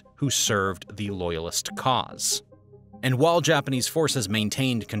operatives who served the loyalist cause. And while Japanese forces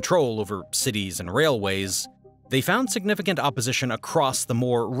maintained control over cities and railways, they found significant opposition across the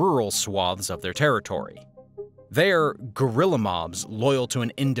more rural swaths of their territory. There, guerrilla mobs loyal to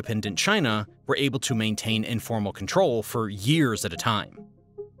an independent China were able to maintain informal control for years at a time.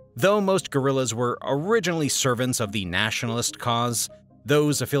 Though most guerrillas were originally servants of the nationalist cause,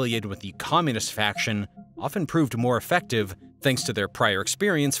 those affiliated with the communist faction often proved more effective thanks to their prior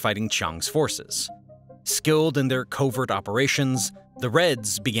experience fighting Chiang's forces. Skilled in their covert operations, the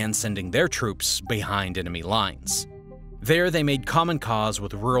Reds began sending their troops behind enemy lines. There they made common cause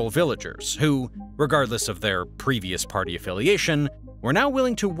with rural villagers who, regardless of their previous party affiliation, were now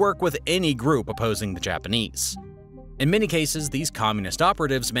willing to work with any group opposing the Japanese. In many cases, these communist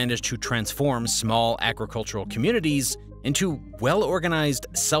operatives managed to transform small agricultural communities into well-organized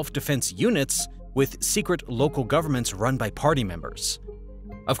self-defense units with secret local governments run by party members.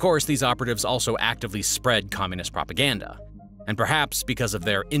 Of course, these operatives also actively spread communist propaganda, and perhaps because of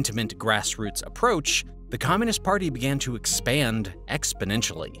their intimate grassroots approach, the Communist Party began to expand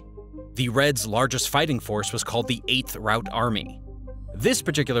exponentially. The Reds' largest fighting force was called the 8th Route Army. This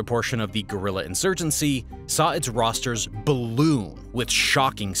particular portion of the guerrilla insurgency saw its rosters balloon with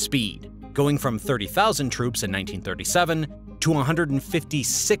shocking speed, going from 30,000 troops in 1937 to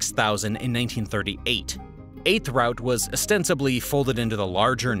 156,000 in 1938. 8th Route was ostensibly folded into the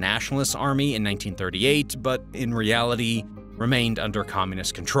larger Nationalist Army in 1938, but in reality remained under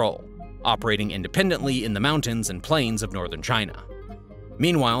communist control, operating independently in the mountains and plains of northern China.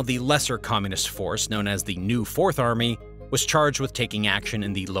 Meanwhile, the lesser communist force known as the New 4th Army was charged with taking action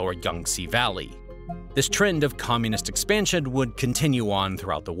in the lower Yangtze Valley. This trend of communist expansion would continue on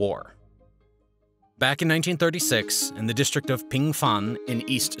throughout the war. Back in 1936, in the district of Pingfan in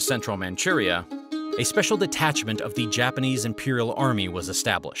east-central Manchuria, a special detachment of the Japanese Imperial Army was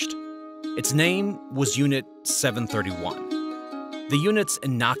established. Its name was Unit 731. The unit's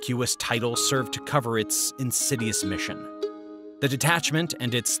innocuous title served to cover its insidious mission. The detachment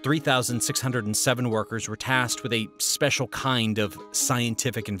and its 3,607 workers were tasked with a special kind of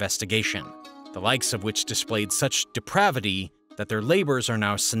scientific investigation, the likes of which displayed such depravity that their labors are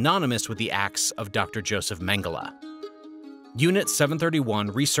now synonymous with the acts of Dr. Joseph Mengele. Unit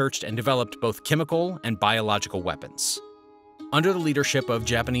 731 researched and developed both chemical and biological weapons. Under the leadership of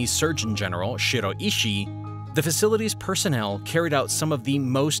Japanese Surgeon General Shiro Ishii, the facility's personnel carried out some of the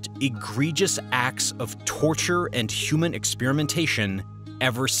most egregious acts of torture and human experimentation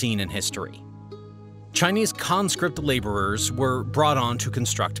ever seen in history. Chinese conscript laborers were brought on to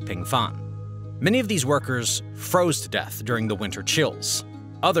construct Pingfan. Many of these workers froze to death during the winter chills.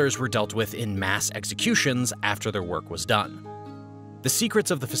 Others were dealt with in mass executions after their work was done. The secrets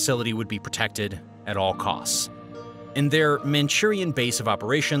of the facility would be protected at all costs. In their Manchurian base of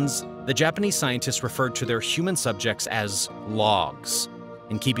operations, the Japanese scientists referred to their human subjects as logs,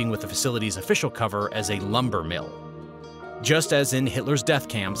 in keeping with the facility's official cover as a lumber mill. Just as in Hitler's death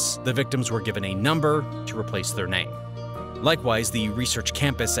camps, the victims were given a number to replace their name. Likewise, the research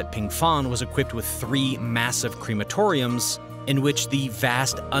campus at Pingfan was equipped with 3 massive crematoriums in which the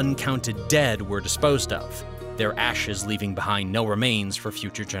vast uncounted dead were disposed of, their ashes leaving behind no remains for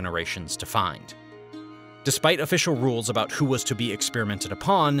future generations to find. Despite official rules about who was to be experimented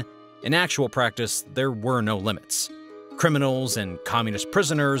upon, in actual practice there were no limits. Criminals and communist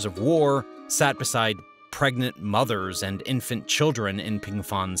prisoners of war sat beside pregnant mothers and infant children in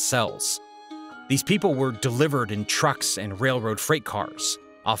Pingfan's cells. These people were delivered in trucks and railroad freight cars,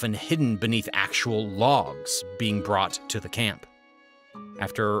 often hidden beneath actual logs being brought to the camp.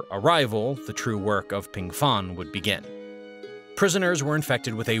 After arrival, the true work of Pingfan would begin. Prisoners were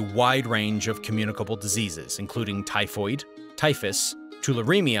infected with a wide range of communicable diseases, including typhoid, typhus,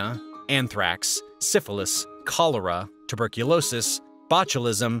 tularemia, anthrax, syphilis, cholera, tuberculosis,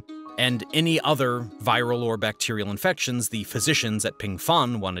 botulism, and any other viral or bacterial infections the physicians at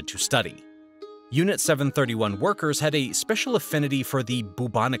Pingfan wanted to study. Unit 731 workers had a special affinity for the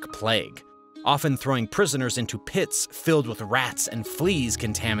bubonic plague, often throwing prisoners into pits filled with rats and fleas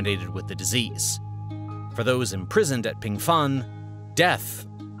contaminated with the disease. For those imprisoned at Pingfan, death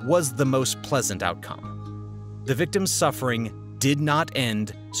was the most pleasant outcome. The victims' suffering did not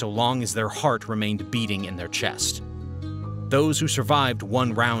end so long as their heart remained beating in their chest. Those who survived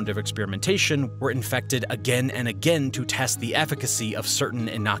one round of experimentation were infected again and again to test the efficacy of certain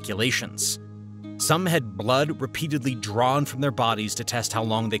inoculations. Some had blood repeatedly drawn from their bodies to test how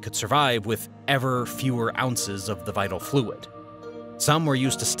long they could survive with ever fewer ounces of the vital fluid. Some were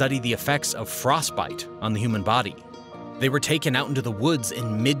used to study the effects of frostbite on the human body. They were taken out into the woods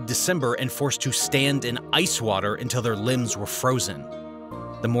in mid-December and forced to stand in ice water until their limbs were frozen.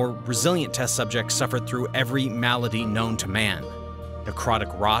 The more resilient test subjects suffered through every malady known to man: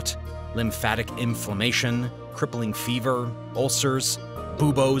 necrotic rot, lymphatic inflammation, crippling fever, ulcers,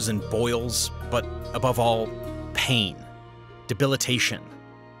 buboes and boils, but above all, pain, debilitation,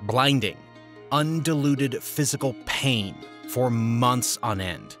 blinding, undiluted physical pain for months on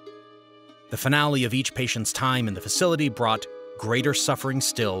end. The finale of each patient's time in the facility brought greater suffering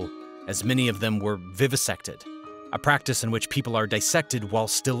still, as many of them were vivisected, a practice in which people are dissected while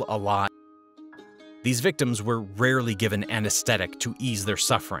still alive. These victims were rarely given anesthetic to ease their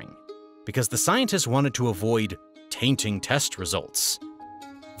suffering, because the scientists wanted to avoid tainting test results.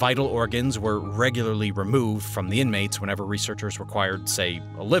 Vital organs were regularly removed from the inmates whenever researchers required, say,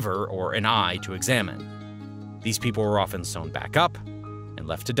 a liver or an eye to examine. These people were often sewn back up and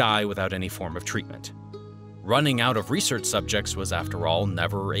left to die without any form of treatment. Running out of research subjects was, after all,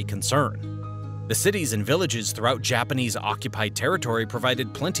 never a concern. The cities and villages throughout Japanese-occupied territory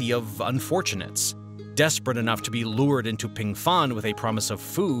provided plenty of unfortunates, desperate enough to be lured into Pingfan with a promise of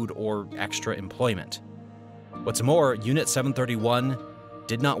food or extra employment. What's more, Unit 731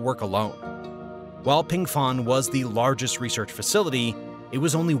 did not work alone. While Pingfan was the largest research facility, it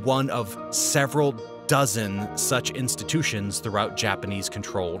was only one of several dozen such institutions throughout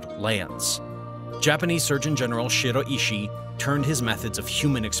Japanese-controlled lands. Japanese Surgeon General Shiro Ishii turned his methods of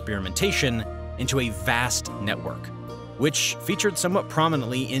human experimentation into a vast network, which featured somewhat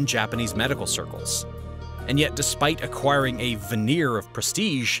prominently in Japanese medical circles. And yet, despite acquiring a veneer of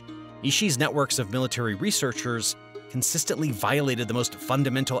prestige, Ishii's networks of military researchers consistently violated the most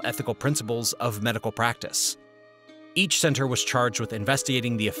fundamental ethical principles of medical practice. Each center was charged with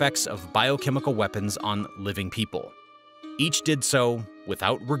investigating the effects of biochemical weapons on living people. Each did so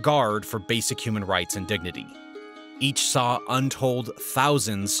without regard for basic human rights and dignity. Each saw untold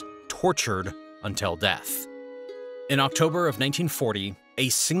thousands tortured until death. In October of 1940, a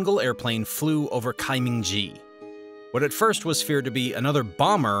single airplane flew over Kaimingji. What at first was feared to be another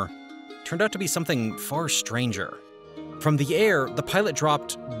bomber turned out to be something far stranger. From the air, the pilot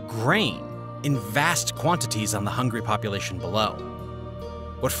dropped grain in vast quantities on the hungry population below.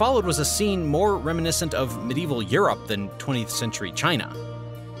 What followed was a scene more reminiscent of medieval Europe than 20th century China.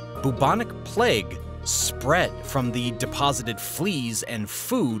 Bubonic plague spread from the deposited fleas and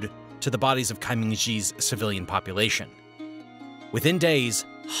food to the bodies of Kaimingji's civilian population. Within days,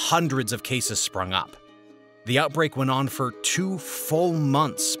 hundreds of cases sprung up. The outbreak went on for 2 full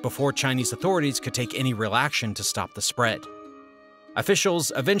months before Chinese authorities could take any real action to stop the spread.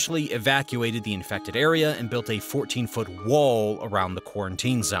 Officials eventually evacuated the infected area and built a 14-foot wall around the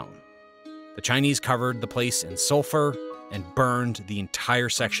quarantine zone. The Chinese covered the place in sulfur and burned the entire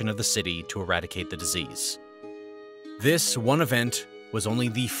section of the city to eradicate the disease. This one event was only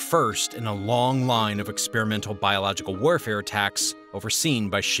the first in a long line of experimental biological warfare attacks overseen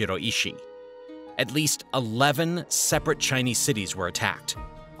by Shiroishi. At least 11 separate Chinese cities were attacked,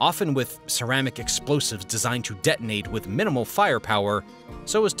 often with ceramic explosives designed to detonate with minimal firepower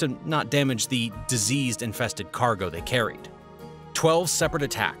so as to not damage the disease-infested cargo they carried. 12 separate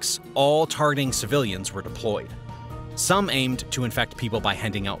attacks, all targeting civilians, were deployed. Some aimed to infect people by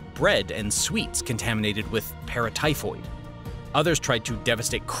handing out bread and sweets contaminated with paratyphoid. Others tried to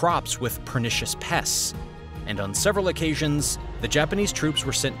devastate crops with pernicious pests. And on several occasions, the Japanese troops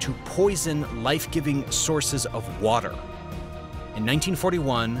were sent to poison life-giving sources of water. In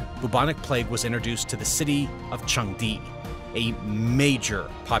 1941, bubonic plague was introduced to the city of Chengdi, a major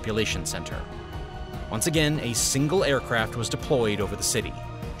population center. Once again, a single aircraft was deployed over the city,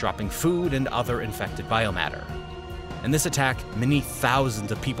 dropping food and other infected biomatter. In this attack, many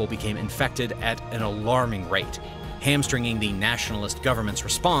thousands of people became infected at an alarming rate, hamstringing the nationalist government's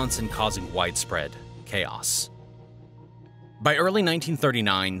response and causing widespread chaos. By early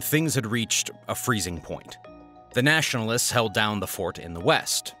 1939, things had reached a freezing point. The nationalists held down the fort in the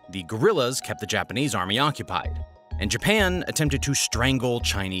west, the guerrillas kept the Japanese army occupied, and Japan attempted to strangle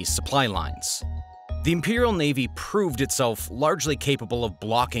Chinese supply lines. The Imperial Navy proved itself largely capable of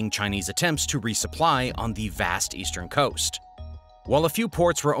blocking Chinese attempts to resupply on the vast eastern coast. While a few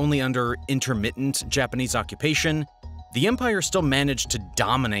ports were only under intermittent Japanese occupation, the empire still managed to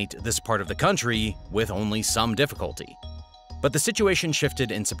dominate this part of the country with only some difficulty. But the situation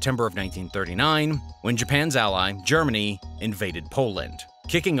shifted in September of 1939 when Japan's ally, Germany, invaded Poland,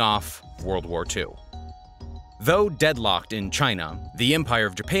 kicking off World War II. Though deadlocked in China, the Empire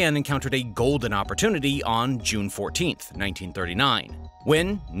of Japan encountered a golden opportunity on June 14, 1939,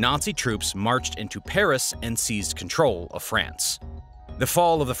 when Nazi troops marched into Paris and seized control of France. The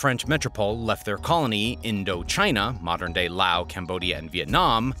fall of the French metropole left their colony, Indochina, modern-day Laos, Cambodia, and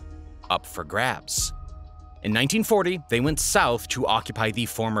Vietnam, up for grabs. In 1940, they went south to occupy the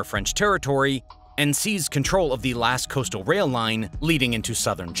former French territory and seized control of the last coastal rail line leading into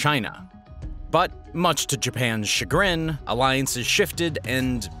southern China. But much to Japan's chagrin, alliances shifted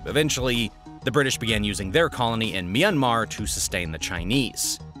and eventually the British began using their colony in Myanmar to sustain the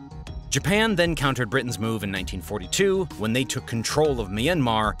Chinese. Japan then countered Britain's move in 1942 when they took control of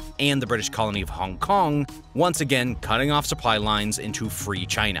Myanmar and the British colony of Hong Kong, once again cutting off supply lines into free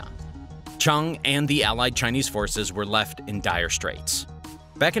China. Chiang and the allied Chinese forces were left in dire straits.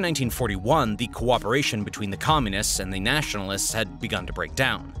 Back in 1941, the cooperation between the communists and the nationalists had begun to break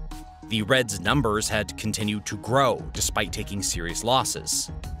down. The Reds' numbers had continued to grow despite taking serious losses.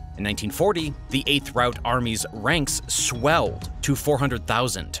 In 1940, the 8th Route Army's ranks swelled to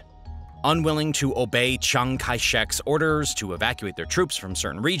 400,000. Unwilling to obey Chiang Kai-shek's orders to evacuate their troops from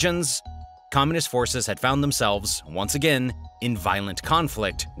certain regions, communist forces had found themselves, once again, in violent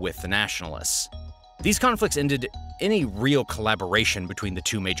conflict with the nationalists. These conflicts ended any real collaboration between the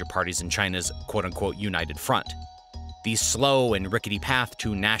two major parties in China's quote-unquote united front. The slow and rickety path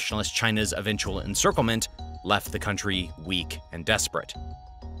to nationalist China's eventual encirclement left the country weak and desperate.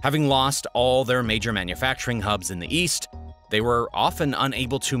 Having lost all their major manufacturing hubs in the east, they were often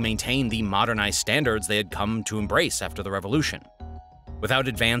unable to maintain the modernized standards they had come to embrace after the revolution. Without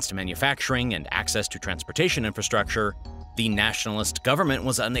advanced manufacturing and access to transportation infrastructure, the nationalist government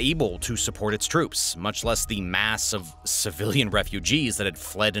was unable to support its troops, much less the mass of civilian refugees that had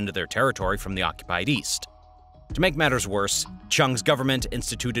fled into their territory from the occupied East. To make matters worse, Chiang's government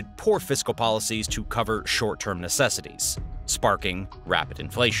instituted poor fiscal policies to cover short-term necessities, sparking rapid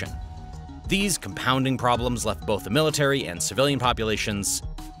inflation. These compounding problems left both the military and civilian populations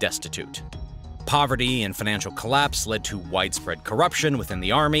destitute. Poverty and financial collapse led to widespread corruption within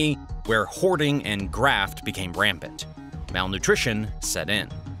the army, where hoarding and graft became rampant. Malnutrition set in,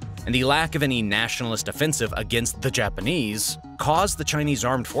 and the lack of any nationalist offensive against the Japanese caused the Chinese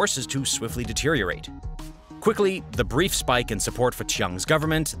armed forces to swiftly deteriorate. Quickly, the brief spike in support for Chiang's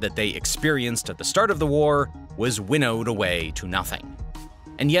government that they experienced at the start of the war was winnowed away to nothing.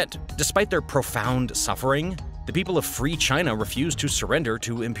 And yet, despite their profound suffering, the people of Free China refused to surrender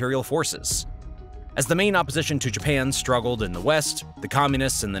to imperial forces. As the main opposition to Japan struggled in the West, the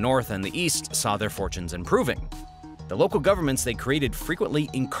communists in the North and the East saw their fortunes improving. The local governments they created frequently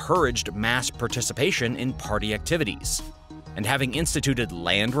encouraged mass participation in party activities. And having instituted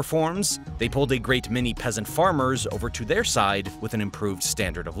land reforms, they pulled a great many peasant farmers over to their side with an improved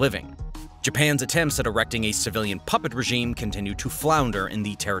standard of living. Japan's attempts at erecting a civilian puppet regime continued to flounder in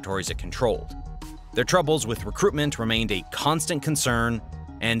the territories it controlled. Their troubles with recruitment remained a constant concern,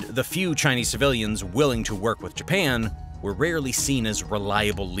 and the few Chinese civilians willing to work with Japan were rarely seen as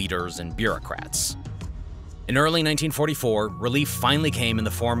reliable leaders and bureaucrats. In early 1944, relief finally came in the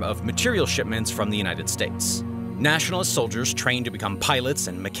form of material shipments from the United States. Nationalist soldiers trained to become pilots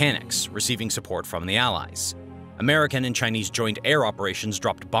and mechanics, receiving support from the Allies. American and Chinese joint air operations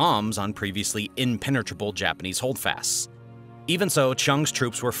dropped bombs on previously impenetrable Japanese holdfasts. Even so, Chiang's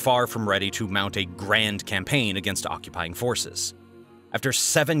troops were far from ready to mount a grand campaign against occupying forces. After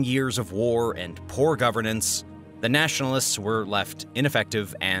 7 years of war and poor governance, the nationalists were left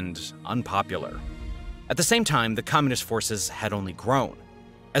ineffective and unpopular. At the same time, the communist forces had only grown.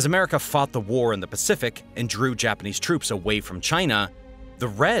 As America fought the war in the Pacific and drew Japanese troops away from China, the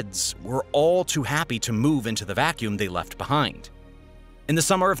Reds were all too happy to move into the vacuum they left behind. In the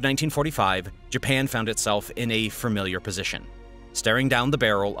summer of 1945, Japan found itself in a familiar position, staring down the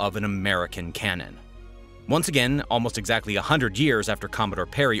barrel of an American cannon. Once again, almost exactly 100 years after Commodore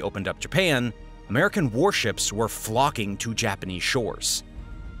Perry opened up Japan, American warships were flocking to Japanese shores.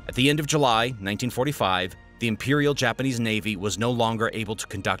 At the end of July 1945, the Imperial Japanese Navy was no longer able to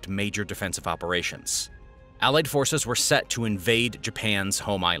conduct major defensive operations. Allied forces were set to invade Japan's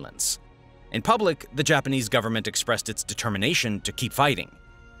home islands. In public, the Japanese government expressed its determination to keep fighting.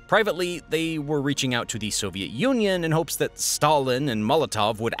 Privately, they were reaching out to the Soviet Union in hopes that Stalin and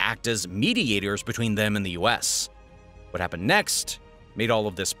Molotov would act as mediators between them and the US. What happened next made all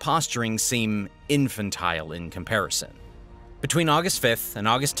of this posturing seem infantile in comparison. Between August 5th and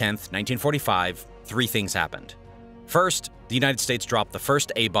August 10th, 1945, 3 things happened. First, the United States dropped the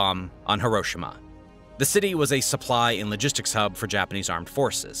first A-bomb on Hiroshima. The city was a supply and logistics hub for Japanese armed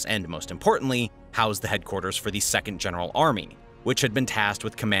forces, and most importantly, housed the headquarters for the 2nd General Army, which had been tasked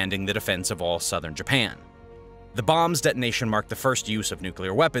with commanding the defense of all southern Japan. The bomb's detonation marked the first use of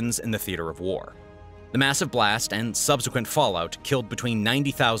nuclear weapons in the theater of war. The massive blast and subsequent fallout killed between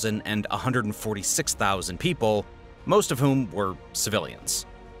 90,000 and 146,000 people, most of whom were civilians.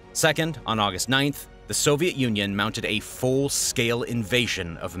 Second, on August 9th, the Soviet Union mounted a full-scale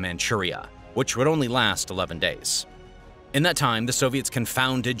invasion of Manchuria, which would only last 11 days. In that time, the Soviets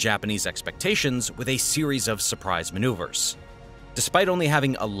confounded Japanese expectations with a series of surprise maneuvers. Despite only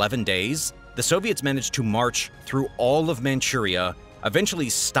having 11 days, the Soviets managed to march through all of Manchuria, eventually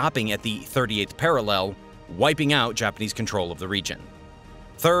stopping at the 38th parallel, wiping out Japanese control of the region.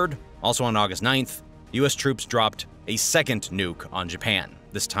 Third, also on August 9th, US troops dropped a second nuke on Japan,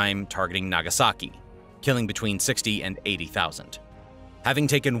 this time targeting Nagasaki, killing between 60 and 80,000. Having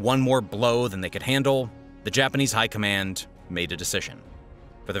taken one more blow than they could handle, the Japanese High Command made a decision.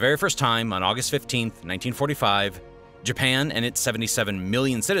 For the very first time, on August 15th, 1945, Japan and its 77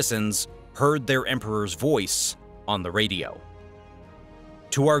 million citizens heard their emperor's voice on the radio.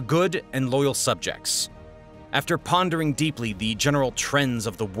 To our good and loyal subjects, after pondering deeply the general trends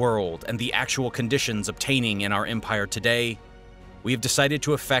of the world and the actual conditions obtaining in our empire today, we have decided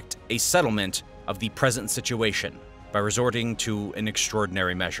to effect a settlement of the present situation by resorting to an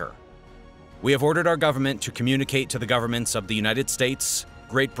extraordinary measure. We have ordered our government to communicate to the governments of the United States,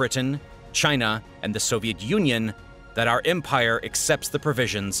 Great Britain, China, and the Soviet Union that our empire accepts the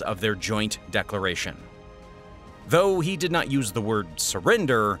provisions of their joint declaration. Though he did not use the word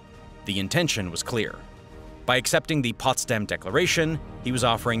surrender, the intention was clear. By accepting the Potsdam Declaration, he was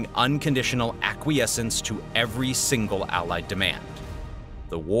offering unconditional acquiescence to every single Allied demand.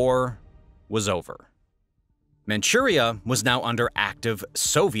 The war was over. Manchuria was now under active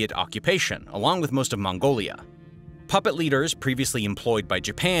Soviet occupation, along with most of Mongolia. Puppet leaders previously employed by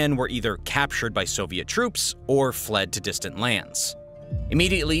Japan were either captured by Soviet troops or fled to distant lands.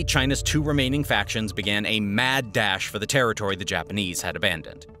 Immediately, China's 2 remaining factions began a mad dash for the territory the Japanese had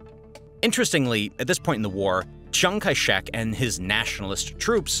abandoned. Interestingly, at this point in the war, Chiang Kai-shek and his nationalist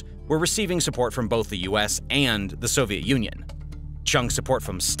troops were receiving support from both the US and the Soviet Union. Chiang's support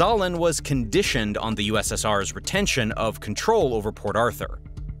from Stalin was conditioned on the USSR's retention of control over Port Arthur.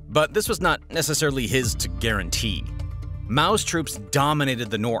 But this was not necessarily his to guarantee. Mao's troops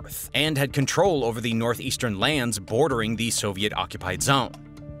dominated the north and had control over the northeastern lands bordering the Soviet-occupied zone.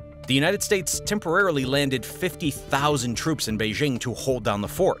 The United States temporarily landed 50,000 troops in Beijing to hold down the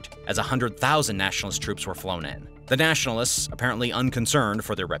fort, as 100,000 nationalist troops were flown in. The nationalists, apparently unconcerned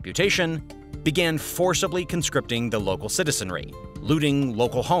for their reputation, began forcibly conscripting the local citizenry, looting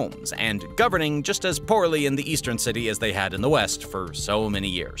local homes, and governing just as poorly in the eastern city as they had in the west for so many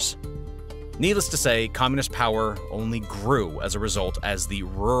years. Needless to say, communist power only grew as a result as the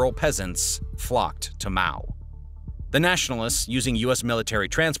rural peasants flocked to Mao. The nationalists, using US military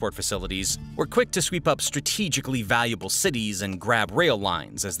transport facilities, were quick to sweep up strategically valuable cities and grab rail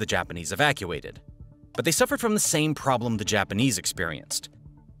lines as the Japanese evacuated. But they suffered from the same problem the Japanese experienced.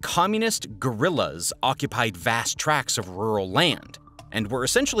 Communist guerrillas occupied vast tracts of rural land and were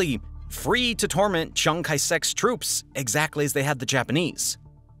essentially free to torment Chiang Kai-shek's troops exactly as they had the Japanese.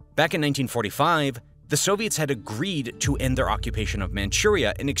 Back in 1945, the Soviets had agreed to end their occupation of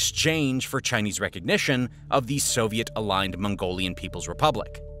Manchuria in exchange for Chinese recognition of the Soviet-aligned Mongolian People's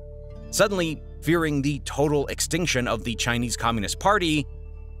Republic. Suddenly, fearing the total extinction of the Chinese Communist Party,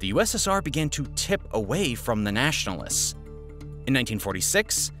 the USSR began to tip away from the nationalists. In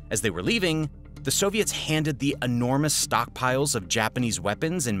 1946, as they were leaving, the Soviets handed the enormous stockpiles of Japanese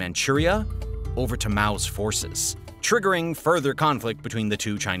weapons in Manchuria over to Mao's forces, triggering further conflict between the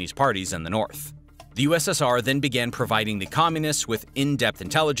two Chinese parties in the north. The USSR then began providing the communists with in-depth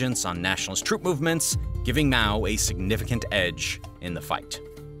intelligence on nationalist troop movements, giving Mao a significant edge in the fight.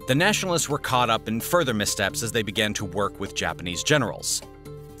 The nationalists were caught up in further missteps as they began to work with Japanese generals.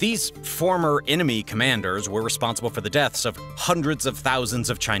 These former enemy commanders were responsible for the deaths of hundreds of thousands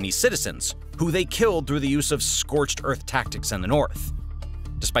of Chinese citizens, who they killed through the use of scorched earth tactics in the north.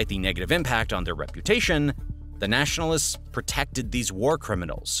 Despite the negative impact on their reputation, the nationalists protected these war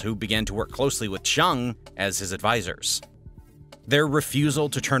criminals, who began to work closely with Chiang as his advisors. Their refusal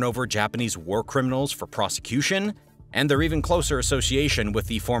to turn over Japanese war criminals for prosecution, and their even closer association with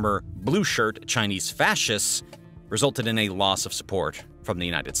the former blue-shirt Chinese fascists, resulted in a loss of support from the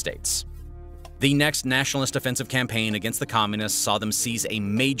United States. The next nationalist offensive campaign against the communists saw them seize a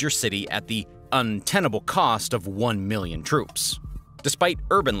major city at the untenable cost of 1 million troops. Despite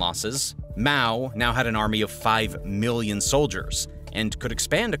urban losses, Mao now had an army of 5 million soldiers and could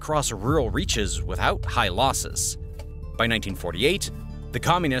expand across rural reaches without high losses. By 1948, the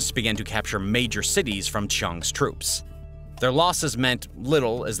communists began to capture major cities from Chiang's troops. Their losses meant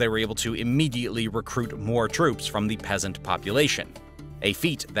little as they were able to immediately recruit more troops from the peasant population, a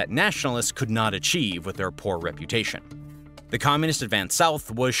feat that nationalists could not achieve with their poor reputation. The communist advance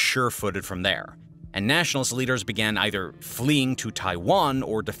south was sure-footed from there, and nationalist leaders began either fleeing to Taiwan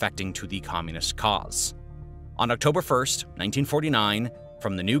or defecting to the communist cause. On October 1st, 1949,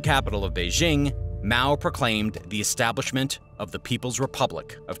 from the new capital of Beijing, Mao proclaimed the establishment of the People's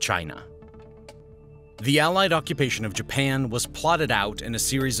Republic of China. The Allied occupation of Japan was plotted out in a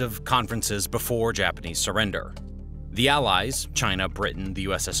series of conferences before Japanese surrender. The Allies, China, Britain, the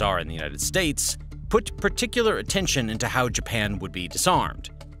USSR, and the United States, put particular attention into how Japan would be disarmed,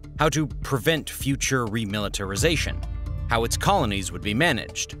 how to prevent future remilitarization, how its colonies would be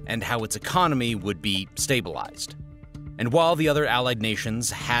managed, and how its economy would be stabilized. And while the other Allied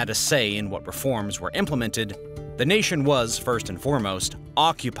nations had a say in what reforms were implemented, the nation was, first and foremost,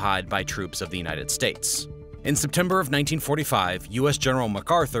 occupied by troops of the United States. In September of 1945, U.S. General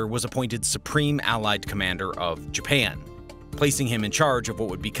MacArthur was appointed Supreme Allied Commander of Japan, placing him in charge of what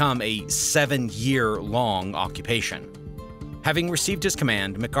would become a 7-year-long occupation. Having received his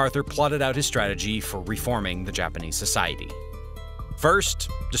command, MacArthur plotted out his strategy for reforming the Japanese society. First,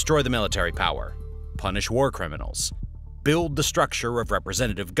 destroy the military power, punish war criminals, build the structure of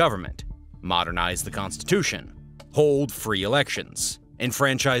representative government, modernize the Constitution, hold free elections,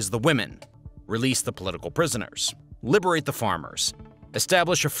 enfranchise the women, release the political prisoners, liberate the farmers,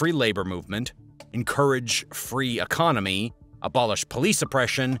 establish a free labor movement, encourage free economy, abolish police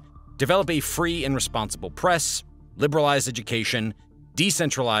oppression, develop a free and responsible press, liberalize education,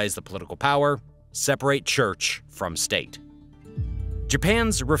 decentralize the political power, separate church from state.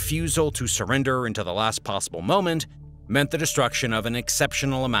 Japan's refusal to surrender until the last possible moment meant the destruction of an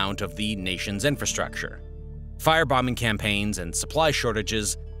exceptional amount of the nation's infrastructure. Firebombing campaigns and supply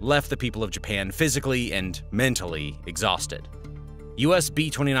shortages left the people of Japan physically and mentally exhausted. US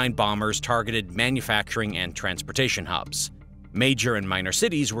B-29 bombers targeted manufacturing and transportation hubs. Major and minor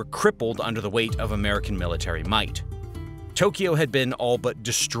cities were crippled under the weight of American military might. Tokyo had been all but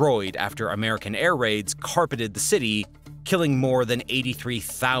destroyed after American air raids carpeted the city, killing more than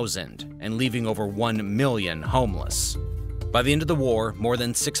 83,000 and leaving over 1 million homeless. By the end of the war, more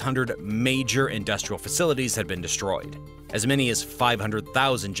than 600 major industrial facilities had been destroyed. As many as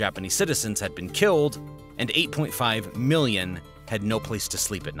 500,000 Japanese citizens had been killed, and 8.5 million had no place to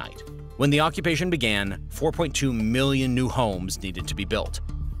sleep at night. When the occupation began, 4.2 million new homes needed to be built.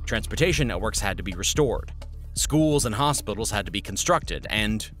 Transportation networks had to be restored. Schools and hospitals had to be constructed,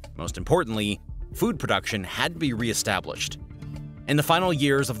 and, most importantly, food production had to be reestablished. In the final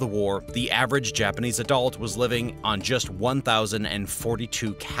years of the war, the average Japanese adult was living on just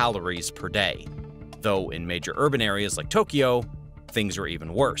 1,042 calories per day. Though in major urban areas like Tokyo, things were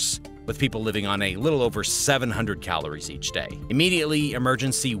even worse, with people living on a little over 700 calories each day. Immediately,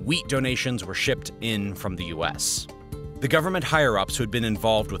 emergency wheat donations were shipped in from the US. The government higher-ups who had been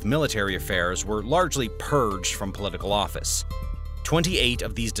involved with military affairs were largely purged from political office. 28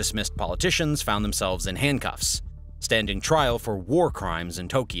 of these dismissed politicians found themselves in handcuffs, standing trial for war crimes in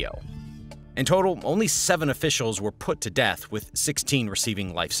Tokyo. In total, only 7 officials were put to death, with 16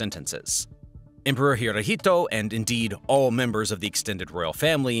 receiving life sentences. Emperor Hirohito, and indeed all members of the extended royal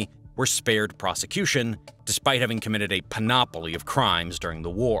family, were spared prosecution, despite having committed a panoply of crimes during the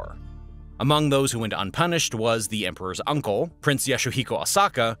war. Among those who went unpunished was the emperor's uncle, Prince Yasuhiko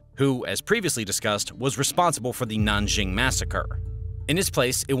Asaka, who, as previously discussed, was responsible for the Nanjing massacre. In his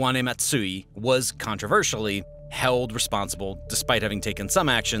place, Iwane Matsui was, controversially, held responsible despite having taken some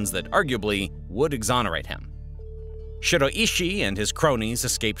actions that arguably would exonerate him. Shiroishi and his cronies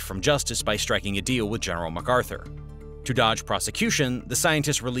escaped from justice by striking a deal with General MacArthur. To dodge prosecution, the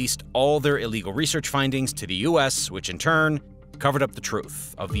scientists released all their illegal research findings to the US, which in turn covered up the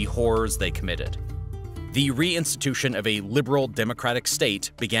truth of the horrors they committed. The reinstitution of a liberal democratic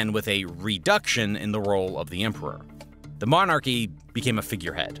state began with a reduction in the role of the emperor. The monarchy became a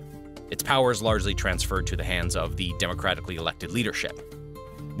figurehead. Its powers largely transferred to the hands of the democratically elected leadership.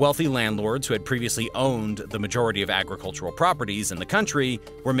 Wealthy landlords who had previously owned the majority of agricultural properties in the country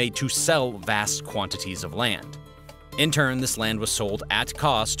were made to sell vast quantities of land. In turn, this land was sold at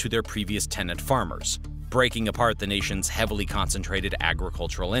cost to their previous tenant farmers, breaking apart the nation's heavily concentrated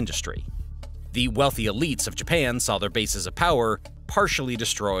agricultural industry. The wealthy elites of Japan saw their bases of power partially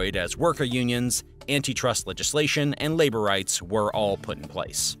destroyed as worker unions, antitrust legislation, and labor rights were all put in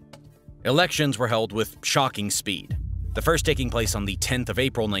place. Elections were held with shocking speed, the first taking place on the 10th of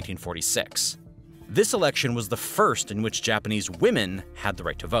April 1946. This election was the first in which Japanese women had the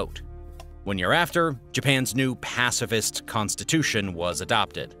right to vote. 1 year after, Japan's new pacifist constitution was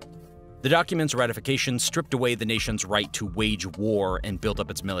adopted. The document's ratification stripped away the nation's right to wage war and build up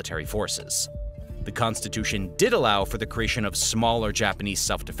its military forces. The constitution did allow for the creation of smaller Japanese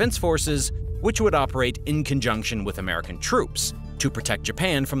self-defense forces, which would operate in conjunction with American troops to protect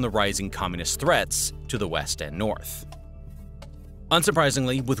Japan from the rising communist threats to the west and north.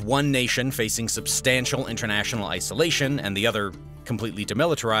 Unsurprisingly, with one nation facing substantial international isolation and the other completely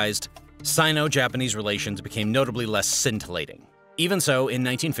demilitarized, Sino-Japanese relations became notably less scintillating. Even so, in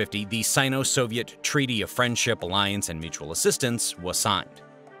 1950, the Sino-Soviet Treaty of Friendship, Alliance, and Mutual Assistance was signed.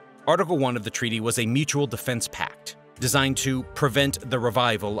 Article 1 of the treaty was a mutual defense pact designed to prevent the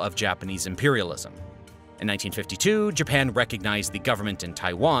revival of Japanese imperialism. In 1952, Japan recognized the government in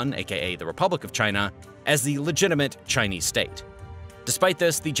Taiwan, aka the Republic of China, as the legitimate Chinese state. Despite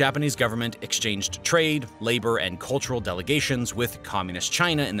this, the Japanese government exchanged trade, labor, and cultural delegations with Communist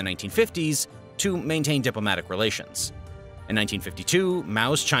China in the 1950s to maintain diplomatic relations. In 1952,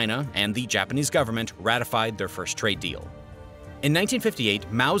 Mao's China and the Japanese government ratified their first trade deal. In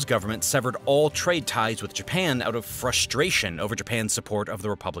 1958, Mao's government severed all trade ties with Japan out of frustration over Japan's support of the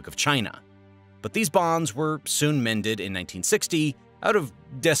Republic of China. But these bonds were soon mended in 1960 out of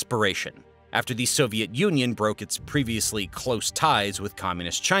desperation, after the Soviet Union broke its previously close ties with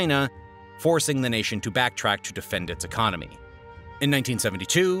Communist China, forcing the nation to backtrack to defend its economy. In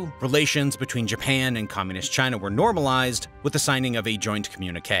 1972, relations between Japan and Communist China were normalized with the signing of a joint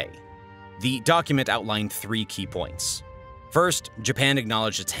communique. The document outlined 3 key points. First, Japan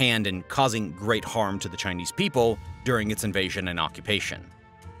acknowledged its hand in causing great harm to the Chinese people during its invasion and occupation.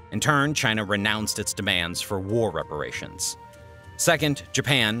 In turn, China renounced its demands for war reparations. Second,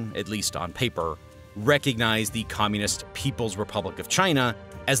 Japan, at least on paper, recognized the Communist People's Republic of China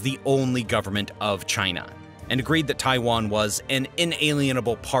as the only government of China, and agreed that Taiwan was an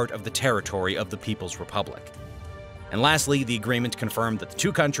inalienable part of the territory of the People's Republic. And lastly, the agreement confirmed that the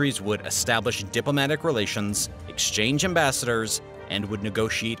two countries would establish diplomatic relations, exchange ambassadors, and would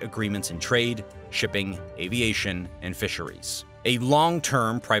negotiate agreements in trade, shipping, aviation, and fisheries. A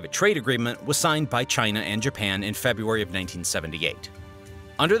long-term private trade agreement was signed by China and Japan in February of 1978.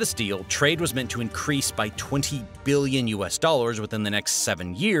 Under this deal, trade was meant to increase by $20 billion within the next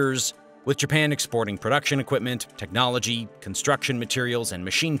 7 years, with Japan exporting production equipment, technology, construction materials, and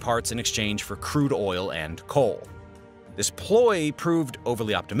machine parts in exchange for crude oil and coal. This ploy proved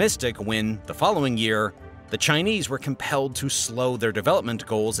overly optimistic when, the following year, the Chinese were compelled to slow their development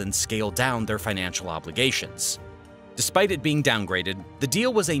goals and scale down their financial obligations. Despite it being downgraded, the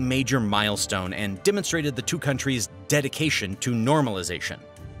deal was a major milestone and demonstrated the two countries' dedication to normalization.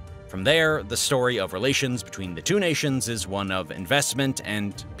 From there, the story of relations between the two nations is one of investment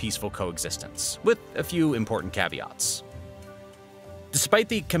and peaceful coexistence, with a few important caveats. Despite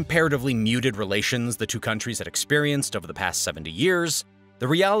the comparatively muted relations the two countries had experienced over the past 70 years, the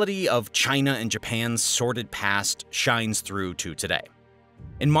reality of China and Japan's sordid past shines through to today.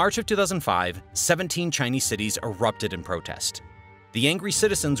 In March of 2005, 17 Chinese cities erupted in protest. The angry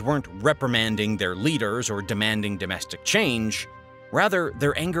citizens weren't reprimanding their leaders or demanding domestic change. Rather,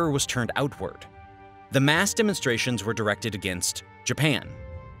 their anger was turned outward. The mass demonstrations were directed against Japan.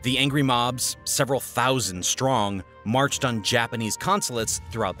 The angry mobs, several thousand strong, marched on Japanese consulates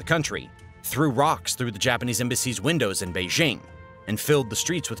throughout the country, threw rocks through the Japanese embassy's windows in Beijing, and filled the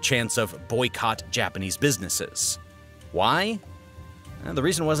streets with chants of "boycott Japanese businesses." Why? The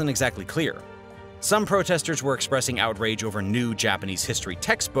reason wasn't exactly clear. Some protesters were expressing outrage over new Japanese history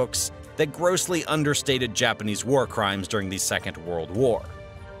textbooks that grossly understated Japanese war crimes during the Second World War.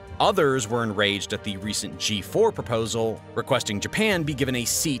 Others were enraged at the recent G4 proposal, requesting Japan be given a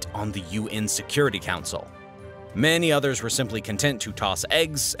seat on the UN Security Council. Many others were simply content to toss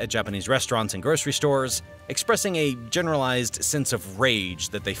eggs at Japanese restaurants and grocery stores, expressing a generalized sense of rage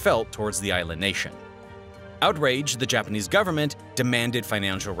that they felt towards the island nation. Outraged, the Japanese government demanded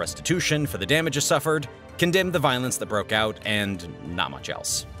financial restitution for the damages suffered, condemned the violence that broke out, and not much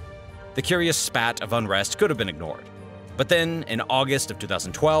else. The curious spat of unrest could have been ignored. But then, in August of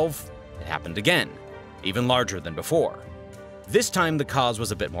 2012, it happened again, even larger than before. This time, the cause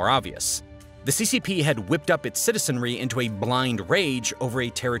was a bit more obvious. The CCP had whipped up its citizenry into a blind rage over a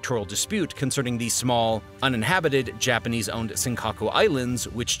territorial dispute concerning the small, uninhabited Japanese-owned Senkaku Islands,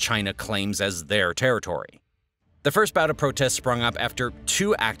 which China claims as their territory. The first bout of protests sprung up after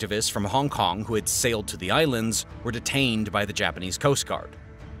 2 activists from Hong Kong who had sailed to the islands were detained by the Japanese Coast Guard.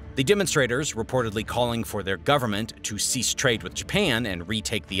 The demonstrators, reportedly calling for their government to cease trade with Japan and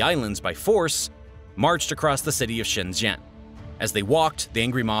retake the islands by force, marched across the city of Shenzhen. As they walked, the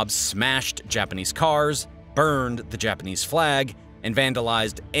angry mob smashed Japanese cars, burned the Japanese flag, and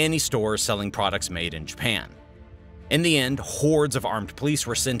vandalized any stores selling products made in Japan. In the end, hordes of armed police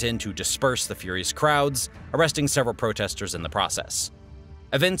were sent in to disperse the furious crowds, arresting several protesters in the process.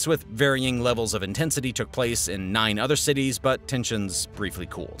 Events with varying levels of intensity took place in 9 other cities, but tensions briefly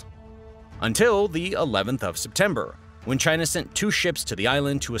cooled. Until the 11th of September, when China sent 2 ships to the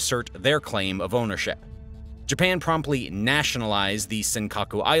island to assert their claim of ownership. Japan promptly nationalized the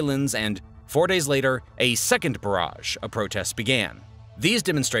Senkaku Islands, and 4 days later, a second barrage of protests began. These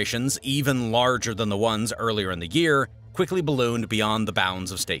demonstrations, even larger than the ones earlier in the year, quickly ballooned beyond the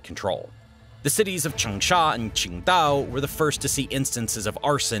bounds of state control. The cities of Changsha and Qingdao were the first to see instances of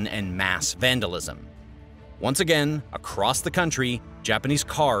arson and mass vandalism. Once again, across the country, Japanese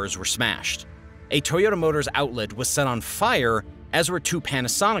cars were smashed. A Toyota Motors outlet was set on fire, as were 2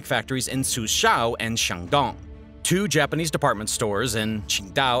 Panasonic factories in Suzhou and Shandong. 2 Japanese department stores in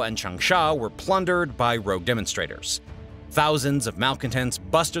Qingdao and Changsha were plundered by rogue demonstrators. Thousands of malcontents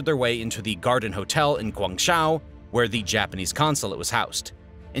busted their way into the Garden Hotel in Guangzhou, where the Japanese consulate was housed.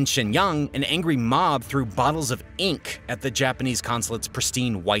 In Shenyang, an angry mob threw bottles of ink at the Japanese consulate's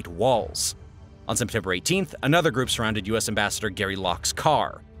pristine white walls. On September 18th, another group surrounded U.S. Ambassador Gary Locke's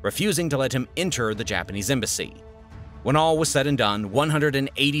car, refusing to let him enter the Japanese embassy. When all was said and done,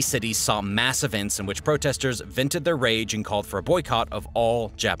 180 cities saw mass events in which protesters vented their rage and called for a boycott of all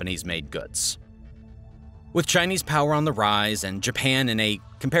Japanese-made goods. With Chinese power on the rise and Japan in a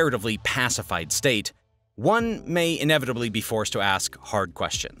comparatively pacified state, one may inevitably be forced to ask hard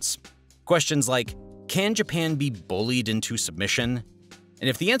questions. Questions like, can Japan be bullied into submission? And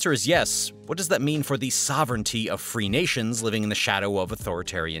if the answer is yes, what does that mean for the sovereignty of free nations living in the shadow of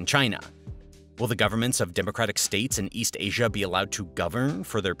authoritarian China? Will the governments of democratic states in East Asia be allowed to govern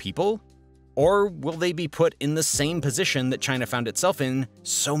for their people? Or will they be put in the same position that China found itself in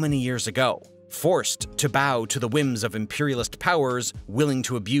so many years ago? Forced to bow to the whims of imperialist powers willing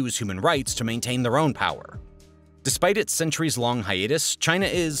to abuse human rights to maintain their own power. Despite its centuries-long hiatus, China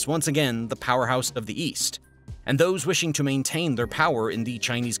is, once again, the powerhouse of the East. And those wishing to maintain their power in the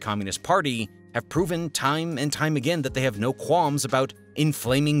Chinese Communist Party have proven time and time again that they have no qualms about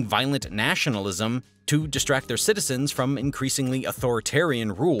inflaming violent nationalism to distract their citizens from increasingly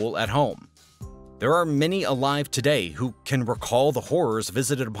authoritarian rule at home. There are many alive today who can recall the horrors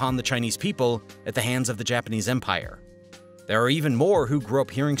visited upon the Chinese people at the hands of the Japanese Empire. There are even more who grew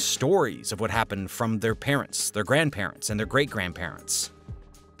up hearing stories of what happened from their parents, their grandparents, and their great-grandparents.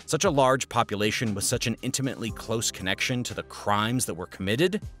 Such a large population with such an intimately close connection to the crimes that were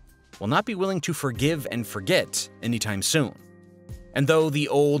committed will not be willing to forgive and forget anytime soon. And though the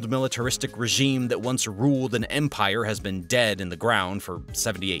old militaristic regime that once ruled an empire has been dead in the ground for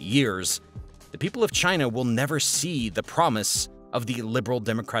 78 years, the people of China will never see the promise of the liberal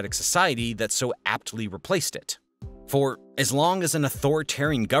democratic society that so aptly replaced it. For as long as an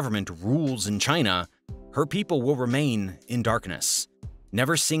authoritarian government rules in China, her people will remain in darkness,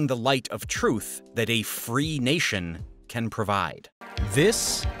 never seeing the light of truth that a free nation can provide.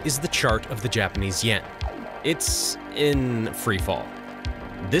 This is the chart of the Japanese yen. It's in freefall.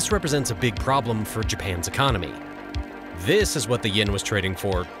 This represents a big problem for Japan's economy. This is what the yen was trading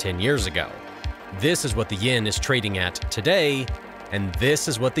for 10 years ago. This is what the yen is trading at today, and this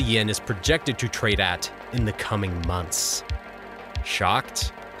is what the yen is projected to trade at in the coming months.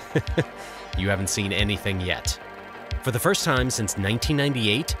 Shocked? You haven't seen anything yet. For the first time since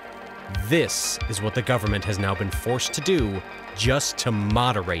 1998, this is what the government has now been forced to do just to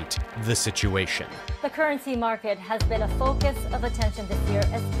moderate the situation. The currency market has been a focus of attention this year,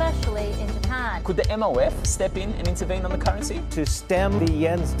 especially in Japan. Could the MOF step in and intervene on the currency? To stem the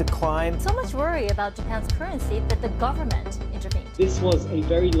yen's decline. So much worry about Japan's currency that the government intervened. This was a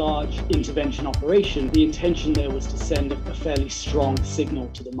very large intervention operation. The intention there was to send a fairly strong signal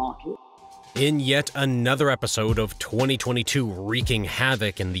to the market. In yet another episode of 2022 wreaking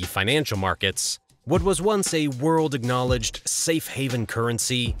havoc in the financial markets, what was once a world-acknowledged safe haven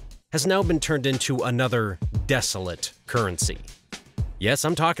currency has now been turned into another desolate currency. Yes,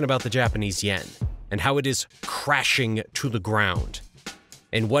 I'm talking about the Japanese yen, and how it is crashing to the ground.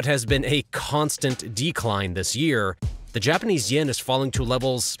 In what has been a constant decline this year, the Japanese yen is falling to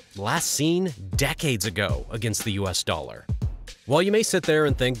levels last seen decades ago against the US dollar. While you may sit there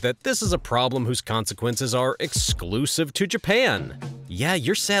and think that this is a problem whose consequences are exclusive to Japan, yeah,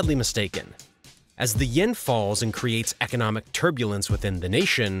 you're sadly mistaken. As the yen falls and creates economic turbulence within the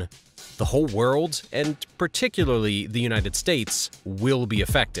nation, the whole world, and particularly the United States, will be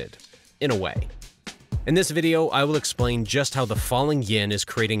affected, in a way. In this video, I will explain just how the falling yen is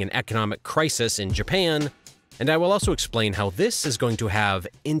creating an economic crisis in Japan, and I will also explain how this is going to have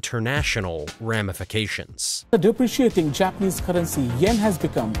international ramifications. The depreciating Japanese currency, yen, has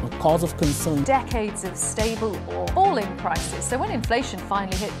become a cause of concern. Decades of stable or falling prices. So when inflation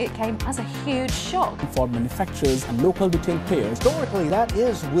finally hit, it came as a huge shock. For manufacturers and local retail players. Historically, that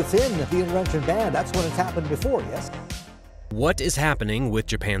is within the intervention band. That's when it's happened before, yes? What is happening with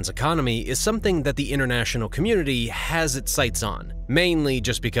Japan's economy is something that the international community has its sights on, mainly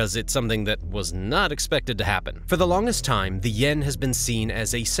just because it's something that was not expected to happen. For the longest time, the yen has been seen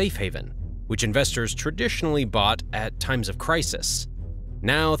as a safe haven, which investors traditionally bought at times of crisis.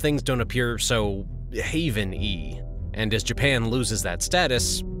 Now things don't appear so haven-y, and as Japan loses that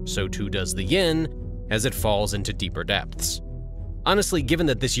status, so too does the yen as it falls into deeper depths. Honestly, given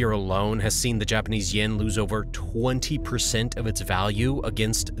that this year alone has seen the Japanese yen lose over 20% of its value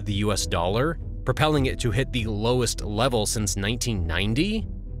against the US dollar, propelling it to hit the lowest level since 1990,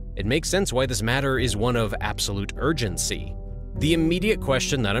 it makes sense why this matter is one of absolute urgency. The immediate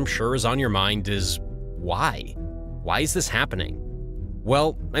question that I'm sure is on your mind is, why? Why is this happening?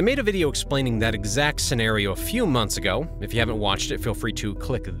 Well, I made a video explaining that exact scenario a few months ago. If you haven't watched it, feel free to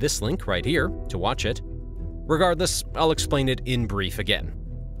click this link right here to watch it. Regardless, I'll explain it in brief again.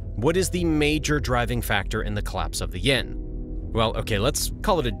 What is the major driving factor in the collapse of the yen? Well, okay, let's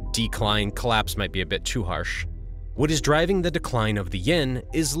call it a decline. Collapse might be a bit too harsh. What is driving the decline of the yen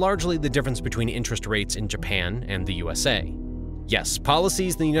is largely the difference between interest rates in Japan and the USA. Yes,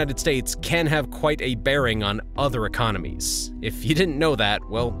 policies in the United States can have quite a bearing on other economies. If you didn't know that,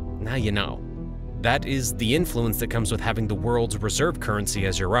 well, now you know. That is the influence that comes with having the world's reserve currency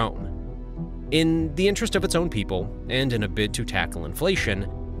as your own. In the interest of its own people, and in a bid to tackle inflation,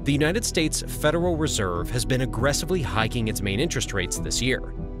 the United States Federal Reserve has been aggressively hiking its main interest rates this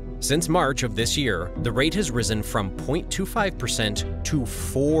year. Since March of this year, the rate has risen from 0.25% to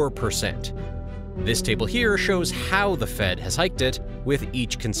 4%. This table here shows how the Fed has hiked it with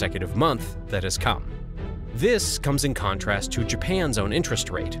each consecutive month that has come. This comes in contrast to Japan's own interest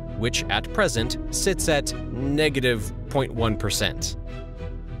rate, which at present sits at negative 0.1%.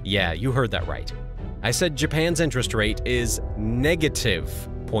 Yeah, you heard that right. I said Japan's interest rate is negative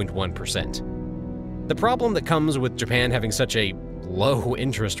 0.1%. The problem that comes with Japan having such a low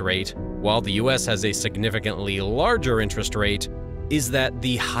interest rate, while the US has a significantly larger interest rate, is that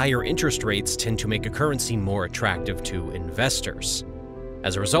the higher interest rates tend to make a currency more attractive to investors.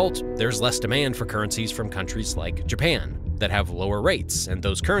 As a result, there's less demand for currencies from countries like Japan that have lower rates, and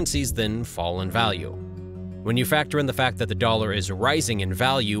those currencies then fall in value. When you factor in the fact that the dollar is rising in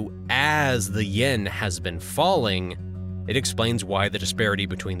value as the yen has been falling, it explains why the disparity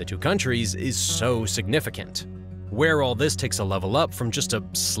between the two countries is so significant. Where all this takes a level up from just a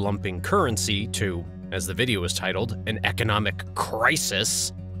slumping currency to, as the video is titled, an economic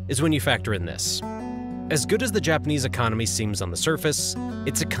crisis, is when you factor in this. As good as the Japanese economy seems on the surface,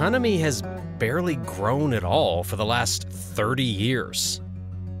 its economy has barely grown at all for the last 30 years.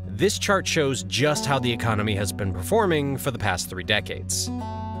 This chart shows just how the economy has been performing for the past 3 decades.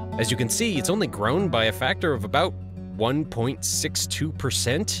 As you can see, it's only grown by a factor of about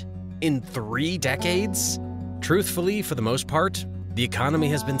 1.62% in 3 decades. Truthfully, for the most part, the economy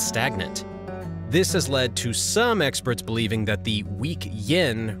has been stagnant. This has led to some experts believing that the weak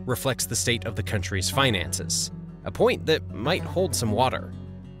yen reflects the state of the country's finances, a point that might hold some water.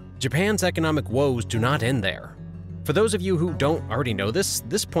 Japan's economic woes do not end there. For those of you who don't already know this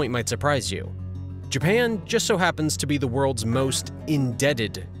point might surprise you. Japan just so happens to be the world's most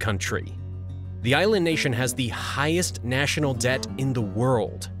indebted country. The island nation has the highest national debt in the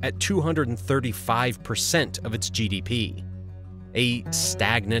world at 235% of its GDP. A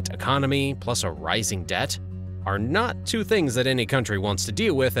stagnant economy plus a rising debt are not two things that any country wants to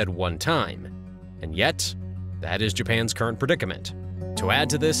deal with at one time. And yet, that is Japan's current predicament. To add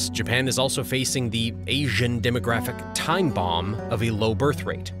to this, Japan is also facing the Asian demographic time bomb of a low birth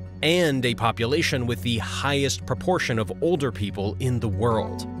rate and a population with the highest proportion of older people in the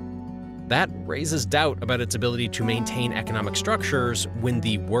world. That raises doubt about its ability to maintain economic structures when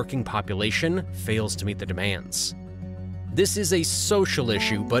the working population fails to meet the demands. This is a social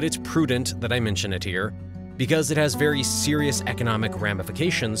issue, but it's prudent that I mention it here because it has very serious economic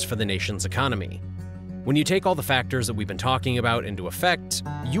ramifications for the nation's economy. When you take all the factors that we've been talking about into effect,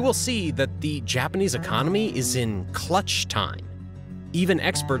 you will see that the Japanese economy is in clutch time. Even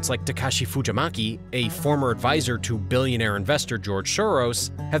experts like Takashi Fujimaki, a former advisor to billionaire investor George Soros,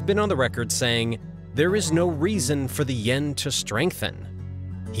 have been on the record saying, there is no reason for the yen to strengthen.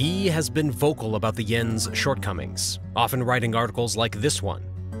 He has been vocal about the yen's shortcomings, often writing articles like this one.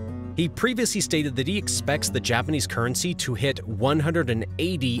 He previously stated that he expects the Japanese currency to hit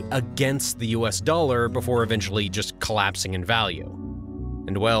 180 against the US dollar before eventually just collapsing in value.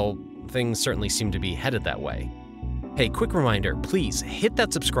 And well, things certainly seem to be headed that way. Hey, quick reminder, please hit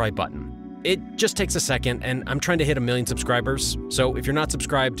that subscribe button. It just takes a second, and I'm trying to hit 1 million subscribers, so if you're not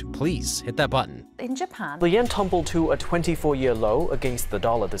subscribed, please hit that button. In Japan, the yen tumbled to a 24-year low against the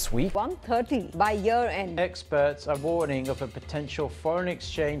dollar this week. 130 by year-end. Experts are warning of a potential foreign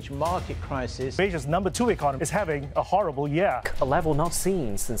exchange market crisis. Asia's #2 economy is having a horrible year. A level not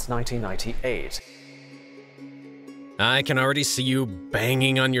seen since 1998. I can already see you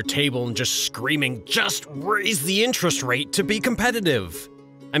banging on your table and just screaming, just raise the interest rate to be competitive.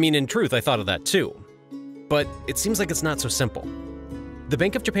 I mean, in truth, I thought of that too. But it seems like it's not so simple. The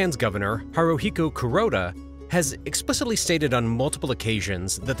Bank of Japan's governor, Haruhiko Kuroda, has explicitly stated on multiple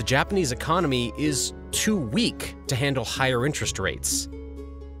occasions that the Japanese economy is too weak to handle higher interest rates.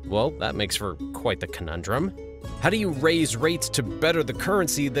 Well, that makes for quite the conundrum. How do you raise rates to better the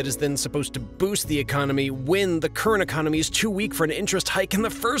currency that is then supposed to boost the economy when the current economy is too weak for an interest hike in the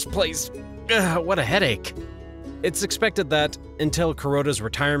first place? Ugh, what a headache. It's expected that until Kuroda's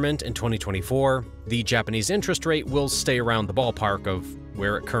retirement in 2024, the Japanese interest rate will stay around the ballpark of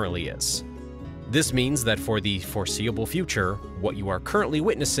where it currently is. This means that for the foreseeable future, what you are currently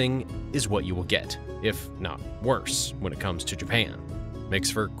witnessing is what you will get, if not worse, when it comes to Japan.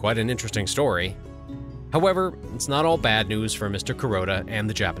 Makes for quite an interesting story. However, it's not all bad news for Mr. Kuroda and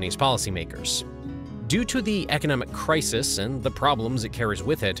the Japanese policymakers. Due to the economic crisis and the problems it carries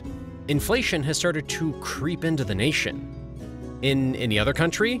with it, inflation has started to creep into the nation. In any other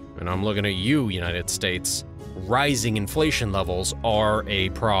country, and I'm looking at you, United States, rising inflation levels are a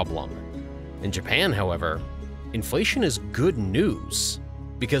problem. In Japan, however, inflation is good news,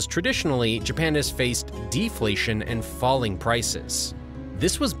 because traditionally, Japan has faced deflation and falling prices.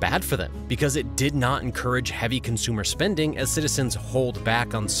 This was bad for them because it did not encourage heavy consumer spending as citizens hold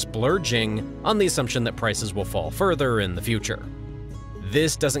back on splurging on the assumption that prices will fall further in the future.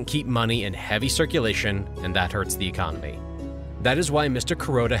 This doesn't keep money in heavy circulation, and that hurts the economy. That is why Mr.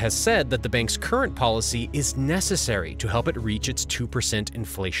 Kuroda has said that the bank's current policy is necessary to help it reach its 2%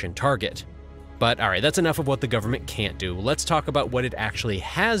 inflation target. But alright, that's enough of what the government can't do. Let's talk about what it actually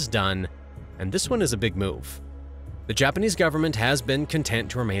has done, and this one is a big move. The Japanese government has been content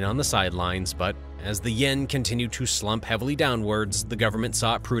to remain on the sidelines, but as the yen continued to slump heavily downwards, the government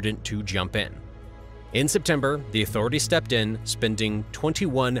saw it prudent to jump in. In September, the authorities stepped in, spending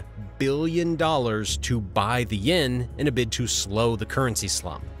 $21 billion to buy the yen in a bid to slow the currency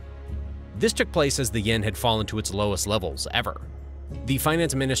slump. This took place as the yen had fallen to its lowest levels ever. The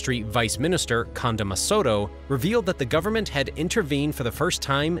Finance Ministry Vice Minister, Kanda Masato, revealed that the government had intervened for the first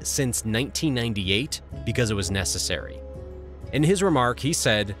time since 1998 because it was necessary. In his remark, he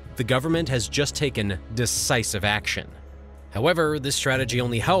said, "The government has just taken decisive action." However, this strategy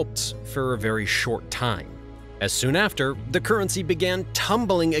only helped for a very short time. As soon after, the currency began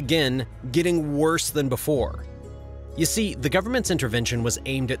tumbling again, getting worse than before. You see, the government's intervention was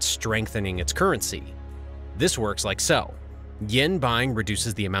aimed at strengthening its currency. This works like so. Yen buying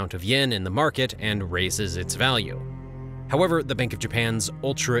reduces the amount of yen in the market and raises its value. However, the Bank of Japan's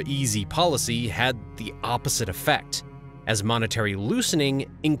ultra-easy policy had the opposite effect, as monetary loosening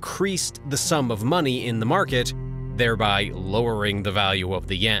increased the sum of money in the market, thereby lowering the value of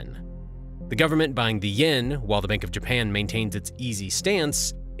the yen. The government buying the yen, while the Bank of Japan maintains its easy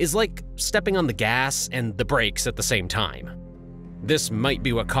stance, is like stepping on the gas and the brakes at the same time. This might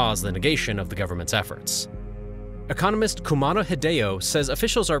be what caused the negation of the government's efforts. Economist Kumano Hideo says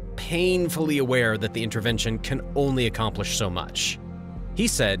officials are painfully aware that the intervention can only accomplish so much. He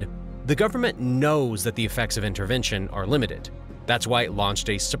said, "The government knows that the effects of intervention are limited. That's why it launched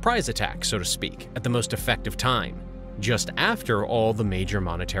a surprise attack, so to speak, at the most effective time, just after all the major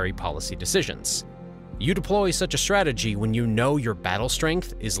monetary policy decisions. You deploy such a strategy when you know your battle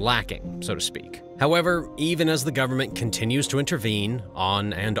strength is lacking, so to speak." However, even as the government continues to intervene,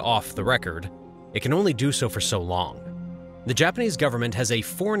 on and off the record, it can only do so for so long. The Japanese government has a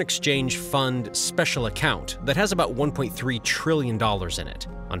foreign exchange fund special account that has about $1.3 trillion in it.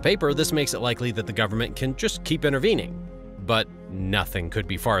 On paper, this makes it likely that the government can just keep intervening. But nothing could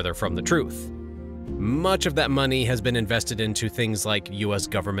be farther from the truth. Much of that money has been invested into things like US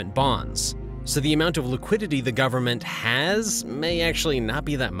government bonds, so the amount of liquidity the government has may actually not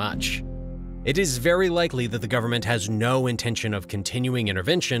be that much. It is very likely that the government has no intention of continuing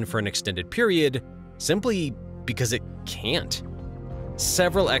intervention for an extended period, simply because it can't.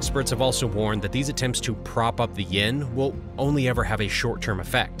 Several experts have also warned that these attempts to prop up the yen will only ever have a short-term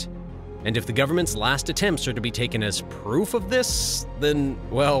effect. And if the government's last attempts are to be taken as proof of this, then,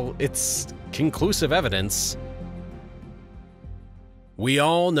 well, it's conclusive evidence. We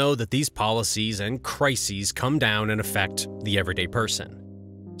all know that these policies and crises come down and affect the everyday person.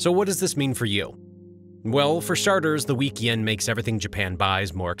 So what does this mean for you? Well, for starters, the weak yen makes everything Japan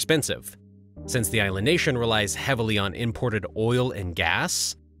buys more expensive. Since the island nation relies heavily on imported oil and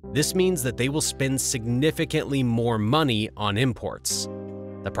gas, this means that they will spend significantly more money on imports.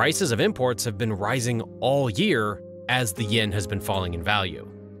 The prices of imports have been rising all year as the yen has been falling in value.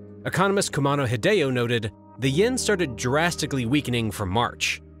 Economist Kumano Hideo noted, "The yen started drastically weakening from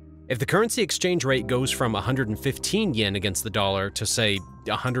March. If the currency exchange rate goes from 115 yen against the dollar to, say,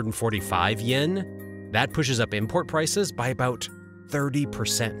 145 yen, that pushes up import prices by about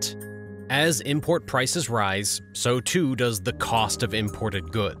 30%. As import prices rise, so too does the cost of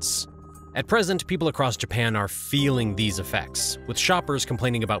imported goods. At present, people across Japan are feeling these effects, with shoppers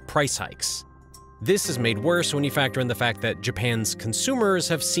complaining about price hikes. This is made worse when you factor in the fact that Japan's consumers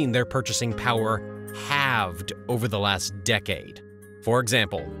have seen their purchasing power halved over the last decade. For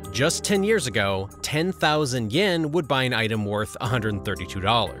example, just 10 years ago, 10,000 yen would buy an item worth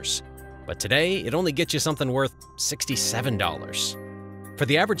 $132. But today, it only gets you something worth $67. For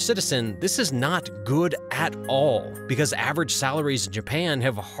the average citizen, this is not good at all, because average salaries in Japan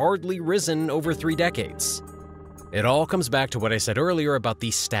have hardly risen over 3 decades. It all comes back to what I said earlier about the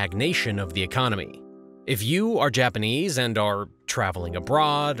stagnation of the economy. If you are Japanese and are traveling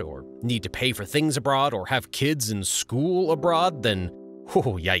abroad, or need to pay for things abroad, or have kids in school abroad, then,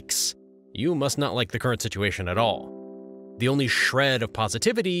 oh, yikes. You must not like the current situation at all. The only shred of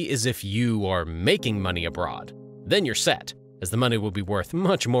positivity is if you are making money abroad. Then you're set, as the money will be worth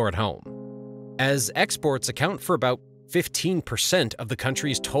much more at home. As exports account for about 15% of the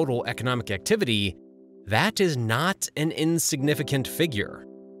country's total economic activity, that is not an insignificant figure.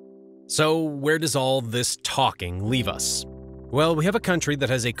 So where does all this talking leave us? Well, we have a country that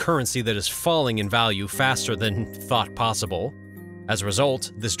has a currency that is falling in value faster than thought possible. As a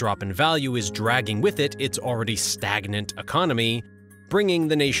result, this drop in value is dragging with it its already stagnant economy, bringing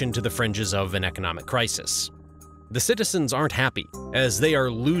the nation to the fringes of an economic crisis. The citizens aren't happy, as they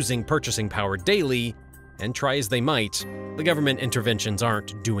are losing purchasing power daily, and try as they might, the government interventions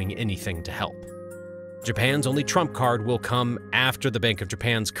aren't doing anything to help. Japan's only trump card will come after the Bank of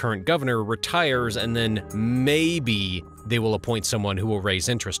Japan's current governor retires, and then maybe they will appoint someone who will raise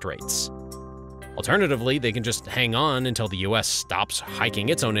interest rates. Alternatively, they can just hang on until the US stops hiking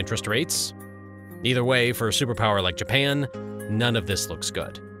its own interest rates. Either way, for a superpower like Japan, none of this looks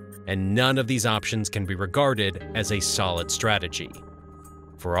good, and none of these options can be regarded as a solid strategy.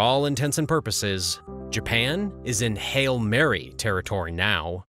 For all intents and purposes, Japan is in Hail Mary territory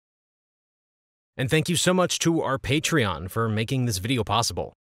now. And thank you so much to our Patreon for making this video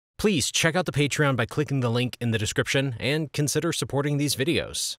possible. Please check out the Patreon by clicking the link in the description and consider supporting these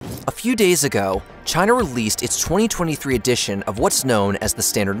videos. A few days ago, China released its 2023 edition of what's known as the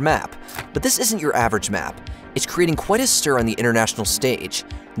Standard Map. But this isn't your average map. It's creating quite a stir on the international stage.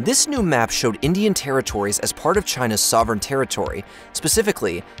 This new map showed Indian territories as part of China's sovereign territory,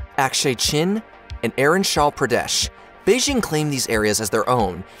 specifically Akshay Chin and Arunachal Pradesh. Beijing claimed these areas as their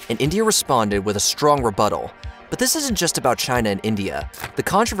own, and India responded with a strong rebuttal. But this isn't just about China and India. The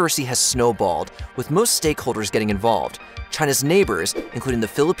controversy has snowballed, with most stakeholders getting involved. China's neighbors, including the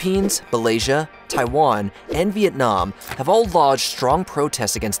Philippines, Malaysia, Taiwan, and Vietnam, have all lodged strong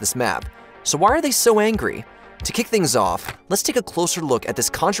protests against this map. So why are they so angry? To kick things off, let's take a closer look at this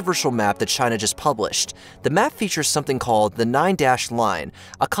controversial map that China just published. The map features something called the 9-dash line,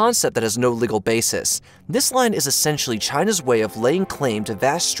 a concept that has no legal basis. This line is essentially China's way of laying claim to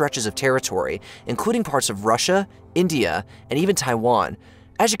vast stretches of territory, including parts of Russia, India, and even Taiwan.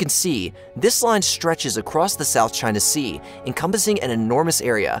 As you can see, this line stretches across the South China Sea, encompassing an enormous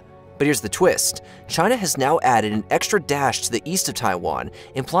area. But here's the twist. China has now added an extra dash to the east of Taiwan,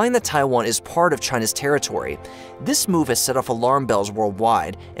 implying that Taiwan is part of China's territory. This move has set off alarm bells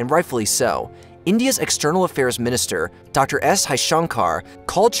worldwide, and rightfully so. India's External Affairs Minister, Dr. S. Jaishankar,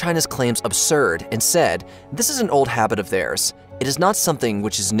 called China's claims absurd and said, "This is an old habit of theirs. It is not something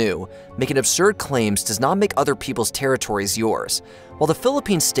which is new. Making absurd claims does not make other people's territories yours." While the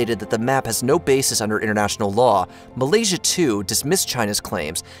Philippines stated that the map has no basis under international law, Malaysia too dismissed China's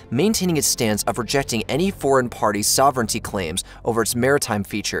claims, maintaining its stance of rejecting any foreign party's sovereignty claims over its maritime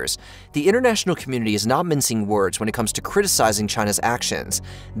features. The international community is not mincing words when it comes to criticizing China's actions.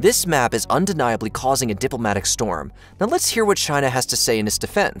 This map is undeniably causing a diplomatic storm. Now let's hear what China has to say in its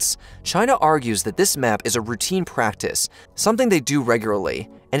defense. China argues that this map is a routine practice, something they do regularly,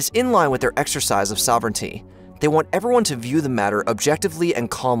 and is in line with their exercise of sovereignty. They want everyone to view the matter objectively and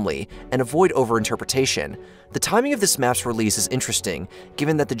calmly and avoid overinterpretation. The timing of this map's release is interesting,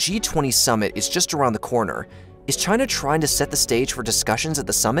 given that the G20 summit is just around the corner. Is China trying to set the stage for discussions at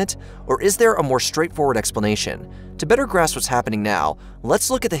the summit, or is there a more straightforward explanation? To better grasp what's happening now, let's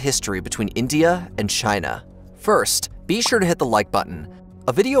look at the history between India and China. First, be sure to hit the like button.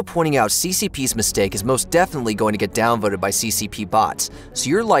 A video pointing out CCP's mistake is most definitely going to get downvoted by CCP bots, so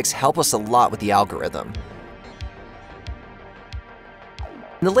your likes help us a lot with the algorithm.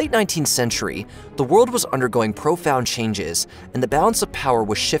 In the late 19th century, the world was undergoing profound changes, and the balance of power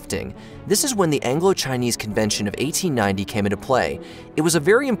was shifting. This is when the Anglo-Chinese Convention of 1890 came into play. It was a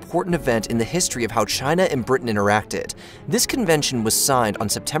very important event in the history of how China and Britain interacted. This convention was signed on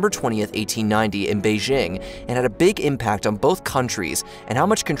September 20th, 1890 in Beijing, and had a big impact on both countries and how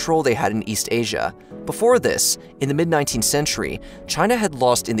much control they had in East Asia. Before this, in the mid-19th century, China had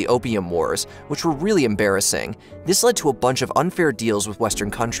lost in the Opium Wars, which were really embarrassing. This led to a bunch of unfair deals with Western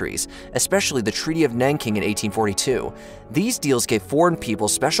countries, especially the Treaty of Nanking in 1842. These deals gave foreign people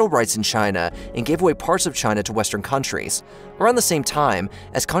special rights in China and gave away parts of China to Western countries. Around the same time,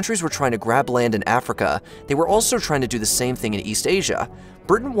 as countries were trying to grab land in Africa, they were also trying to do the same thing in East Asia.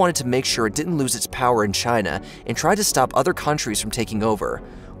 Britain wanted to make sure it didn't lose its power in China and tried to stop other countries from taking over.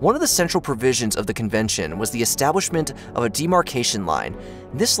 One of the central provisions of the convention was the establishment of a demarcation line.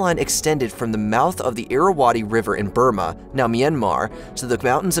 This line extended from the mouth of the Irrawaddy River in Burma, now Myanmar, to the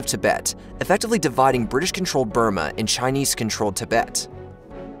mountains of Tibet, effectively dividing British-controlled Burma and Chinese-controlled Tibet.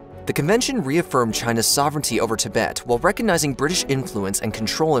 The convention reaffirmed China's sovereignty over Tibet while recognizing British influence and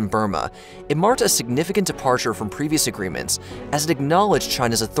control in Burma. It marked a significant departure from previous agreements, as it acknowledged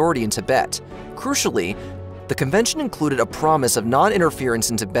China's authority in Tibet. Crucially, the convention included a promise of non-interference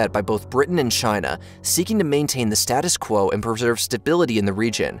in Tibet by both Britain and China, seeking to maintain the status quo and preserve stability in the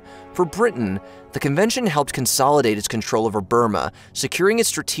region. For Britain, the convention helped consolidate its control over Burma, securing its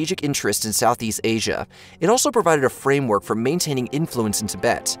strategic interest in Southeast Asia. It also provided a framework for maintaining influence in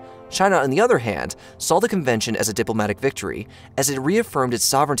Tibet. China, on the other hand, saw the convention as a diplomatic victory, as it reaffirmed its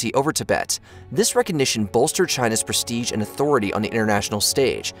sovereignty over Tibet. This recognition bolstered China's prestige and authority on the international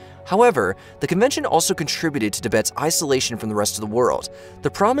stage. However, the convention also contributed to Tibet's isolation from the rest of the world.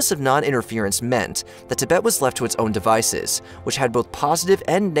 The promise of non-interference meant that Tibet was left to its own devices, which had both positive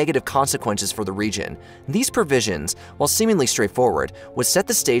and negative consequences for the region. These provisions, while seemingly straightforward, would set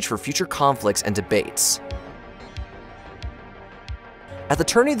the stage for future conflicts and debates. At the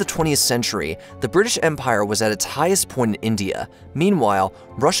turn of the 20th century, the British Empire was at its highest point in India. Meanwhile,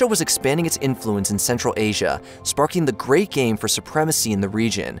 Russia was expanding its influence in Central Asia, sparking the Great Game for supremacy in the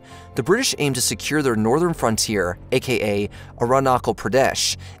region. The British aimed to secure their northern frontier, aka Arunachal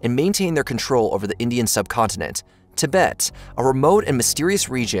Pradesh, and maintain their control over the Indian subcontinent. Tibet, a remote and mysterious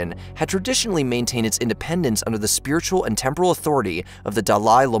region, had traditionally maintained its independence under the spiritual and temporal authority of the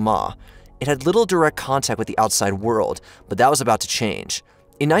Dalai Lama. It had little direct contact with the outside world, but that was about to change.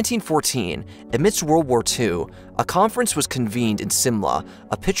 In 1914, amidst World War II, a conference was convened in Simla,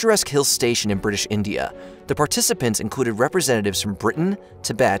 a picturesque hill station in British India. The participants included representatives from Britain,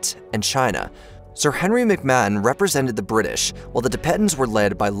 Tibet, and China. Sir Henry McMahon represented the British, while the Tibetans were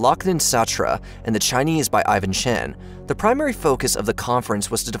led by Lachlan Satra and the Chinese by Ivan Chen. The primary focus of the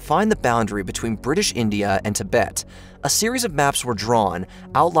conference was to define the boundary between British India and Tibet. A series of maps were drawn,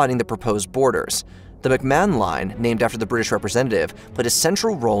 outlining the proposed borders. The McMahon Line, named after the British representative, played a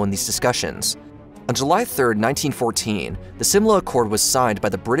central role in these discussions. On July 3, 1914, the Simla Accord was signed by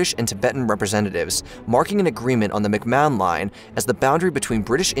the British and Tibetan representatives, marking an agreement on the McMahon Line as the boundary between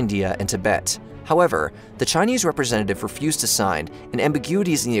British India and Tibet. However, the Chinese representative refused to sign, and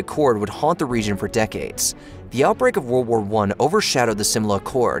ambiguities in the accord would haunt the region for decades. The outbreak of World War I overshadowed the Simla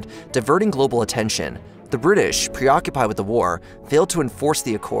Accord, diverting global attention. The British, preoccupied with the war, failed to enforce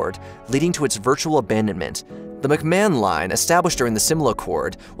the accord, leading to its virtual abandonment. The McMahon Line, established during the Simla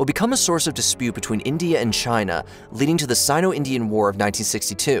Accord, will become a source of dispute between India and China, leading to the Sino-Indian War of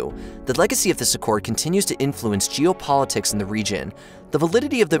 1962. The legacy of this accord continues to influence geopolitics in the region. The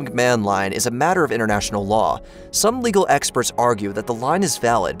validity of the McMahon Line is a matter of international law. Some legal experts argue that the line is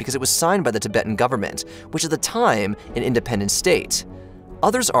valid because it was signed by the Tibetan government, which at the time, an independent state.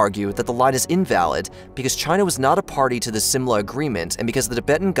 Others argue that the line is invalid because China was not a party to the Simla Agreement and because the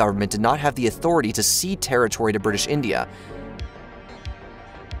Tibetan government did not have the authority to cede territory to British India.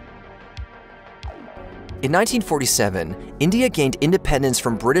 In 1947, India gained independence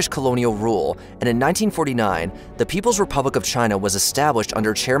from British colonial rule, and in 1949, the People's Republic of China was established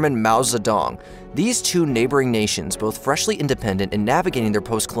under Chairman Mao Zedong. These two neighboring nations, both freshly independent and navigating their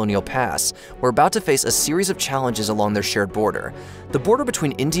post-colonial past, were about to face a series of challenges along their shared border. The border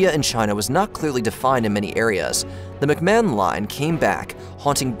between India and China was not clearly defined in many areas. The McMahon Line came back,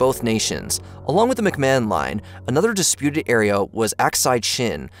 haunting both nations. Along with the McMahon Line, another disputed area was Aksai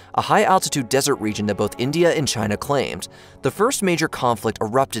Chin, a high-altitude desert region that both India and China claimed. The first major conflict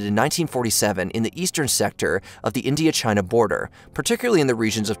erupted in 1947 in the eastern sector of the India-China border, particularly in the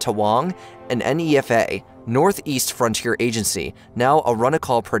regions of Tawang and NEFA, Northeast Frontier Agency, now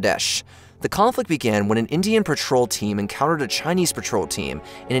Arunachal Pradesh. The conflict began when an Indian patrol team encountered a Chinese patrol team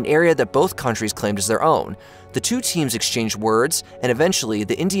in an area that both countries claimed as their own. The two teams exchanged words, and eventually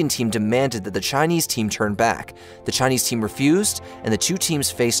the Indian team demanded that the Chinese team turn back. The Chinese team refused, and the two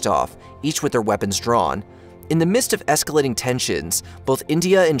teams faced off, each with their weapons drawn. In the midst of escalating tensions, both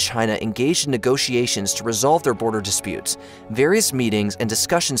India and China engaged in negotiations to resolve their border disputes. Various meetings and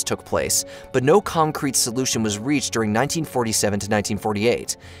discussions took place, but no concrete solution was reached during 1947 to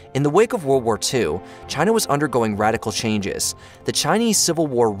 1948. In the wake of World War II, China was undergoing radical changes. The Chinese Civil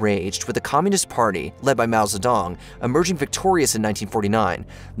War raged, with the Communist Party, led by Mao Zedong, emerging victorious in 1949.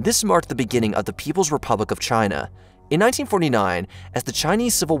 This marked the beginning of the People's Republic of China. In 1949, as the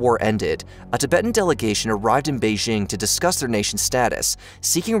Chinese Civil War ended, a Tibetan delegation arrived in Beijing to discuss their nation's status,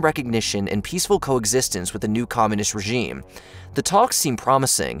 seeking recognition and peaceful coexistence with the new communist regime. The talks seemed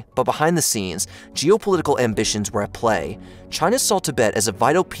promising, but behind the scenes, geopolitical ambitions were at play. China saw Tibet as a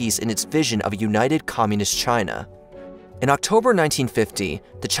vital piece in its vision of a united communist China. In October 1950,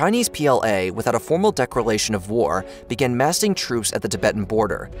 the Chinese PLA, without a formal declaration of war, began massing troops at the Tibetan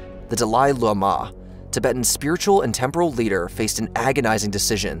border. The Dalai Lama, Tibetan's spiritual and temporal leader, faced an agonizing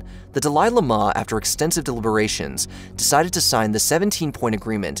decision. The Dalai Lama, after extensive deliberations, decided to sign the 17-point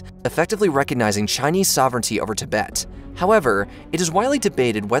agreement, effectively recognizing Chinese sovereignty over Tibet. However, it is widely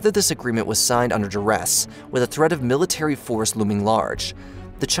debated whether this agreement was signed under duress, with a threat of military force looming large.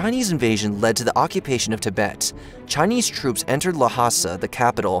 The Chinese invasion led to the occupation of Tibet. Chinese troops entered Lhasa, the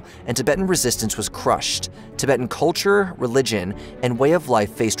capital, and Tibetan resistance was crushed. Tibetan culture, religion, and way of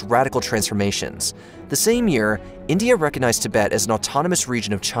life faced radical transformations. The same year, India recognized Tibet as an autonomous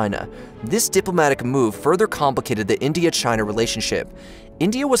region of China. This diplomatic move further complicated the India-China relationship.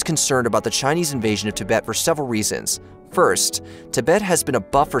 India was concerned about the Chinese invasion of Tibet for several reasons. First, Tibet has been a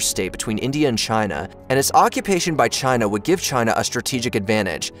buffer state between India and China, and its occupation by China would give China a strategic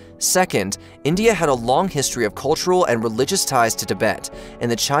advantage. Second, India had a long history of cultural and religious ties to Tibet,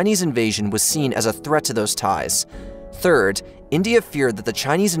 and the Chinese invasion was seen as a threat to those ties. Third, India feared that the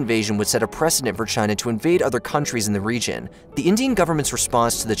Chinese invasion would set a precedent for China to invade other countries in the region. The Indian government's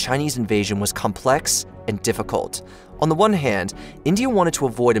response to the Chinese invasion was complex and difficult. On the one hand, India wanted to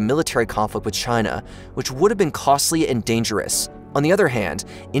avoid a military conflict with China, which would have been costly and dangerous. On the other hand,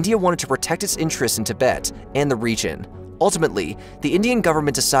 India wanted to protect its interests in Tibet and the region. Ultimately, the Indian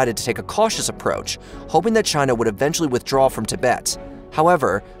government decided to take a cautious approach, hoping that China would eventually withdraw from Tibet.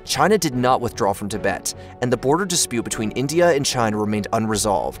 However, China did not withdraw from Tibet, and the border dispute between India and China remained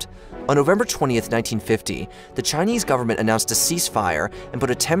unresolved. On November 20th, 1950, the Chinese government announced a ceasefire and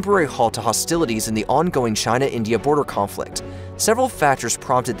put a temporary halt to hostilities in the ongoing China-India border conflict. Several factors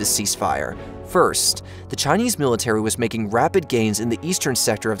prompted this ceasefire. First, the Chinese military was making rapid gains in the eastern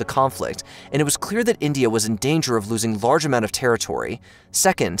sector of the conflict, and it was clear that India was in danger of losing large amount of territory.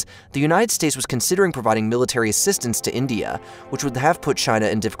 Second, the United States was considering providing military assistance to India, which would have put China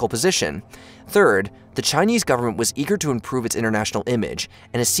in a difficult position. Third, the Chinese government was eager to improve its international image,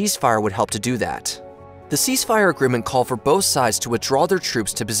 and a ceasefire would help to do that. The ceasefire agreement called for both sides to withdraw their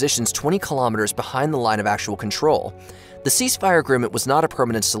troops to positions 20 kilometers behind the line of actual control. The ceasefire agreement was not a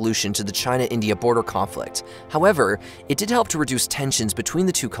permanent solution to the China-India border conflict. However, it did help to reduce tensions between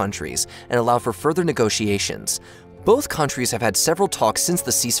the two countries and allow for further negotiations. Both countries have had several talks since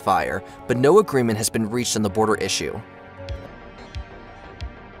the ceasefire, but no agreement has been reached on the border issue.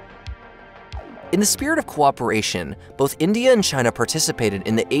 In the spirit of cooperation, both India and China participated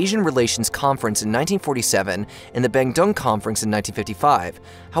in the Asian Relations Conference in 1947 and the Bandung Conference in 1955.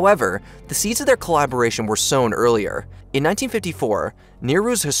 However, the seeds of their collaboration were sown earlier. In 1954,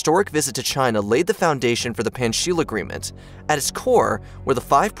 Nehru's historic visit to China laid the foundation for the Panchsheel Agreement. At its core were the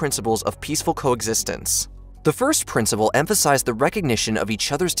 5 principles of peaceful coexistence. The first principle emphasized the recognition of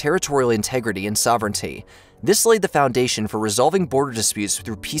each other's territorial integrity and sovereignty. This laid the foundation for resolving border disputes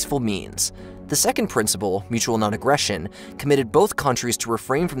through peaceful means. The second principle, mutual non-aggression, committed both countries to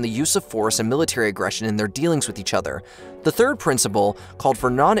refrain from the use of force and military aggression in their dealings with each other. The third principle called for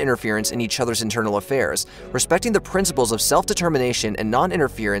non-interference in each other's internal affairs, respecting the principles of self-determination and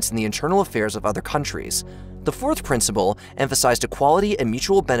non-interference in the internal affairs of other countries. The fourth principle emphasized equality and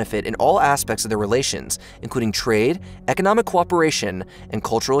mutual benefit in all aspects of their relations, including trade, economic cooperation, and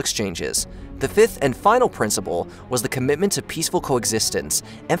cultural exchanges. The fifth and final principle was the commitment to peaceful coexistence,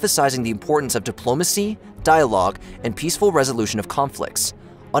 emphasizing the importance of diplomacy, dialogue, and peaceful resolution of conflicts.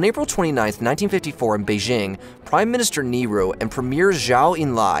 On April 29, 1954 in Beijing, Prime Minister Nehru and Premier Zhou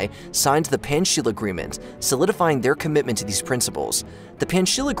Enlai signed the Panchsheel Agreement, solidifying their commitment to these principles. The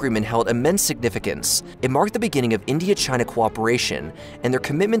Panchsheel Agreement held immense significance. It marked the beginning of India-China cooperation and their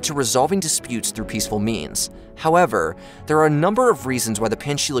commitment to resolving disputes through peaceful means. However, there are a number of reasons why the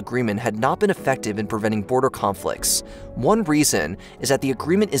Panchsheel Agreement had not been effective in preventing border conflicts. One reason is that the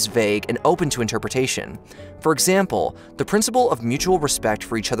agreement is vague and open to interpretation. For example, the principle of mutual respect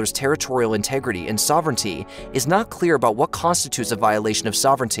for each other's territorial integrity and sovereignty is not clear about what constitutes a violation of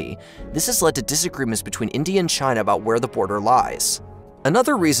sovereignty. This has led to disagreements between India and China about where the border lies.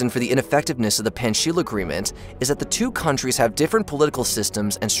 Another reason for the ineffectiveness of the Panchsheel Agreement is that the two countries have different political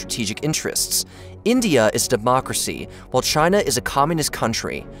systems and strategic interests. India is a democracy, while China is a communist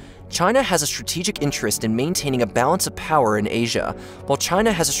country. China has a strategic interest in maintaining a balance of power in Asia, while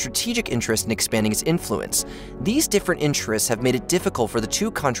China has a strategic interest in expanding its influence. These different interests have made it difficult for the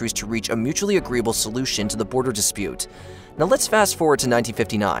two countries to reach a mutually agreeable solution to the border dispute. Now let's fast forward to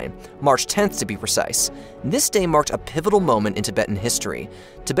 1959, March 10th to be precise. This day marked a pivotal moment in Tibetan history.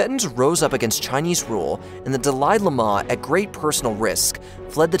 Tibetans rose up against Chinese rule, and the Dalai Lama, at great personal risk,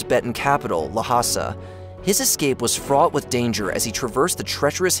 fled the Tibetan capital, Lhasa. His escape was fraught with danger as he traversed the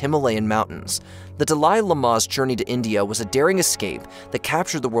treacherous Himalayan mountains. The Dalai Lama's journey to India was a daring escape that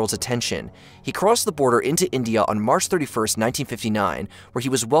captured the world's attention. He crossed the border into India on March 31, 1959, where he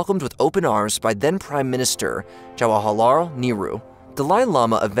was welcomed with open arms by then Prime Minister Jawaharlal Nehru. Dalai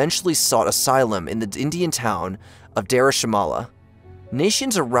Lama eventually sought asylum in the Indian town of Dharamshala.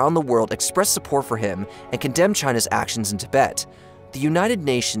 Nations around the world expressed support for him and condemned China's actions in Tibet. The United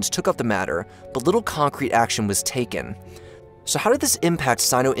Nations took up the matter, but little concrete action was taken. So how did this impact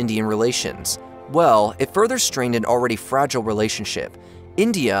Sino-Indian relations? Well, it further strained an already fragile relationship.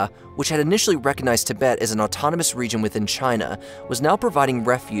 India, which had initially recognized Tibet as an autonomous region within China, was now providing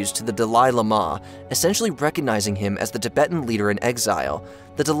refuge to the Dalai Lama, essentially recognizing him as the Tibetan leader in exile.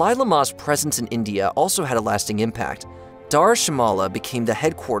 The Dalai Lama's presence in India also had a lasting impact. Dar es Shamala became the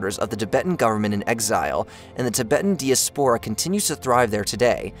headquarters of the Tibetan government in exile, and the Tibetan diaspora continues to thrive there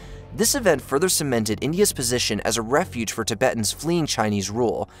today. This event further cemented India's position as a refuge for Tibetans fleeing Chinese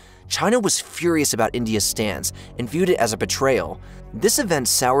rule. China was furious about India's stance and viewed it as a betrayal. This event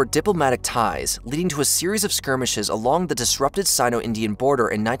soured diplomatic ties, leading to a series of skirmishes along the disrupted Sino-Indian border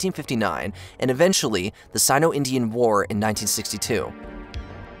in 1959 and eventually the Sino-Indian War in 1962.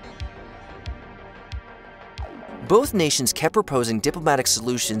 Both nations kept proposing diplomatic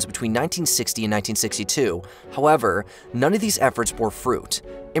solutions between 1960 and 1962. However, none of these efforts bore fruit.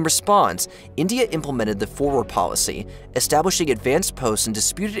 In response, India implemented the forward policy, establishing advanced posts in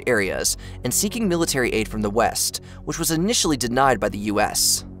disputed areas and seeking military aid from the West, which was initially denied by the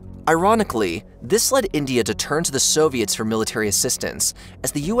US. Ironically, this led India to turn to the Soviets for military assistance,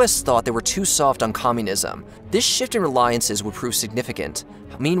 as the US thought they were too soft on communism. This shift in reliances would prove significant.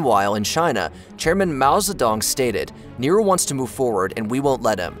 Meanwhile, in China, Chairman Mao Zedong stated, "Nero wants to move forward and we won't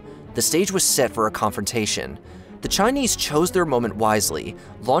let him." The stage was set for a confrontation. The Chinese chose their moment wisely,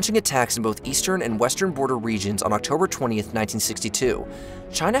 launching attacks in both eastern and western border regions on October 20th, 1962.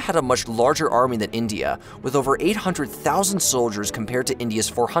 China had a much larger army than India, with over 800,000 soldiers compared to India's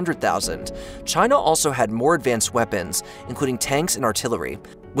 400,000. China also had more advanced weapons, including tanks and artillery.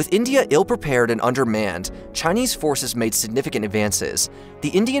 With India ill-prepared and undermanned, Chinese forces made significant advances. The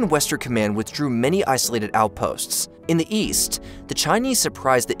Indian Western Command withdrew many isolated outposts. In the east, the Chinese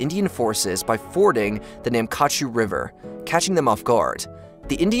surprised the Indian forces by fording the Namkachu River, catching them off guard.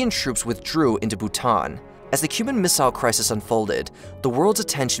 The Indian troops withdrew into Bhutan. As the Cuban Missile Crisis unfolded, the world's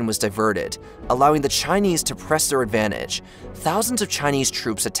attention was diverted, allowing the Chinese to press their advantage. Thousands of Chinese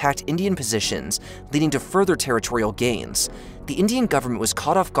troops attacked Indian positions, leading to further territorial gains. The Indian government was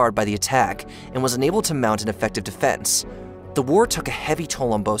caught off guard by the attack and was unable to mount an effective defense. The war took a heavy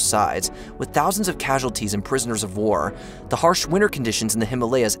toll on both sides, with thousands of casualties and prisoners of war. The harsh winter conditions in the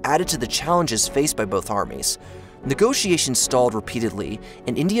Himalayas added to the challenges faced by both armies. Negotiations stalled repeatedly,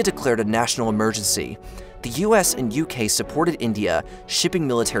 and India declared a national emergency. The US and UK supported India, shipping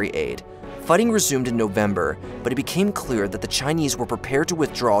military aid. Fighting resumed in November, but it became clear that the Chinese were prepared to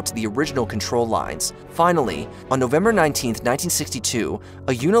withdraw to the original control lines. Finally, on November 19, 1962,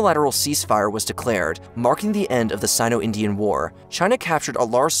 a unilateral ceasefire was declared, marking the end of the Sino-Indian War. China captured a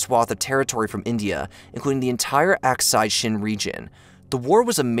large swath of territory from India, including the entire Aksai-Chin region. The war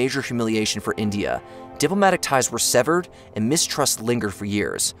was a major humiliation for India. Diplomatic ties were severed, and mistrust lingered for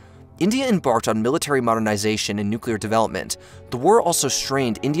years. India embarked on military modernization and nuclear development. The war also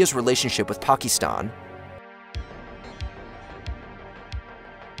strained India's relationship with Pakistan.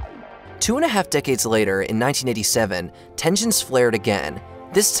 2.5 decades later, in 1987, tensions flared again.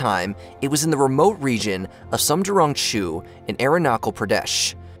 This time, it was in the remote region of Samdurong-Chu in Arunachal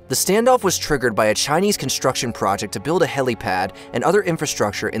Pradesh. The standoff was triggered by a Chinese construction project to build a helipad and other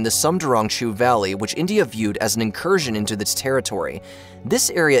infrastructure in the Samdurong-Chu Valley, which India viewed as an incursion into its territory. This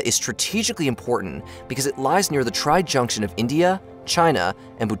area is strategically important because it lies near the tri-junction of India, China,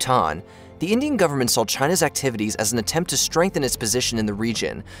 and Bhutan. The Indian government saw China's activities as an attempt to strengthen its position in the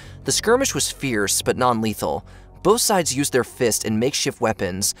region. The skirmish was fierce but non-lethal. Both sides used their fists and makeshift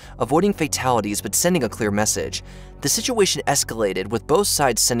weapons, avoiding fatalities but sending a clear message. The situation escalated, with both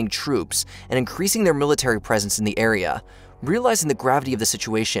sides sending troops and increasing their military presence in the area. Realizing the gravity of the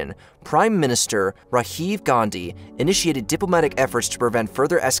situation, Prime Minister Rajiv Gandhi initiated diplomatic efforts to prevent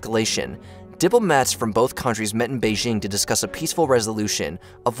further escalation. Diplomats from both countries met in Beijing to discuss a peaceful resolution,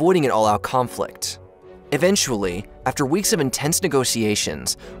 avoiding an all-out conflict. Eventually, after weeks of intense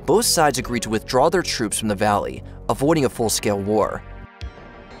negotiations, both sides agreed to withdraw their troops from the valley, avoiding a full-scale war.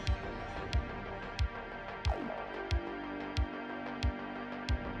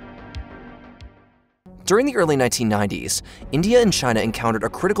 During the early 1990s, India and China encountered a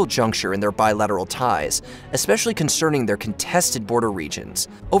critical juncture in their bilateral ties, especially concerning their contested border regions.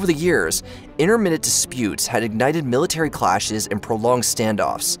 Over the years, intermittent disputes had ignited military clashes and prolonged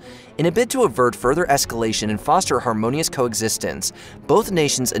standoffs. In a bid to avert further escalation and foster harmonious coexistence, both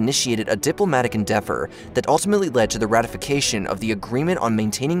nations initiated a diplomatic endeavor that ultimately led to the ratification of the Agreement on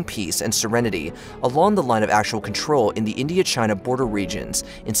Maintaining Peace and Serenity along the line of actual control in the India-China border regions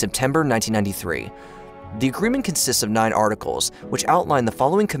in September 1993. The agreement consists of 9 articles, which outline the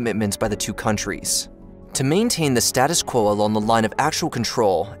following commitments by the two countries. To maintain the status quo along the line of actual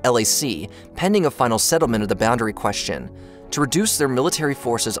control, LAC, pending a final settlement of the boundary question. to reduce their military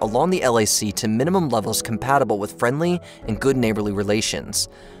forces along the LAC to minimum levels compatible with friendly and good neighborly relations,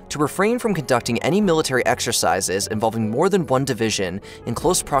 to refrain from conducting any military exercises involving more than one division in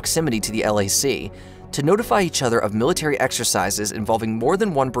close proximity to the LAC, to notify each other of military exercises involving more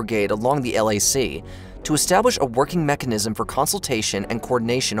than one brigade along the LAC, to establish a working mechanism for consultation and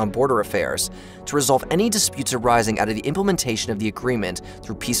coordination on border affairs, to resolve any disputes arising out of the implementation of the agreement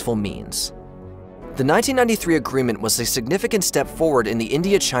through peaceful means. The 1993 agreement was a significant step forward in the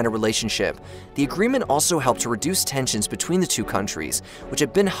India-China relationship. The agreement also helped to reduce tensions between the two countries, which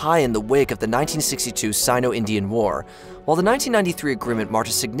had been high in the wake of the 1962 Sino-Indian War. While the 1993 agreement marked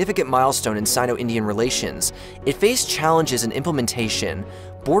a significant milestone in Sino-Indian relations, it faced challenges in implementation.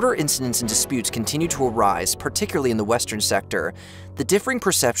 Border incidents and disputes continued to arise, particularly in the western sector. The differing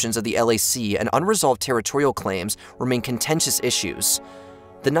perceptions of the LAC and unresolved territorial claims remain contentious issues.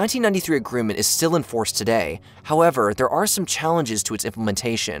 The 1993 agreement is still in force today. However, there are some challenges to its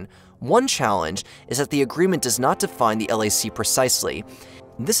implementation. One challenge is that the agreement does not define the LAC precisely.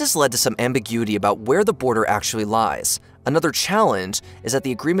 This has led to some ambiguity about where the border actually lies. Another challenge is that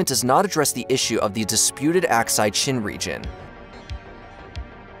the agreement does not address the issue of the disputed Aksai-Chin region.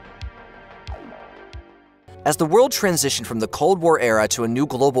 As the world transitioned from the Cold War era to a new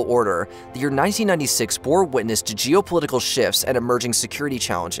global order, the year 1996 bore witness to geopolitical shifts and emerging security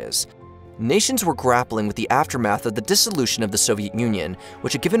challenges. Nations were grappling with the aftermath of the dissolution of the Soviet Union,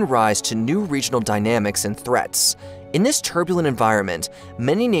 which had given rise to new regional dynamics and threats. In this turbulent environment,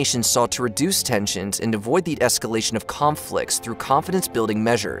 many nations sought to reduce tensions and avoid the escalation of conflicts through confidence-building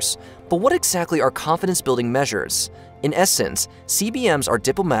measures. But what exactly are confidence-building measures? In essence, CBMs are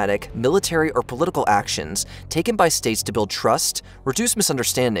diplomatic, military, or political actions taken by states to build trust, reduce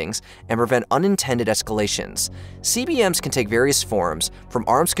misunderstandings, and prevent unintended escalations. CBMs can take various forms, from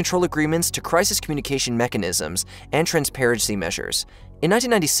arms control agreements to crisis communication mechanisms and transparency measures. In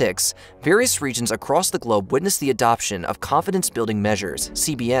 1996, various regions across the globe witnessed the adoption of confidence-building measures,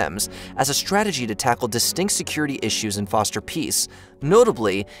 CBMs, as a strategy to tackle distinct security issues and foster peace.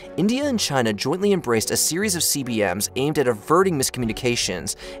 Notably, India and China jointly embraced a series of CBMs aimed at averting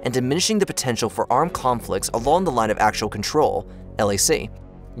miscommunications and diminishing the potential for armed conflicts along the line of actual control, LAC.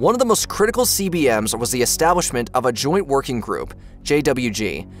 One of the most critical CBMs was the establishment of a Joint Working Group,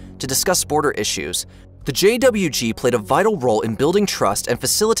 JWG, to discuss border issues. The JWG played a vital role in building trust and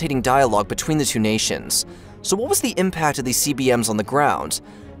facilitating dialogue between the two nations. So what was the impact of these CBMs on the ground?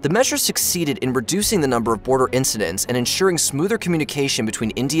 The measures succeeded in reducing the number of border incidents and ensuring smoother communication between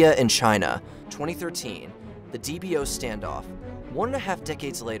India and China. 2013, the DBO standoff. 1.5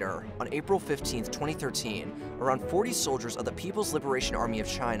 decades later, on April 15, 2013, around 40 soldiers of the People's Liberation Army of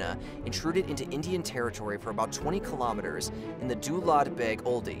China intruded into Indian territory for about 20 kilometers in the Dulad Beg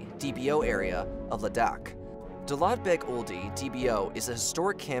Oldi, DBO area of Ladakh. Dulad Beg Oldi, DBO, is a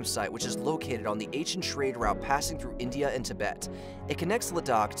historic campsite which is located on the ancient trade route passing through India and Tibet. It connects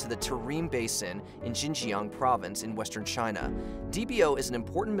Ladakh to the Tarim Basin in Xinjiang province in western China. DBO is an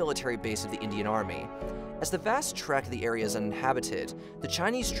important military base of the Indian Army. As the vast tract of the area is uninhabited, the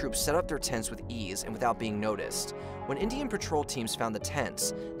Chinese troops set up their tents with ease and without being noticed. When Indian patrol teams found the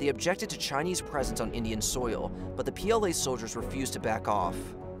tents, they objected to Chinese presence on Indian soil, but the PLA soldiers refused to back off.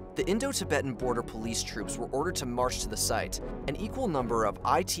 The Indo-Tibetan border police troops were ordered to march to the site. An equal number of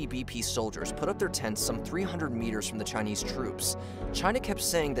ITBP soldiers put up their tents some 300 meters from the Chinese troops. China kept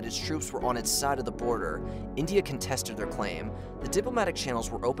saying that its troops were on its side of the border. India contested their claim. The diplomatic channels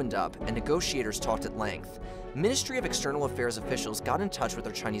were opened up and negotiators talked at length. Ministry of External Affairs officials got in touch with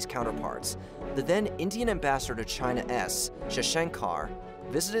their Chinese counterparts. The then Indian ambassador to China S. Shashankar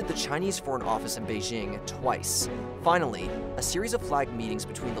visited the Chinese Foreign Office in Beijing twice. Finally, a series of flag meetings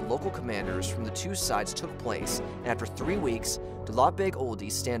between the local commanders from the two sides took place, and after 3 weeks, Dulad Beg Oldi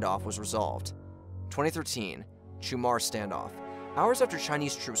standoff was resolved. 2013, Chumar standoff. Hours after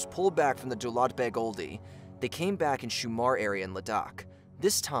Chinese troops pulled back from the Dulad Beg Oldi, they came back in Chumar area in Ladakh.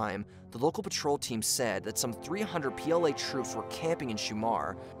 This time, the local patrol team said that some 300 PLA troops were camping in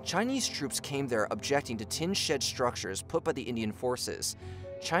Chumar. Chinese troops came there objecting to tin shed structures put by the Indian forces.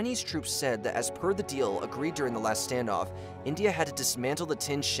 Chinese troops said that as per the deal agreed during the last standoff, India had to dismantle the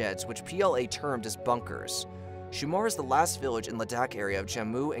tin sheds which PLA termed as bunkers. Chumar is the last village in Ladakh area of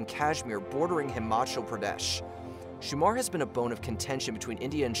Jammu and Kashmir bordering Himachal Pradesh. Chumar has been a bone of contention between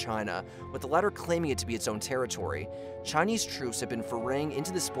India and China, with the latter claiming it to be its own territory. Chinese troops have been foraying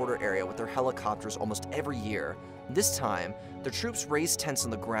into this border area with their helicopters almost every year. This time, their troops raised tents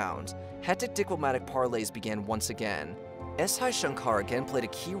on the ground. Hectic diplomatic parleys began once again. S. Shankar again played a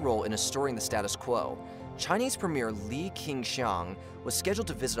key role in restoring the status quo. Chinese Premier Li Qingshan was scheduled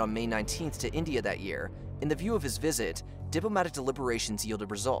to visit on May 19th to India that year. In the view of his visit, diplomatic deliberations yielded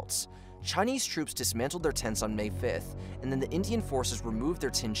results. Chinese troops dismantled their tents on May 5th, and then the Indian forces removed their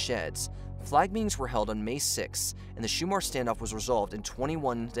tin sheds. Flag meetings were held on May 6th, and the Shumar standoff was resolved in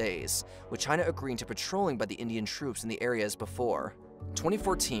 21 days, with China agreeing to patrolling by the Indian troops in the area as before.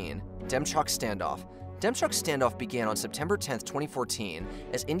 2014, Demchok standoff. Demchok standoff began on September 10, 2014,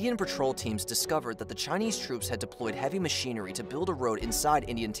 as Indian patrol teams discovered that the Chinese troops had deployed heavy machinery to build a road inside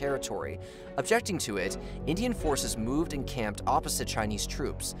Indian territory. Objecting to it, Indian forces moved and camped opposite Chinese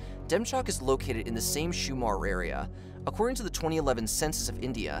troops. Demchok is located in the same Shumar area. According to the 2011 Census of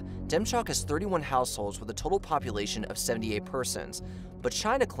India, Demchok has 31 households with a total population of 78 persons. But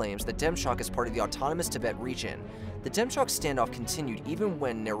China claims that Demchok is part of the autonomous Tibet region. The Demchok standoff continued even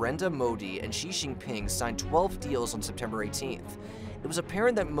when Narendra Modi and Xi Jinping signed 12 deals on September 18th. It was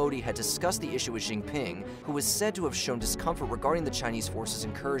apparent that Modi had discussed the issue with Jinping, who was said to have shown discomfort regarding the Chinese forces'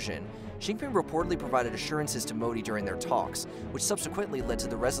 incursion. Jinping reportedly provided assurances to Modi during their talks, which subsequently led to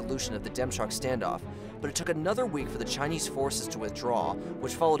the resolution of the Demchok standoff. But it took another week for the Chinese forces to withdraw,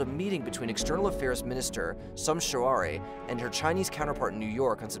 which followed a meeting between External Affairs Minister Sun Shoare and her Chinese counterpart in New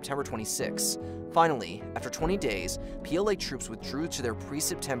York on September 26. Finally, after 20 days, PLA troops withdrew to their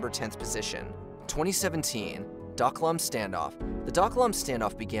pre-September 10th position. 2017, Doklam standoff. The Doklam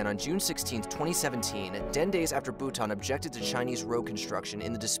standoff began on June 16, 2017, 10 days after Bhutan objected to Chinese road construction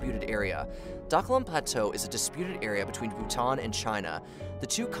in the disputed area. Doklam Plateau is a disputed area between Bhutan and China. The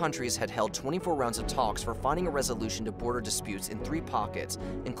two countries had held 24 rounds of talks for finding a resolution to border disputes in 3 pockets,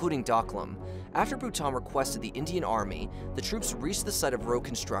 including Doklam. After Bhutan requested the Indian Army, the troops reached the site of road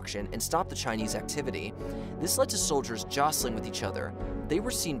construction and stopped the Chinese activity. This led to soldiers jostling with each other. They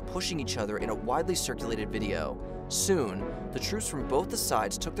were seen pushing each other in a widely circulated video. Soon, the troops from both the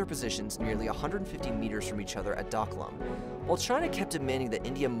sides took their positions nearly 150 meters from each other at Doklam. While China kept demanding that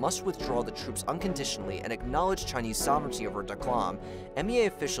India must withdraw the troops unconditionally and acknowledge Chinese sovereignty over Doklam, MEA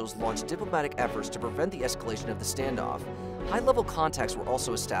officials launched diplomatic efforts to prevent the escalation of the standoff. High-level contacts were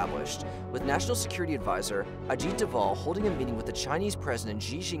also established, with National Security Advisor Ajit Doval holding a meeting with the Chinese President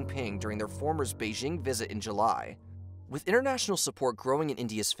Xi Jinping during their former's Beijing visit in July. With international support growing in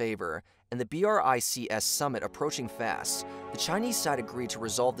India's favor and the BRICS summit approaching fast, the Chinese side agreed to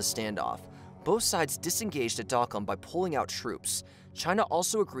resolve the standoff. Both sides disengaged at Doklam by pulling out troops. China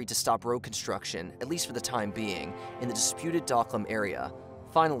also agreed to stop road construction, at least for the time being, in the disputed Doklam area.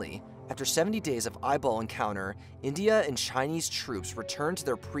 Finally, after 70 days of eyeball encounter, India and Chinese troops returned to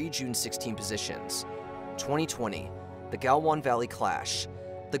their pre-June 16 positions. 2020, the Galwan Valley clash.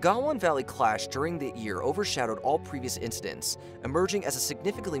 The Galwan Valley clash during the year overshadowed all previous incidents, emerging as a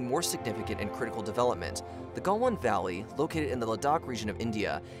significantly more significant and critical development. The Galwan Valley, located in the Ladakh region of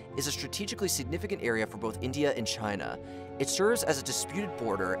India, is a strategically significant area for both India and China. It serves as a disputed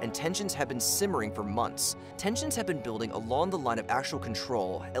border, and tensions have been simmering for months. Tensions have been building along the line of actual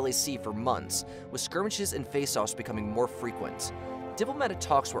control, LAC, for months, with skirmishes and face-offs becoming more frequent. Diplomatic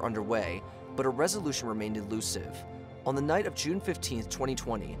talks were underway, but a resolution remained elusive. On the night of June 15,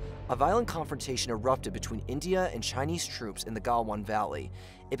 2020, a violent confrontation erupted between India and Chinese troops in the Galwan Valley.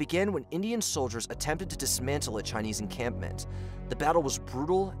 It began when Indian soldiers attempted to dismantle a Chinese encampment. The battle was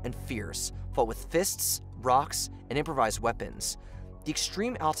brutal and fierce, fought with fists, rocks, and improvised weapons. The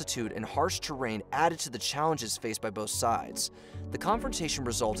extreme altitude and harsh terrain added to the challenges faced by both sides. The confrontation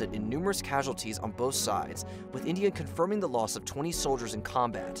resulted in numerous casualties on both sides, with India confirming the loss of 20 soldiers in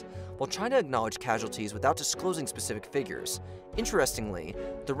combat, while China acknowledged casualties without disclosing specific figures. Interestingly,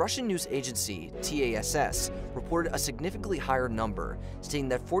 the Russian news agency, TASS, reported a significantly higher number, stating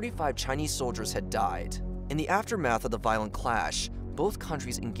that 45 Chinese soldiers had died. In the aftermath of the violent clash, both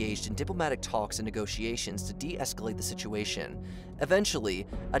countries engaged in diplomatic talks and negotiations to de-escalate the situation. Eventually,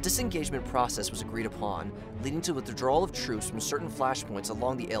 a disengagement process was agreed upon, leading to the withdrawal of troops from certain flashpoints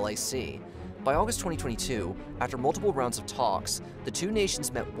along the LAC. By August 2022, after multiple rounds of talks, the two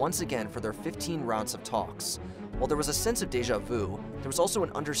nations met once again for their 15 rounds of talks. While there was a sense of déjà vu, there was also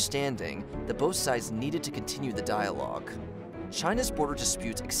an understanding that both sides needed to continue the dialogue. China's border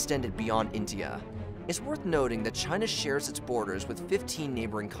disputes extended beyond India. It's worth noting that China shares its borders with 15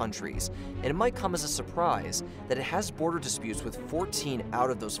 neighboring countries, and it might come as a surprise that it has border disputes with 14 out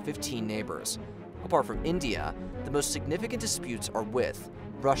of those 15 neighbors. Apart from India, the most significant disputes are with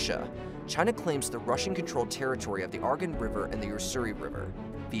Russia. China claims the Russian-controlled territory of the Argon River and the Ussuri River.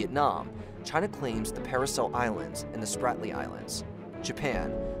 Vietnam. China claims the Paracel Islands and the Spratly Islands.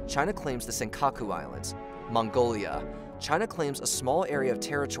 Japan. China claims the Senkaku Islands. Mongolia. China claims a small area of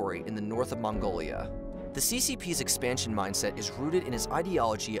territory in the north of Mongolia. The CCP's expansion mindset is rooted in its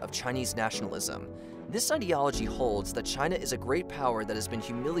ideology of Chinese nationalism. This ideology holds that China is a great power that has been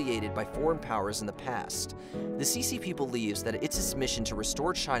humiliated by foreign powers in the past. The CCP believes that it's its mission to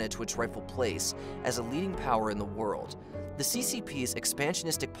restore China to its rightful place as a leading power in the world. The CCP's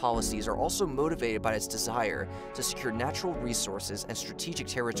expansionistic policies are also motivated by its desire to secure natural resources and strategic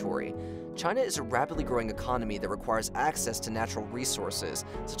territory. China is a rapidly growing economy that requires access to natural resources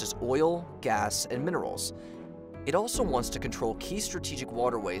such as oil, gas, and minerals. It also wants to control key strategic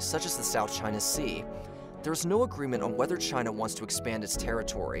waterways such as the South China Sea. There is no agreement on whether China wants to expand its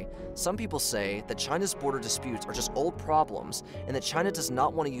territory. Some people say that China's border disputes are just old problems and that China does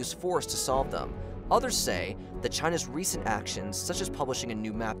not want to use force to solve them. Others say that China's recent actions, such as publishing a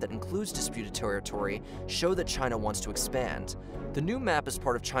new map that includes disputed territory, show that China wants to expand. The new map is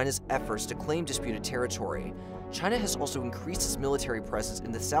part of China's efforts to claim disputed territory. China has also increased its military presence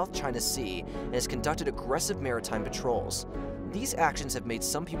in the South China Sea and has conducted aggressive maritime patrols. These actions have made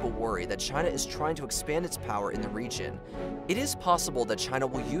some people worry that China is trying to expand its power in the region. It is possible that China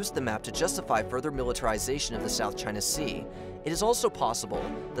will use the map to justify further militarization of the South China Sea. It is also possible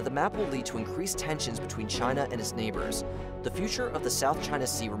that the map will lead to increased tensions between China and its neighbors. The future of the South China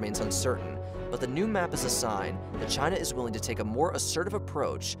Sea remains uncertain, but the new map is a sign that China is willing to take a more assertive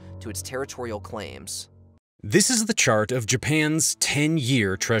approach to its territorial claims. This is the chart of Japan's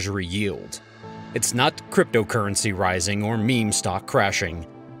 10-year Treasury yield. It's not cryptocurrency rising or meme stock crashing.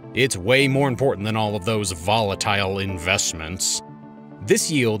 It's way more important than all of those volatile investments. This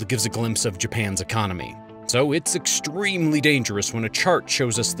yield gives a glimpse of Japan's economy, so it's extremely dangerous when a chart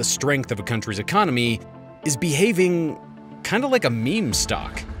shows us the strength of a country's economy is behaving kind of like a meme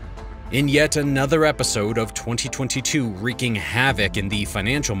stock. In yet another episode of 2022 wreaking havoc in the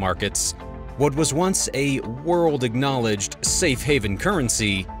financial markets, what was once a world-acknowledged safe haven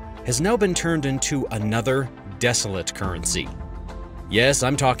currency has now been turned into another desolate currency. Yes,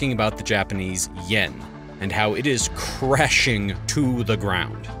 I'm talking about the Japanese yen, and how it is crashing to the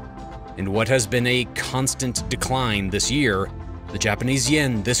ground. In what has been a constant decline this year, the Japanese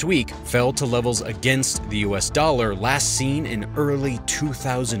yen this week fell to levels against the US dollar last seen in early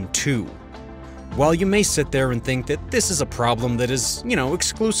 2002. While you may sit there and think that this is a problem that is,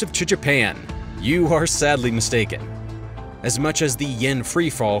 exclusive to Japan, you are sadly mistaken. As much as the yen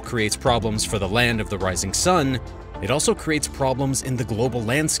freefall creates problems for the land of the rising sun, it also creates problems in the global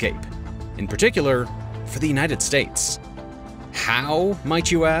landscape, in particular for the United States. How,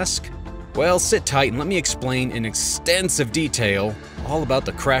 might you ask? Well, sit tight and let me explain in extensive detail all about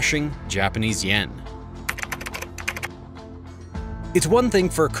the crashing Japanese yen. It's one thing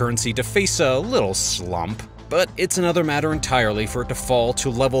for a currency to face a little slump, but it's another matter entirely for it to fall to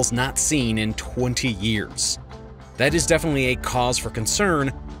levels not seen in 20 years. That is definitely a cause for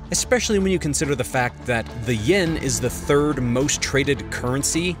concern, especially when you consider the fact that the yen is the third most traded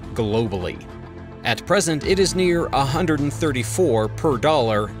currency globally. At present, it is near 134 per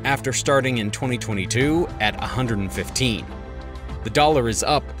dollar after starting in 2022 at 115. The dollar is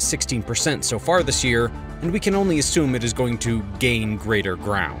up 16% so far this year, and we can only assume it is going to gain greater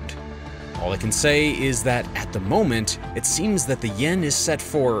ground. All I can say is that at the moment, it seems that the yen is set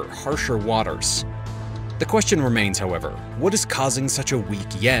for harsher waters. The question remains, however, what is causing such a weak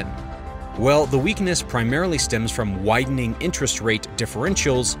yen? Well, the weakness primarily stems from widening interest rate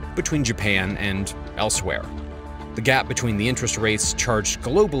differentials between Japan and elsewhere. The gap between the interest rates charged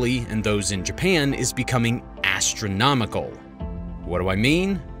globally and those in Japan is becoming astronomical. What do I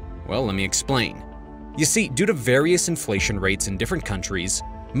mean? Well, let me explain. You see, due to various inflation rates in different countries,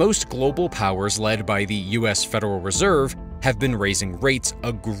 most global powers led by the US Federal Reserve have been raising rates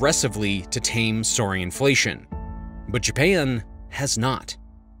aggressively to tame soaring inflation. But Japan has not.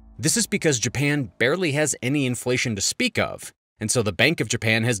 This is because Japan barely has any inflation to speak of, and so the Bank of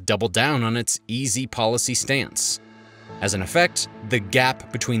Japan has doubled down on its easy policy stance. As an effect, the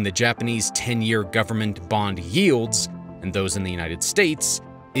gap between the Japanese 10-year government bond yields and those in the United States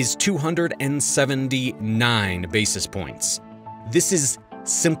is 279 basis points. This is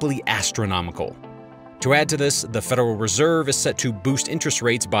simply astronomical. To add to this, the Federal Reserve is set to boost interest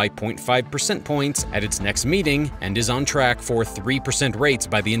rates by 0.5 percent points at its next meeting and is on track for 3% rates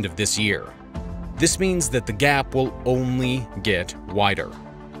by the end of this year. This means that the gap will only get wider.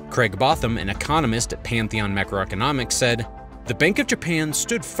 Craig Botham, an economist at Pantheon Macroeconomics, said, "The Bank of Japan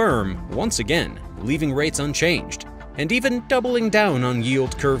stood firm once again, leaving rates unchanged, and even doubling down on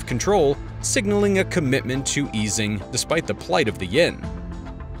yield curve control, signaling a commitment to easing despite the plight of the yen."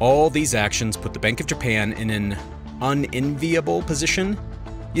 All these actions put the Bank of Japan in an unenviable position.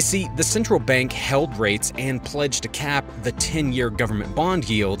 You see, the central bank held rates and pledged to cap the 10-year government bond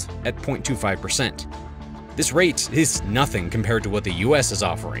yield at 0.25%. This rate is nothing compared to what the US is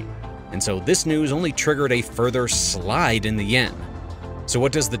offering, and so this news only triggered a further slide in the yen. So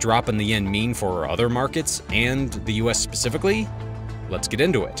what does the drop in the yen mean for other markets and the US specifically? Let's get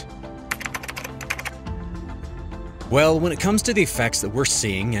into it. Well, when it comes to the effects that we're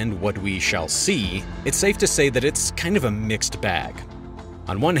seeing and what we shall see, it's safe to say that it's kind of a mixed bag.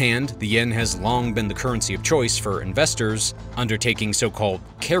 On one hand, the yen has long been the currency of choice for investors undertaking so-called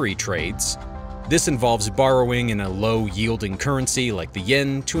carry trades. This involves borrowing in a low-yielding currency like the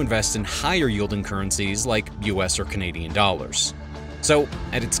yen to invest in higher-yielding currencies like US or Canadian dollars. So,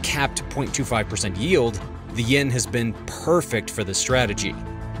 at its capped 0.25% yield, the yen has been perfect for this strategy.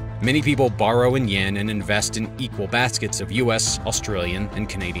 Many people borrow in yen and invest in equal baskets of US, Australian, and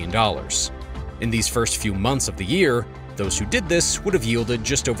Canadian dollars. In these first few months of the year, those who did this would have yielded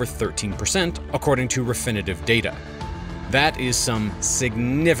just over 13%, according to Refinitiv data. That is some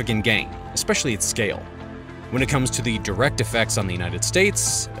significant gain, especially at scale. When it comes to the direct effects on the United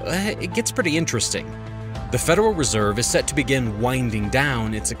States, it gets pretty interesting. The Federal Reserve is set to begin winding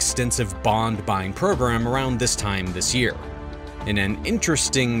down its extensive bond buying program around this time this year. In an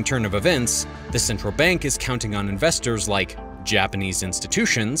interesting turn of events, the central bank is counting on investors like Japanese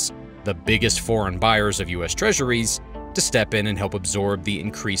institutions, the biggest foreign buyers of US treasuries, to step in and help absorb the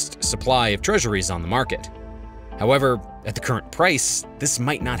increased supply of treasuries on the market. However, at the current price, this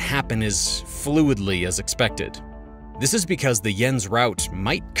might not happen as fluidly as expected. This is because the yen's route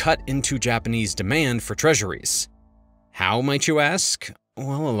might cut into Japanese demand for treasuries. How, might you ask?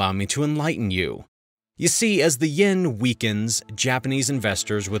 Well, allow me to enlighten you. You see, as the yen weakens, Japanese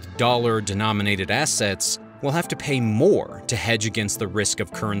investors with dollar-denominated assets will have to pay more to hedge against the risk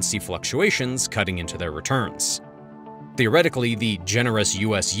of currency fluctuations cutting into their returns. Theoretically, the generous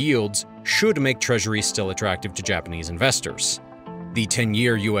US yields should make treasuries still attractive to Japanese investors. The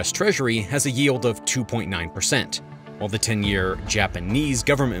 10-year US Treasury has a yield of 2.9%, while the 10-year Japanese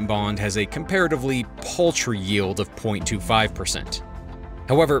government bond has a comparatively paltry yield of 0.25%.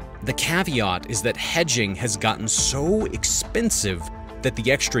 However, the caveat is that hedging has gotten so expensive that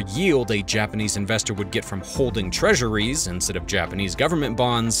the extra yield a Japanese investor would get from holding treasuries instead of Japanese government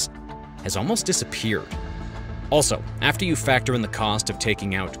bonds has almost disappeared. Also, after you factor in the cost of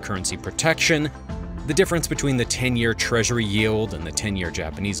taking out currency protection, the difference between the 10-year treasury yield and the 10-year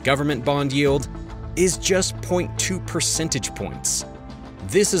Japanese government bond yield is just 0.2 percentage points.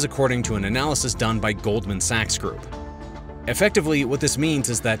 This is according to an analysis done by Goldman Sachs Group. Effectively, what this means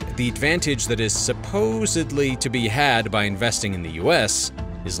is that the advantage that is supposedly to be had by investing in the US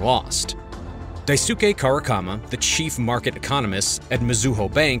is lost. Daisuke Karakama, the chief market economist at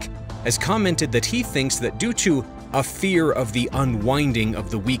Mizuho Bank, has commented that he thinks that due to a fear of the unwinding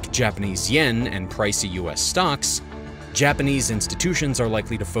of the weak Japanese yen and pricey US stocks, Japanese institutions are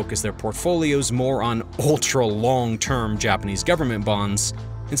likely to focus their portfolios more on ultra-long-term Japanese government bonds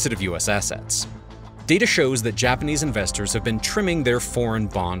instead of US assets. Data shows that Japanese investors have been trimming their foreign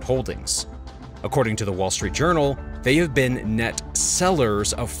bond holdings. According to the Wall Street Journal, they have been net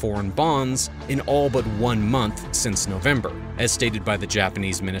sellers of foreign bonds in all but 1 month since November, as stated by the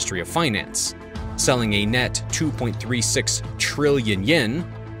Japanese Ministry of Finance, selling a net 2.36 trillion yen,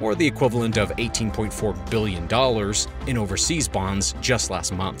 or the equivalent of $18.4 billion in overseas bonds just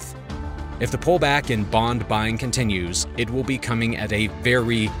last month. If the pullback in bond buying continues, it will be coming at a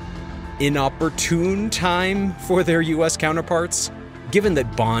very inopportune time for their US counterparts, given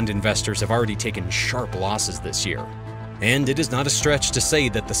that bond investors have already taken sharp losses this year. And it is not a stretch to say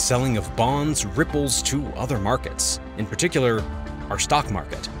that the selling of bonds ripples to other markets, in particular, our stock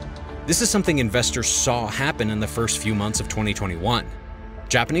market. This is something investors saw happen in the first few months of 2021.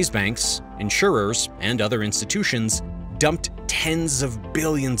 Japanese banks, insurers, and other institutions dumped tens of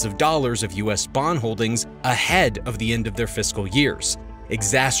billions of dollars of US bond holdings ahead of the end of their fiscal years,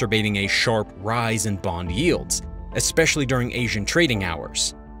 exacerbating a sharp rise in bond yields, especially during Asian trading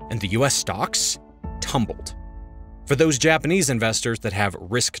hours, and the US stocks tumbled. For those Japanese investors that have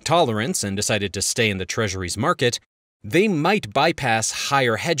risk tolerance and decided to stay in the treasuries market, they might bypass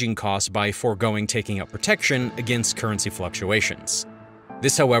higher hedging costs by foregoing taking out protection against currency fluctuations.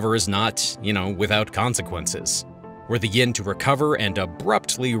 This, however, is not, without consequences. Were the yen to recover and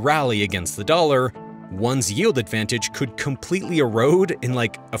abruptly rally against the dollar, one's yield advantage could completely erode in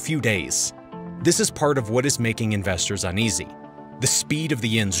like a few days. This is part of what is making investors uneasy. The speed of the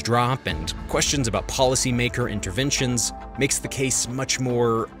yen's drop and questions about policymaker interventions makes the case much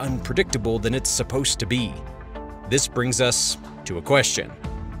more unpredictable than it's supposed to be. This brings us to a question.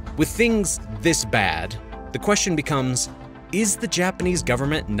 With things this bad, the question becomes, is the Japanese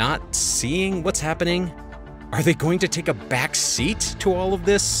government not seeing what's happening? Are they going to take a back seat to all of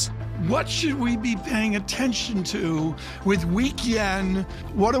this? What should we be paying attention to with weak yen?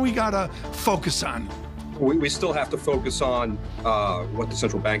 What do we got to focus on? We still have to focus on what the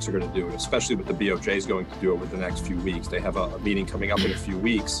central banks are going to do, especially what the BOJ is going to do over the next few weeks. They have a meeting coming up in a few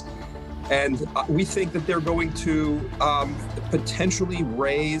weeks. And we think that they're going to potentially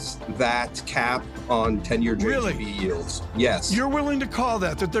raise that cap on 10-year JGB yields. Yes. You're willing to call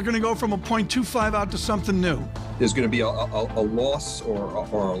that they're going to go from a 0.25 out to something new? There's going to be a loss or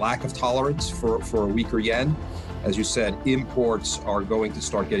a lack of tolerance for a weaker yen. As you said, imports are going to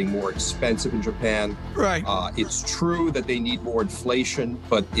start getting more expensive in Japan. Right. It's true that they need more inflation,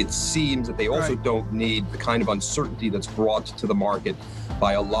 but it seems that they also don't need the kind of uncertainty that's brought to the market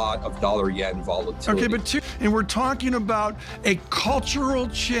by a lot of dollar-yen volatility. Okay, and we're talking about a cultural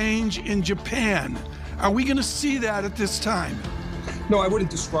change in Japan. Are we going to see that at this time? No, I wouldn't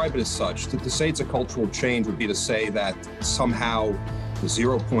describe it as such. To say it's a cultural change would be to say that somehow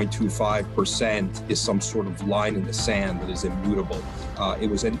 0.25% is some sort of line in the sand that is immutable. It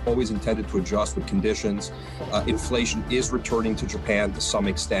was always intended to adjust with conditions. Inflation is returning to Japan to some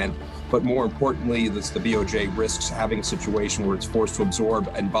extent, but more importantly, the BOJ risks having a situation where it's forced to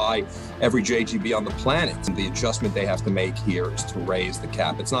absorb and buy every JGB on the planet. And the adjustment they have to make here is to raise the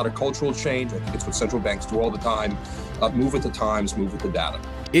cap. It's not a cultural change. I think it's what central banks do all the time. Move with the times, move with the data.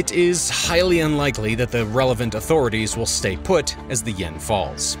 It is highly unlikely that the relevant authorities will stay put as the yen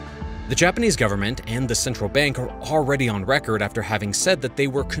falls. The Japanese government and the central bank are already on record after having said that they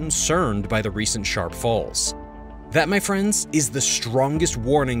were concerned by the recent sharp falls. That, my friends, is the strongest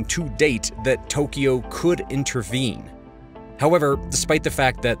warning to date that Tokyo could intervene. However, despite the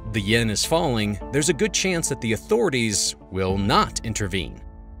fact that the yen is falling, there's a good chance that the authorities will not intervene.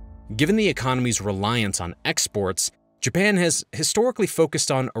 Given the economy's reliance on exports, Japan has historically focused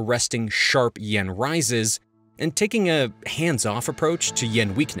on arresting sharp yen rises and taking a hands-off approach to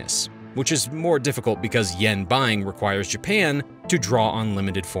yen weakness, which is more difficult because yen buying requires Japan to draw on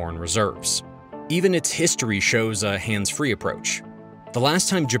limited foreign reserves. Even its history shows a hands-free approach. The last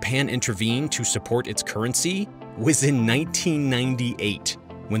time Japan intervened to support its currency was in 1998,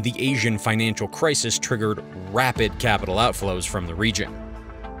 when the Asian financial crisis triggered rapid capital outflows from the region.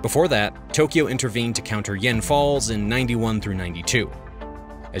 Before that, Tokyo intervened to counter yen falls in 91 through 92.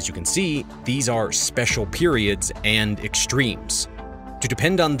 As you can see, these are special periods and extremes. To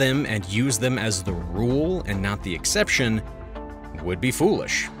depend on them and use them as the rule and not the exception would be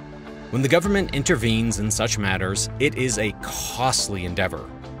foolish. When the government intervenes in such matters, it is a costly endeavor,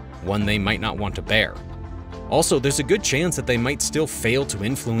 one they might not want to bear. Also, there's a good chance that they might still fail to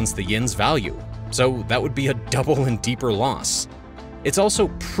influence the yen's value, so that would be a double and deeper loss. It's also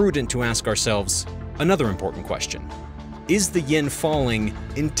prudent to ask ourselves another important question. Is the yen falling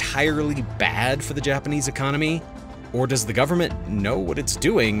entirely bad for the Japanese economy? Or does the government know what it's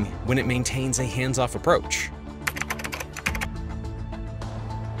doing when it maintains a hands-off approach?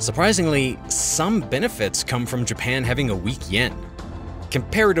 Surprisingly, some benefits come from Japan having a weak yen.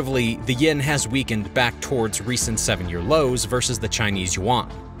 Comparatively, the yen has weakened back towards recent 7-year lows versus the Chinese yuan.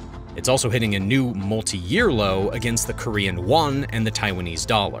 It's also hitting a new multi-year low against the Korean won and the Taiwanese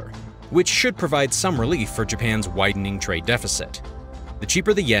dollar, which should provide some relief for Japan's widening trade deficit. The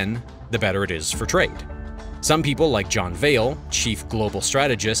cheaper the yen, the better it is for trade. Some people, like John Vail, chief global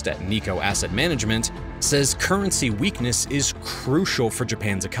strategist at Nikko Asset Management, says currency weakness is crucial for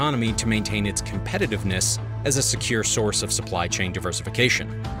Japan's economy to maintain its competitiveness as a secure source of supply chain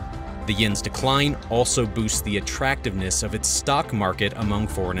diversification. The yen's decline also boosts the attractiveness of its stock market among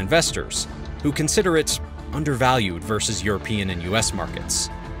foreign investors, who consider it undervalued versus European and US markets.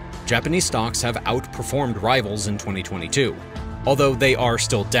 Japanese stocks have outperformed rivals in 2022, although they are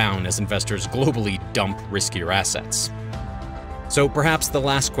still down as investors globally dump riskier assets. So perhaps the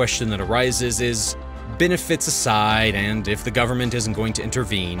last question that arises is, benefits aside, and if the government isn't going to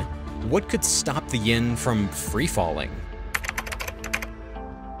intervene, what could stop the yen from free-falling?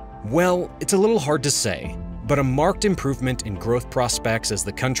 Well, it's a little hard to say, but a marked improvement in growth prospects as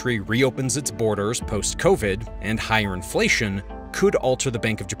the country reopens its borders post-COVID and higher inflation could alter the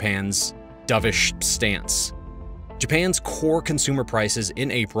Bank of Japan's dovish stance. Japan's core consumer prices in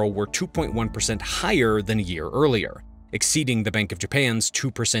April were 2.1% higher than a year earlier, exceeding the Bank of Japan's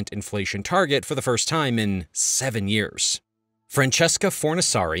 2% inflation target for the first time in 7 years. Francesca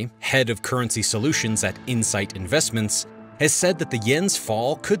Fornassari, head of currency solutions at Insight Investments, has said that the yen's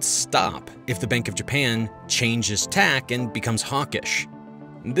fall could stop if the Bank of Japan changes tack and becomes hawkish.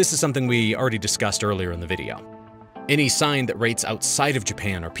 This is something we already discussed earlier in the video. Any sign that rates outside of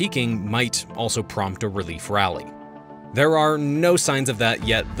Japan are peaking might also prompt a relief rally. There are no signs of that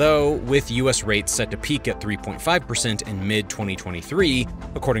yet, though, with US rates set to peak at 3.5% in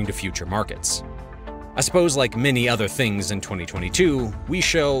mid-2023, according to future markets. I suppose, like many other things in 2022, we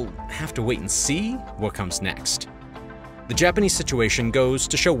shall have to wait and see what comes next. The Japanese situation goes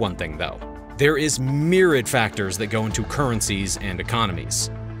to show one thing, though. There is myriad factors that go into currencies and economies.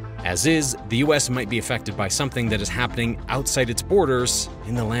 As is, the US might be affected by something that is happening outside its borders,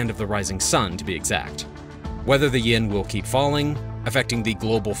 in the land of the rising sun to be exact. Whether the yen will keep falling, affecting the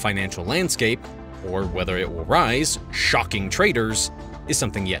global financial landscape, or whether it will rise, shocking traders, is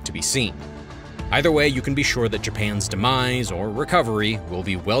something yet to be seen. Either way, you can be sure that Japan's demise or recovery will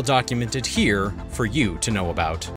be well documented here for you to know about.